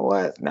 you know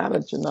what? Now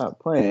that you're not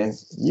playing,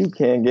 you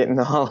can't get in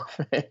the Hall of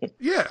Fame.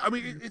 Yeah, I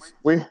mean,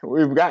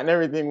 we've gotten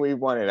everything we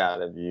wanted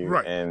out of you,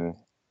 right? And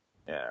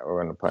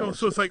we're going to punish.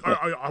 So it's like,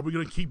 are we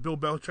going to keep Bill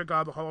Belichick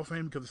out of the Hall of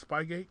Fame because of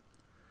Spygate?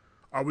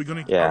 Are we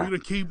going to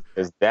keep?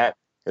 Is that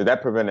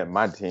prevented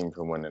my team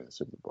from winning the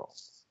Super Bowl?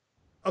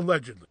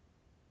 Allegedly.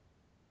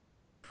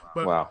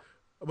 But, wow.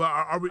 But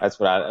are we? That's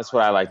what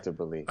I like to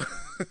believe.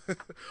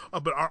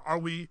 But are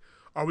we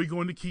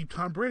going to keep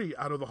Tom Brady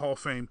out of the Hall of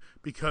Fame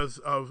because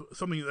of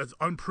something that's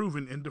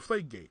unproven in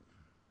Deflategate?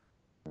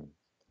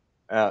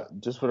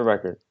 Just for the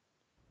record,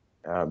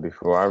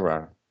 before I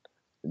run,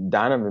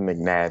 Donovan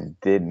McNabb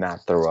did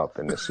not throw up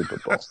in the Super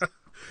Bowl.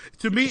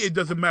 To me, it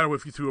doesn't matter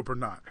if he threw up or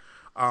not.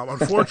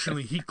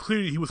 Unfortunately, he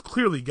was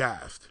clearly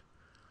gassed.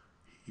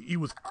 He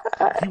was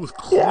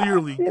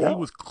clearly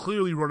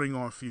running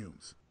on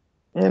fumes.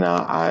 You know,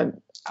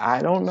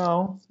 I don't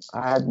know.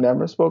 I've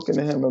never spoken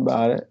to him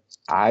about it.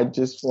 I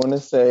just want to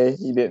say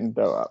he didn't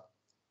throw up.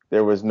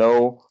 There was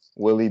no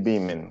Willie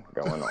Beeman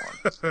going on.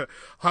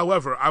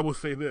 However, I will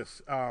say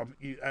this,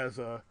 as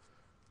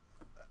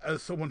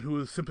someone who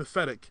is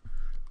sympathetic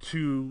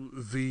to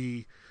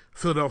the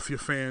Philadelphia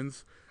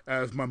fans,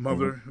 as my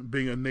mother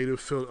being a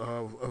native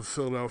of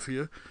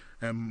Philadelphia,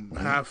 and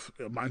half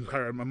my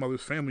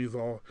mother's family is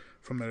all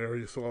from that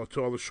area. So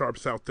to all the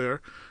Sharps out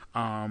there,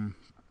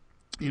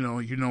 you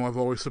know I've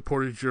always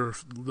supported your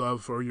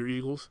love for your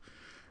Eagles,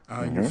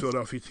 your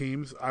Philadelphia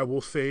teams. I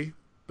will say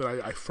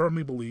that I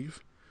firmly believe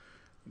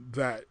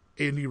that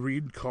Andy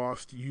Reid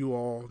cost you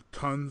all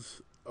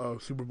tons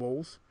of Super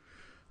Bowls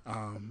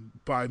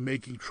by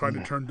trying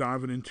to turn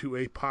Donovan into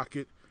a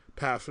pocket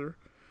passer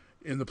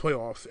in the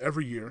playoffs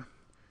every year.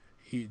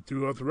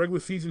 Throughout the regular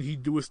season,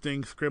 he'd do his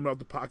thing, scramble out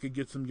the pocket,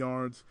 get some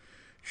yards,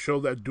 show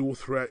that dual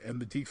threat, and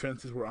the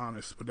defenses were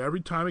honest. But every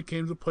time it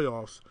came to the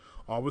playoffs,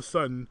 all of a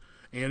sudden,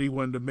 Andy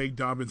wanted to make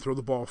Donovan throw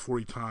the ball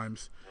 40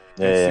 times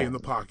and stay in the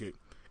pocket.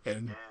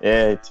 And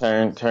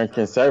turn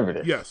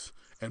conservative. Yes,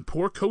 and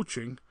poor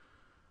coaching,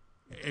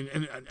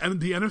 and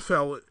the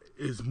NFL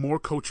is more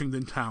coaching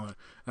than talent.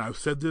 And I've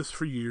said this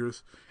for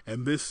years,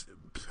 and this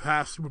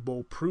past Super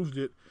Bowl proved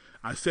it.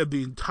 I said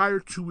the entire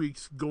 2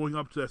 weeks going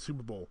up to that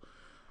Super Bowl,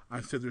 I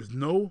said there's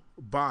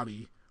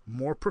nobody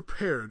more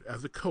prepared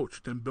as a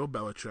coach than Bill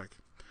Belichick,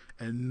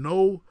 and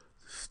no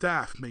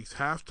staff makes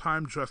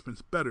halftime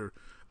adjustments better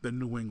than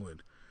New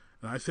England.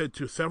 And I said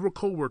to several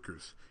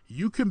coworkers,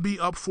 you can be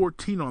up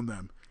 14 on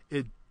them.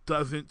 It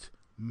doesn't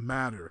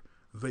matter.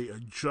 They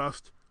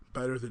adjust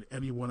better than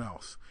anyone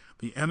else.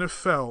 The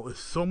NFL is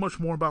so much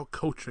more about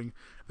coaching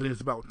than it is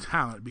about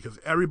talent, because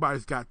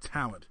everybody's got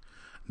talent.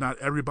 Not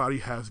everybody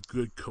has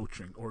good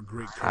coaching or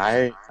great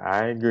coaching.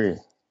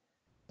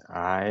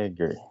 I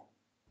agree.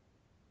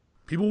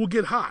 People will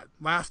get hot.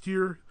 Last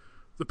year,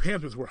 the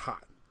Panthers were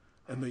hot.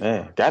 And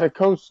they gotta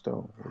coach,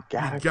 though. You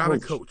gotta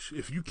coach.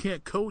 If you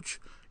can't coach,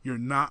 you're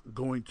not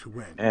going to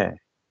win. Yeah,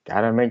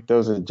 gotta make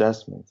those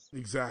adjustments.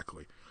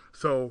 Exactly.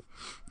 So,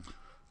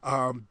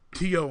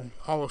 T.O.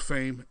 Hall of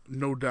Fame,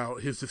 no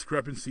doubt. His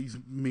discrepancies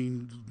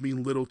mean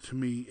little to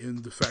me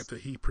in the fact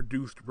that he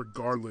produced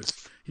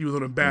regardless. He was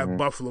on a bad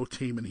Buffalo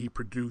team, and he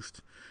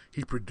produced.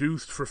 He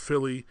produced for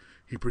Philly.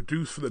 He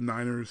produced for the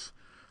Niners.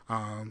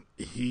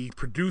 He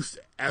produced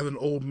as an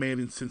old man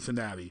in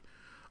Cincinnati.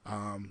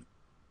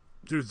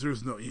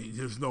 There's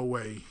no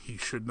way he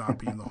should not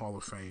be in the Hall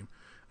of Fame.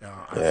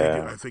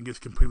 I think it's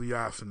completely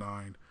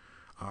asinine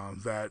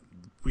that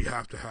we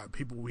have to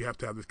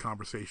have this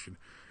conversation.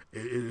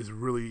 It is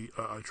really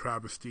a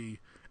travesty,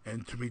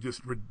 and to me,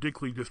 just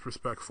ridiculously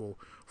disrespectful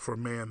for a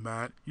man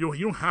that you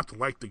don't have to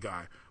like the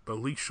guy, but at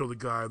least show the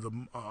guy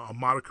a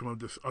modicum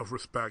of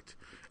respect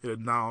and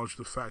acknowledge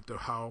the fact of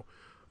how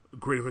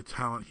great of a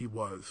talent he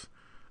was,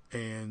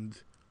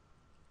 and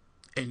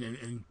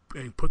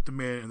put the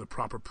man in the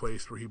proper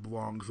place where he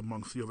belongs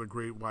amongst the other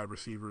great wide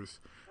receivers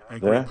and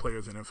great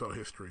players in NFL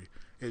history.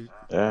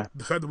 The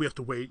fact that we have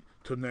to wait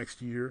till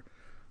next year,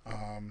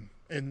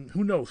 and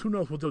who knows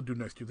what they'll do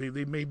next year.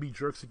 They may be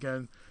jerks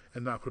again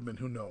and not put him in.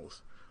 Who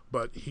knows?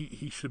 But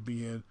he should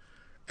be in,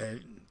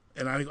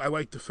 and I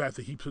like the fact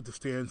that he put the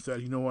stance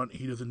that, you know what,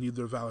 he doesn't need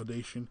their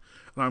validation,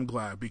 and I'm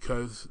glad,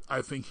 because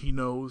I think he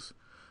knows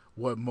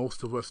what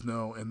most of us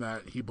know, and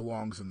that he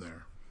belongs in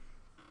there.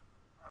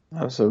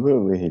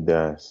 Absolutely, he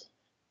does.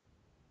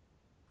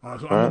 So I'm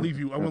gonna leave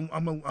you.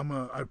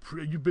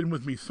 You've been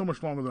with me so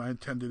much longer than I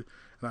intended,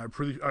 and I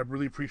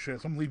really appreciate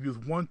it. So I'm gonna leave you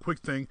with one quick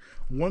thing,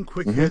 one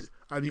quick hit.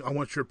 I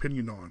want your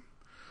opinion on.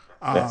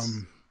 Yes.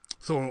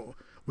 So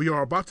we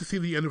are about to see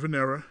the end of an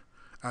era,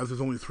 as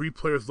there's only 3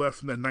 players left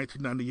from that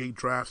 1998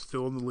 draft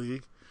still in the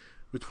league,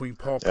 between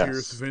Paul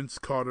Pierce, Vince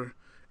Carter,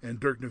 and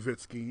Dirk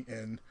Nowitzki,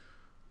 and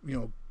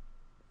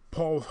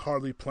Paul's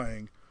hardly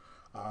playing.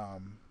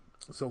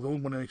 So the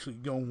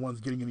only ones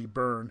getting any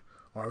burn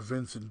are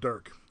Vince and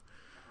Dirk.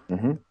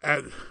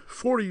 At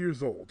 40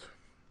 years old,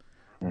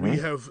 we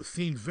have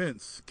seen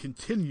Vince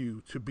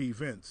continue to be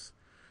Vince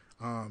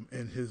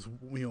in his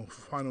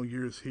final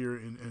years here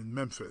in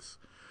Memphis.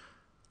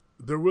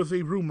 There was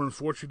a rumor,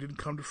 unfortunately didn't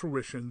come to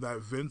fruition, that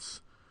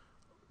Vince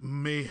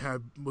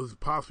was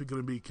possibly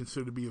going to be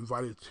considered to be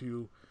invited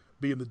to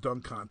be in the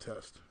dunk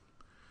contest.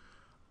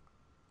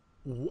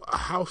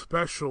 How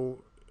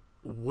special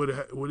would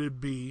it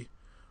be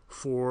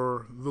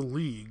for the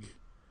league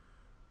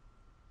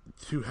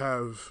to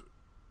have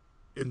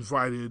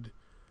invited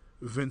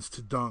Vince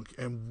to dunk?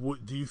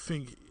 And do you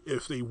think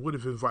if they would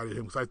have invited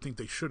him, because I think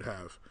they should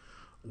have,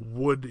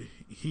 would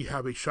he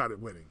have a shot at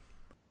winning?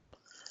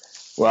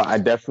 Well, I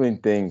definitely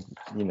think,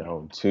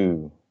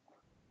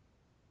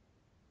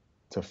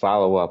 to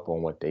follow up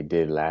on what they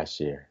did last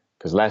year,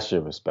 because last year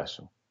was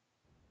special.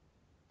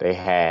 They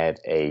had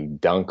a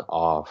dunk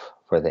off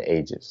for the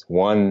ages,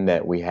 one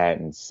that we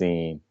hadn't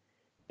seen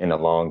in a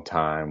long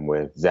time,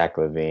 with Zach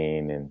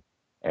LaVine and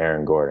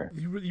Aaron Gordon.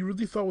 You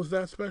really thought it was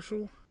that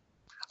special?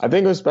 I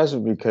think it was special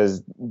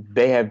because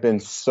they have been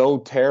so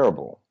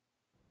terrible.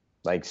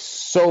 Like,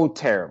 so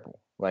terrible.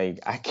 Like,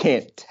 I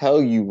can't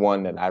tell you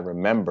one that I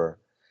remember,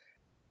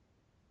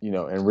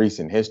 in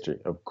recent history.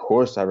 Of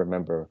course I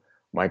remember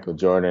Michael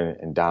Jordan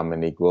and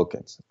Dominique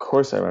Wilkins. Of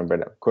course I remember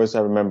that. Of course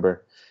I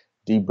remember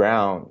D.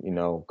 Brown,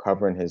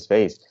 covering his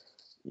face.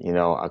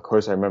 Of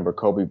course I remember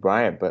Kobe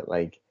Bryant, but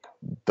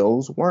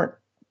those weren't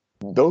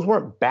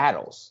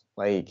battles.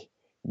 Like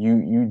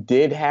you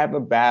did have a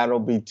battle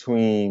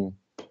between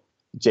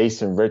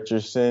Jason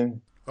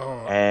Richardson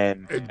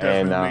and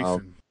Desmond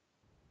Mason.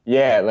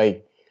 Yeah,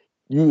 like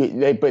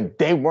but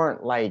they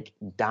weren't like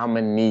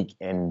Dominique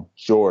and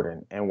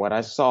Jordan. And what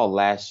I saw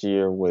last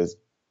year was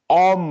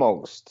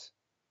almost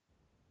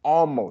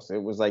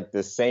it was like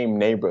the same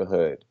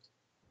neighborhood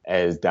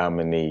as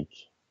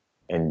Dominique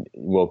and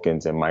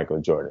Wilkins and Michael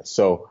Jordan.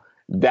 So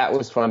that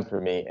was fun for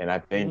me, and I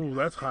think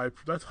that's high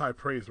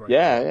praise right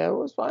yeah, there. Yeah, it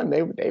was fun.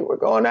 They were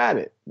going at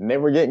it, and they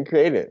were getting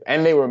creative,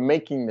 and they were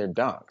making their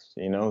dunks.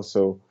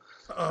 So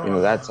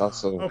that's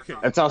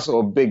also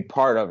a big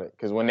part of it,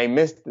 because when they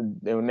miss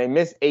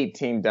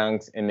 18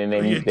 dunks and then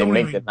they make the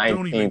 19th.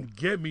 Don't even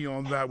get me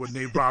on that with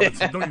Nate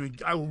Robinson.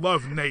 I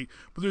love Nate,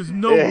 but there's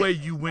no way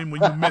you win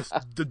when you miss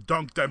the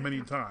dunk that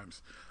many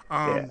times.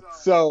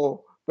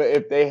 So, but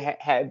if they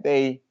had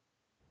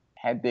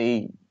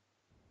they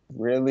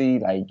really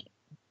like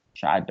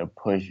tried to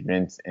push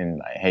Vince and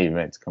like, hey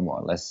Vince, come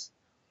on, let's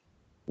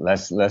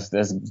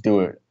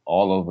do it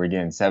all over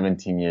again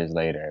 17 years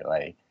later,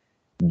 like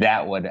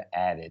that would have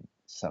added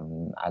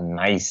a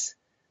nice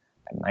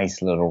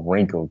little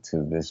wrinkle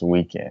to this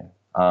weekend.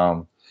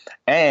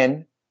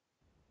 And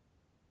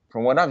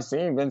from what I've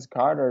seen, Vince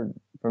Carter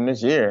from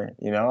this year,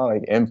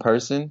 like in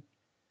person,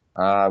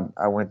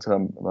 I went to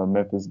a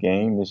Memphis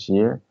game this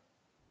year.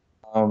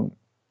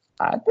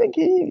 I think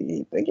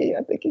he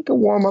could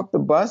warm up the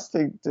bus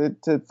to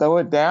throw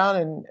it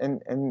down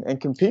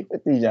and compete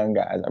with these young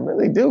guys. I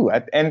really do.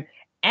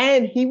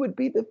 And he would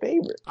be the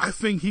favorite. I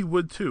think he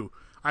would too.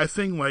 I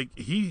think like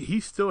he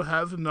still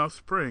has enough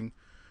spring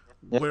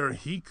where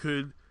he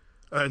could.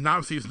 And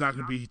obviously, it's not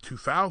going to be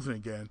 2000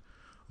 again,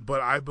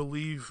 but I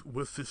believe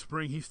with the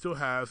spring he still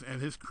has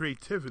and his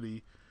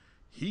creativity,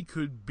 he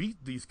could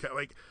beat these guys.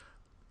 Like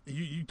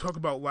you talk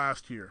about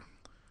last year.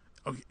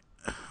 Okay.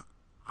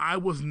 I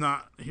was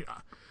not.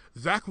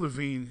 Zach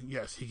LaVine,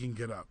 yes, he can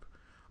get up.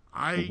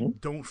 I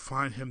don't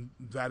find him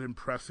that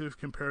impressive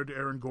compared to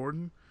Aaron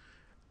Gordon,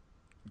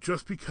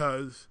 just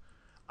because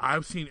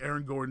I've seen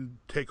Aaron Gordon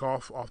take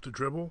off the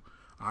dribble.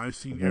 I've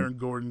seen Aaron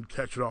Gordon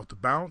catch it off the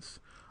bounce.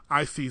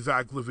 I see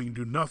Zach LaVine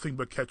do nothing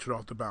but catch it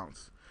off the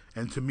bounce.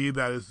 And to me,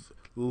 that is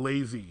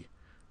lazy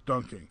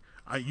dunking.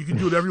 You can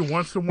do it every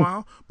once in a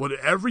while, but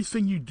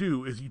everything you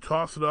do is you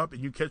toss it up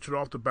and you catch it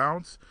off the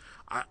bounce.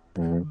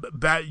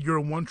 That you're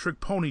a one-trick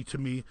pony to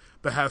me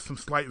that has some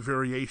slight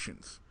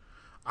variations.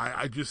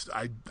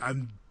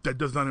 That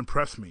does not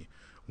impress me.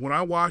 When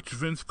I watched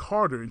Vince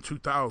Carter in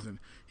 2000,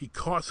 he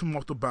caught some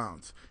off the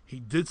bounce. He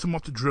did some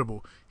off the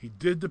dribble. He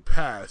did the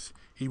pass.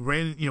 He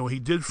ran, he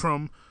did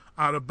from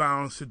out of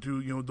bounds to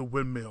do, the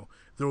windmill.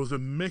 There was a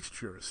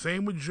mixture.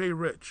 Same with Jay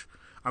Rich.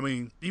 I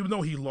mean, even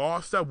though he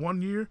lost that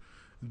one year,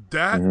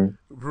 that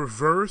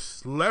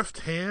reverse left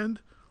hand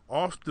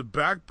off the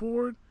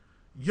backboard,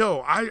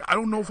 I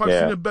don't know if I've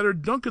seen a better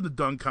dunk in the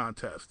dunk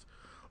contest.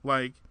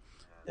 Like,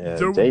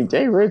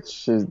 Jay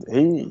Rich is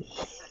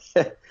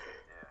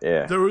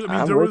yeah. There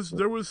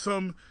was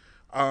some,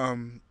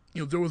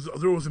 there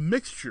was a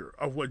mixture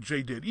of what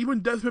Jay did. Even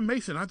Desmond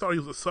Mason, I thought he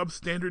was a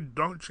substandard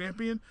dunk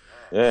champion.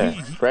 Yeah,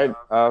 Fred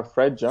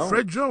Jones.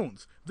 Fred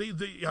Jones. I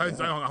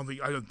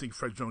don't think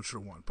Fred Jones should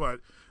have won, but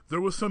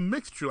there was some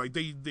mixture. Like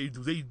they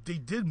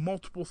did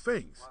multiple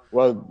things.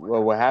 Well,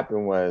 what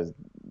happened was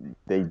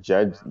they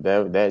judged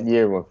that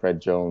year when Fred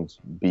Jones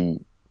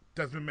beat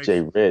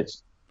Jay Rich.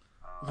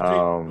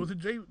 Was it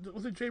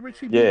Jay Rich?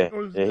 He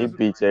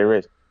beat Jay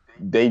Rich.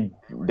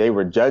 They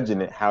were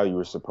judging it how you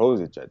were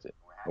supposed to judge it.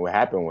 And what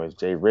happened was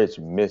Jay Rich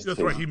missed his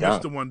right. He dunk.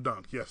 missed the one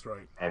dunk. Yes,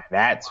 right. And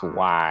that's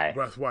why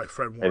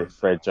Fred won.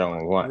 Fred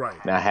Jones won.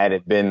 Right. Now, had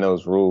it been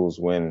those rules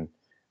when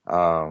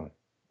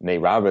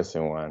Nate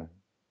Robinson won,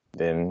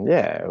 then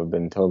it would have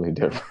been totally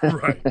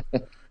different. Right.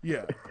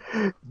 Yeah.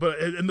 But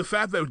and the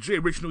fact that Jay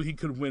Rich knew he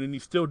could win and he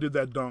still did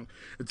that dunk,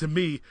 and to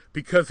me,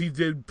 because he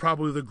did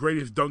probably the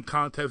greatest dunk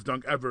contest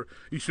dunk ever,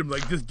 you should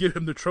just give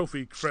him the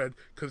trophy, Fred,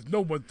 because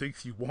no one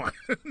thinks he won.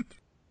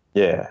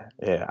 Yeah.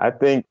 I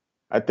think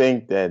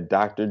that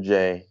Dr.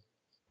 J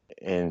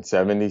in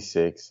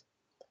 '76.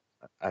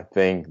 I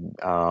think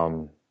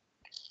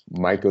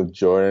Michael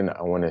Jordan.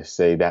 I want to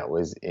say that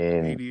was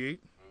in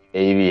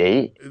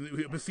 '88.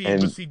 But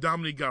see,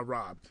 Dominique got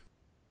robbed.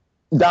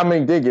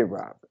 Dominic did get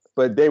robbed,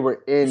 but they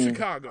were in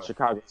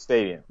Chicago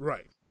Stadium.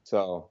 Right.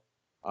 So,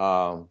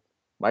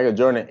 Michael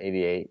Jordan in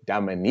 '88,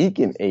 Dominique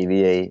in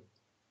 '88,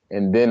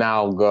 and then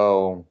I'll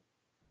go.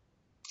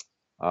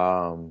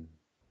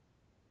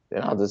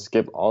 Then I'll just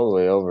skip all the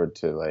way over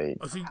to like.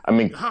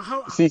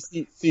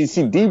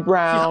 D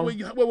Brown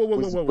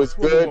was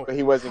good, but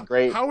he wasn't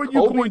great. How are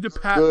you going to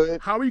pass?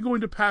 How are you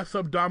going to pass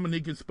up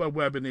Dominique and Spud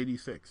Webb in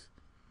 '86?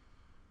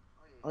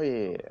 Oh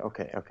yeah.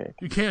 Okay.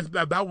 You can't.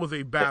 That was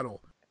a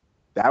battle.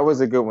 That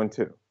was a good one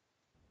too.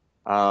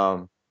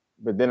 But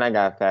then I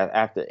got fast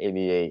after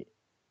 '88,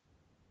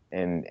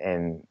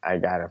 and I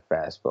got to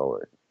fast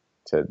forward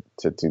to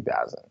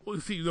 2000. Well,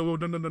 see, no,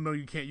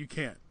 you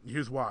can't.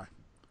 Here's why.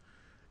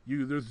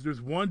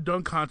 There's one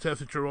dunk contest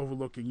that you're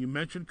overlooking. You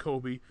mentioned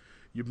Kobe.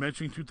 You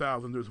mentioned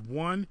 2000. There's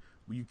one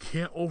you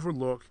can't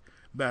overlook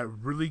that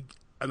really,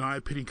 in my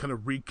opinion, kind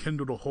of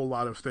rekindled a whole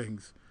lot of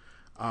things.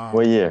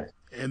 What year?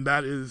 And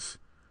that is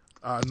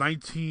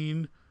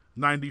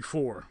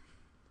 1994.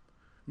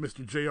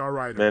 Mr. J.R.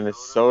 Ryder.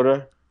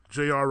 Minnesota.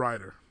 J.R.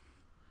 Ryder.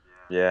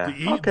 Yeah.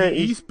 The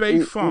East Bay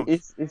Funk.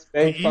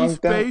 The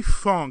East Bay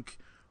Funk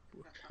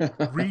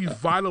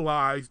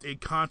revitalized a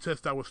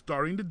contest that was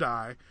starting to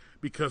die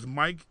because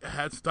Mike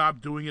had stopped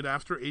doing it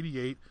after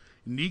 '88.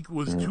 Neek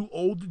was too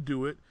old to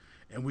do it,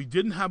 and we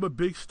didn't have a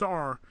big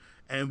star,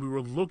 and we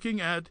were looking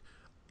at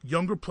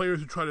younger players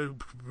who try to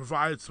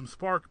provide some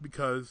spark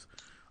because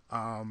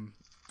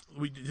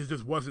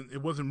it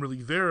wasn't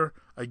really there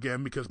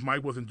again because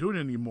Mike wasn't doing it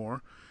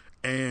anymore,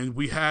 and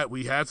we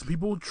had some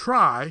people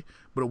try,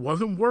 but it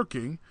wasn't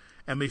working,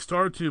 and they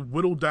started to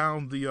whittle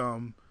down the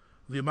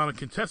amount of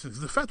contestants.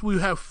 The fact that we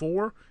have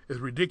 4 is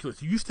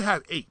ridiculous. You used to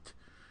have 8,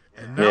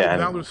 and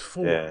now there's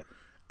 4. Yeah.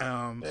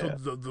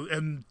 So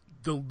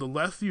the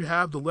less you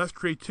have, the less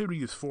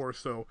creativity is for.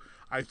 So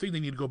I think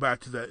they need to go back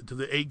to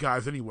the 8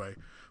 guys anyway.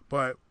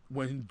 But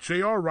when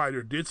J.R.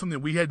 Ryder did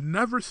something we had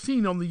never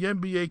seen on the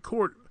NBA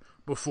court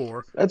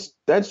before.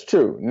 That's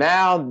true.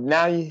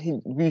 Now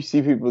you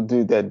see people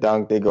do that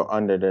dunk, they go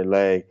under their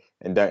leg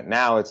and dunk.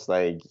 Now it's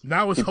like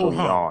ho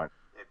hum.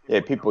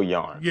 Yeah, people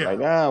yawn. Yeah.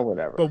 Like,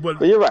 whatever.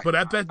 But you're right. But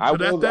at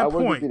that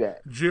point,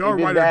 J.R.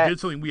 Ryder did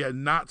something we had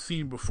not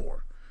seen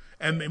before.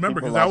 And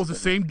remember, because that was the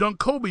same dunk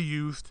Kobe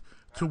used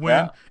to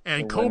win,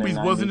 and Kobe's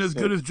wasn't as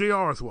good as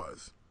JR's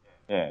was.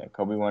 Yeah,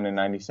 Kobe won in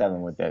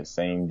 '97 with that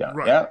same dunk.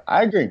 Right. Yeah,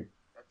 I agree.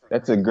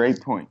 That's a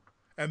great point.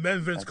 And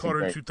then Vince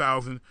Carter in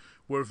 2000,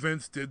 where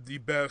Vince did the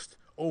best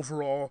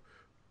overall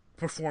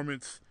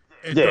performance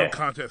in dunk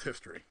contest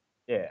history.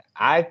 Yeah,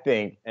 I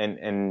think,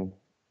 and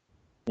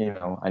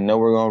I know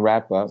we're going to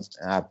wrap up,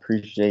 and I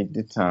appreciate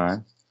the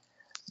time,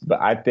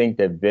 but I think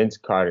that Vince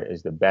Carter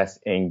is the best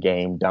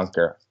in-game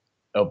dunker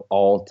of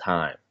all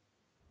time.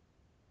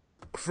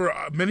 For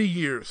many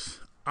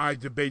years, I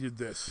debated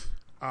this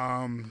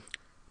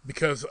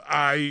because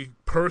I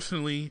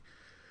personally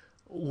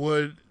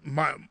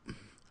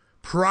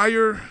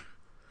prior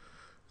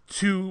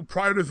to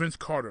Vince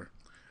Carter,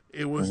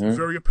 it was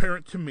very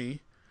apparent to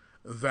me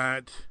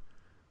that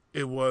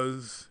it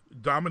was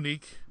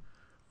Dominique,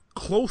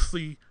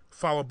 closely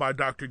followed by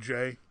Dr.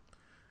 J,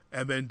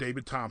 and then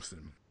David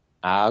Thompson.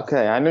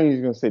 Okay, I knew you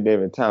were going to say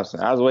David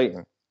Thompson. I was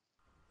waiting.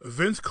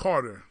 Vince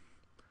Carter.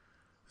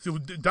 So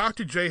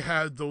Dr. J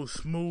had those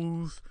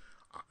smooth,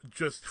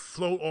 just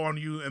float on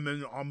you and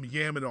then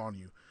yam it on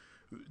you.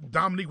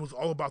 Dominique was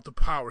all about the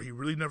power. He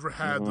really never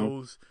had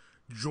those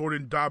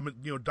Jordan,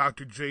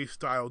 Dr. J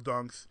style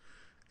dunks,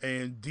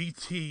 and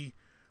DT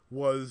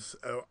was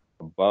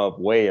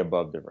way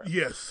above the rim.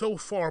 Yeah, so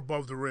far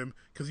above the rim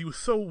because he was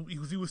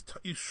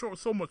short,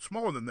 so much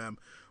smaller than them,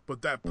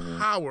 but that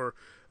power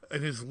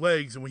in his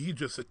legs and when he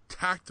just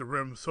attacked the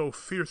rim so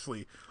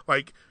fiercely,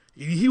 like.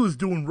 He was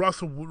doing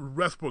Russell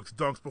Westbrook's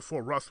dunks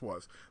before Russ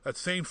was. That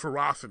same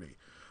ferocity,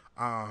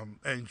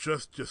 and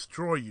just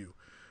destroy you.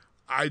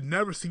 I'd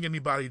never seen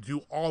anybody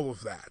do all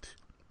of that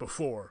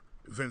before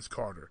Vince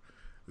Carter.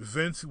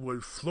 Vince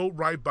would float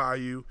right by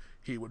you.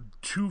 He would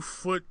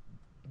 2-foot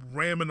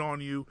ramming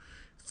on you,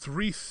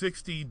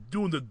 360,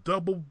 doing the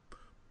double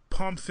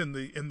pumps in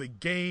the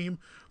game,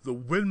 the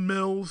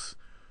windmills.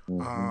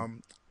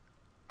 And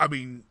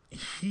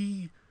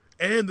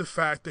the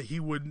fact that he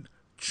would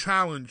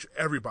challenge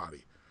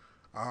everybody.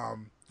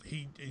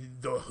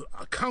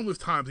 Countless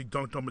times he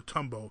dunked on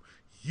Mutombo,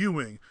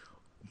 Ewing,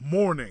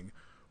 Mourning,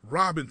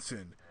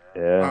 Robinson.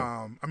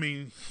 Yeah.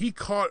 He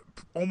caught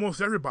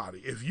almost everybody.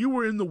 If you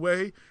were in the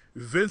way,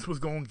 Vince was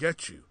going to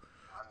get you.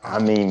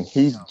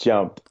 He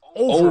jumped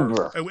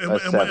over.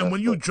 And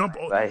when you jump,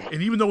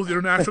 and even though it's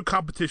international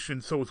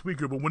competition, so it's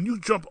weaker, but when you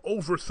jump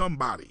over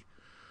somebody,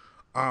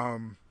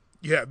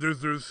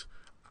 there's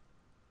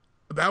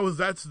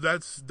that's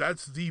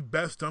the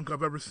best dunk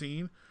I've ever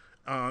seen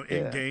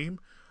in game.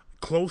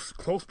 Close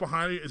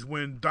behind it is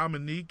when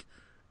Dominique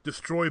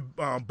destroyed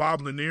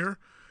Bob Lanier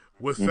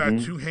with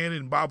that two-handed,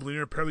 and Bob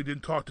Lanier apparently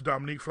didn't talk to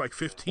Dominique for like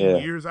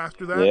 15 years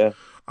after that.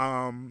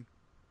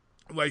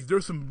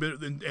 There's some,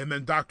 and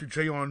then Dr.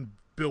 J on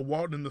Bill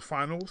Walton in the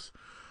finals.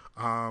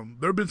 There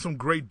have been some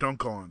great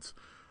dunk-ons,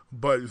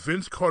 but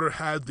Vince Carter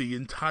had the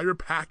entire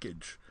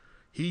package.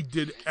 He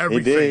did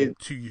everything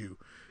to you.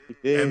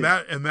 And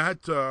that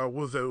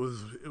was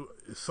his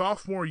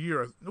sophomore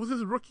year. Was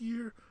his rookie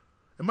year?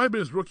 It might have been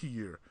his rookie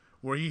year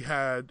where he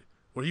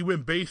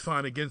went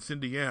baseline against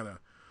Indiana.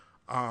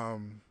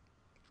 I've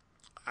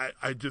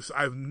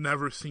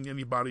never seen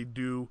anybody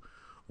do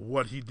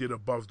what he did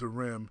above the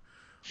rim.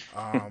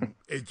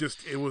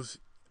 It was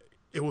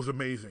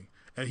amazing.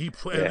 And he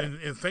played,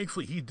 and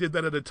thankfully he did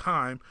that at a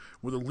time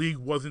where the league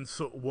wasn't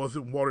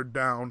watered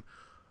down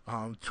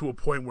to a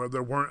point where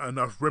there weren't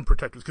enough rim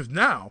protectors. Because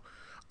now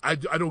I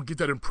don't get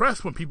that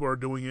impressed when people are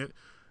doing it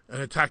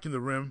and attacking the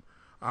rim,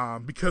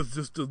 because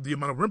just the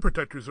amount of rim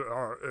protectors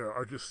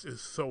are just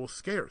is so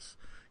scarce.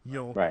 You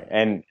know, Right,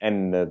 and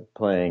the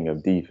playing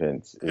of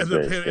defense is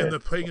very scarce. And the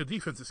playing of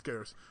defense is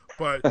scarce.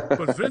 But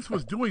Vince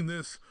was doing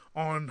this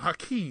on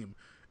Hakeem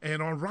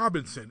and on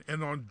Robinson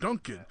and on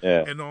Duncan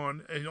and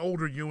on an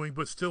older Ewing,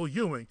 but still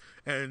Ewing.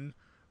 And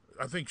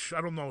I think,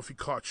 I don't know if he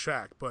caught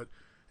Shaq, but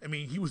I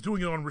mean, he was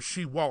doing it on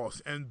Rasheed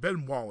Wallace and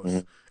Ben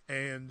Wallace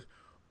and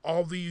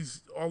all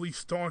these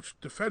staunch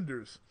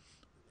defenders.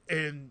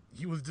 And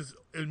he was just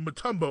in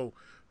Mutombo,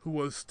 who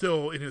was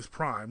still in his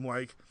prime.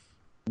 Like,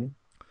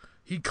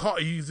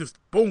 he's just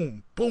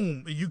boom,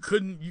 boom, and you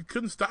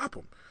couldn't stop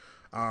him.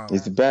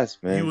 He's the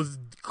best, man. He was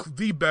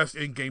the best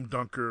in-game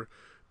dunker,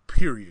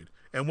 period.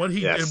 And what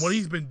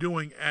he's been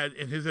doing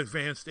in his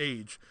advanced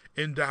age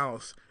in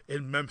Dallas,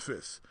 in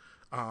Memphis,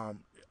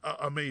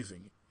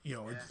 amazing. You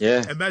know,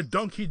 and that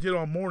dunk he did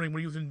on Morning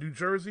when he was in New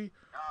Jersey.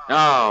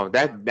 Oh,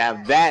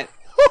 that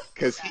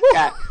because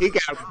he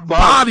got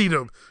bodied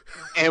him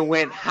and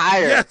went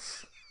higher.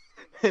 Yes.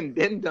 And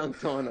then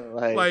dunked on him.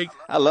 Like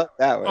I love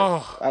that one.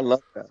 Oh, I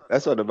love that.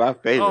 That's one of my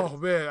favorites. Oh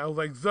man, I was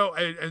like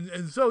Zoe,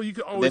 and Zoe, you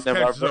can always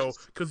catch Zoe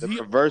because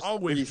he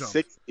always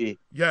jumps.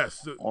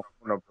 Yes, on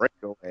a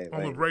breakaway.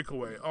 On the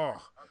breakaway.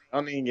 Oh,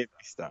 don't even get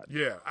me started.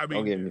 Yeah, I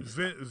mean,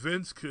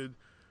 Vince could,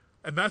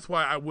 and that's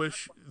why I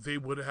wish they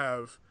would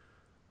have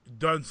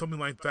done something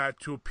like that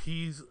to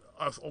appease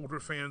us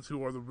older fans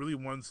who are the really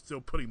ones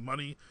still putting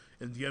money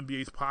in the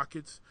NBA's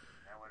pockets.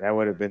 That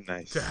would have been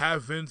nice to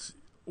have Vince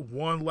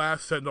one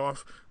last send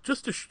off,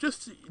 just to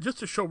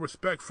show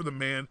respect for the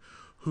man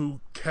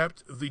who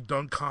kept the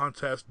dunk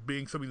contest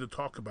being something to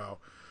talk about.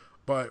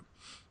 But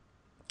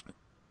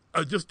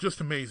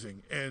just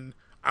amazing. And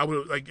I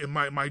would like in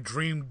my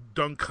dream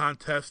dunk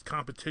contest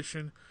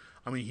competition.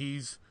 I mean,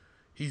 he's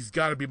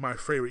got to be my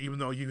favorite. Even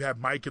though you have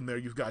Mike in there,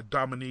 you've got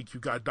Dominique,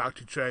 you've got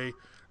Dr. J,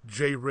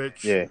 Jay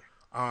Rich. Yeah.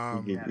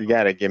 You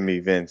got to give me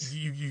Vince.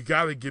 You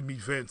got to give me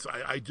Vince.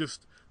 I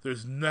just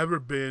there's never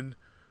been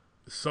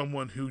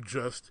someone who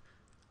just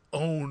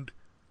owned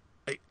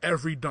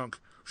every dunk.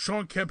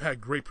 Sean Kemp had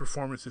great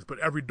performances, but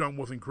every dunk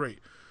wasn't great.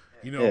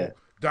 You know,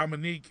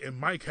 Dominique and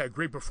Mike had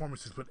great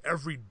performances, but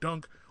every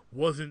dunk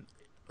wasn't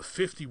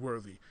 50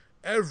 worthy.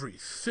 Every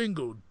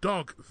single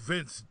dunk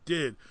Vince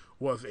did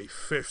was a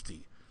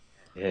 50.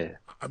 Yeah.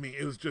 I mean,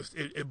 it was just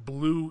it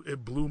blew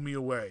me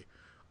away.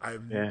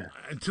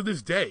 And to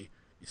this day,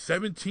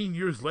 17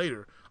 years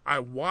later, I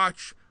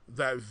watch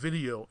that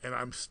video and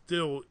I'm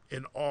still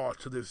in awe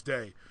to this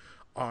day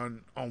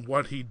on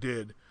what he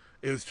did.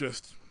 Is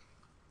just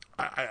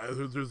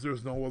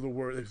there's no other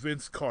word.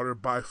 Vince Carter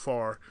by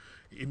far.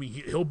 I mean,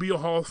 he'll be a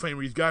Hall of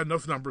Famer. He's got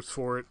enough numbers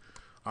for it.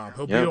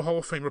 He'll be a Hall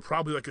of Famer,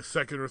 probably like a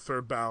second or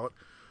third ballot.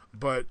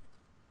 But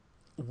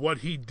what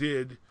he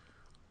did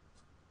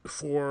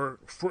for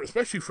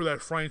especially for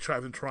that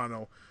franchise in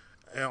Toronto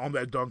on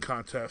that dunk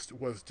contest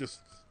was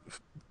just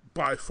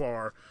by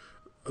far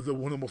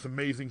one of the most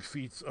amazing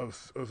feats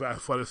of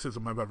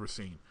athleticism I've ever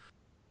seen.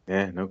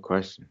 Yeah, no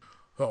question.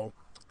 So,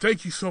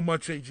 thank you so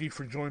much, AG,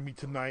 for joining me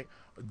tonight.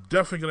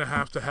 Definitely going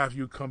to have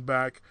you come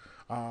back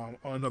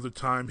another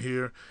time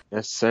here.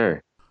 Yes,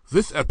 sir.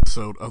 This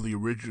episode of the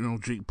Original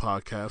Jeep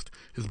Podcast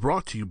is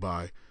brought to you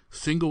by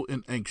Single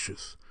and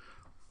Anxious,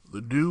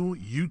 the new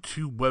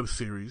YouTube web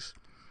series.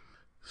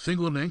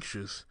 Single and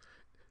Anxious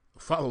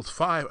follows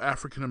 5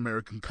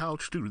 African-American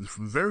college students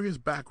from various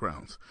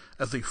backgrounds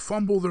as they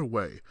fumble their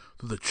way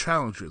through the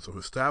challenges of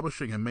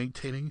establishing and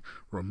maintaining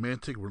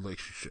romantic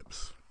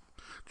relationships.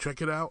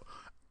 Check it out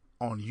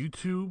on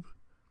YouTube.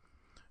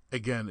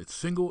 Again, it's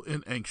Single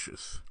and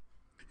Anxious.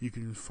 You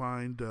can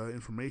find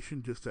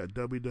information just at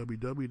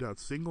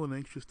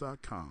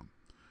www.singleandanxious.com.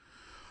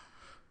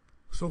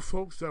 So,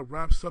 folks, that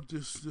wraps up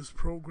this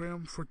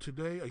program for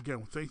today.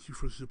 Again, thank you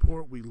for the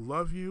support. We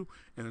love you.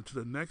 And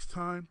until the next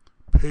time,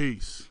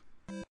 peace.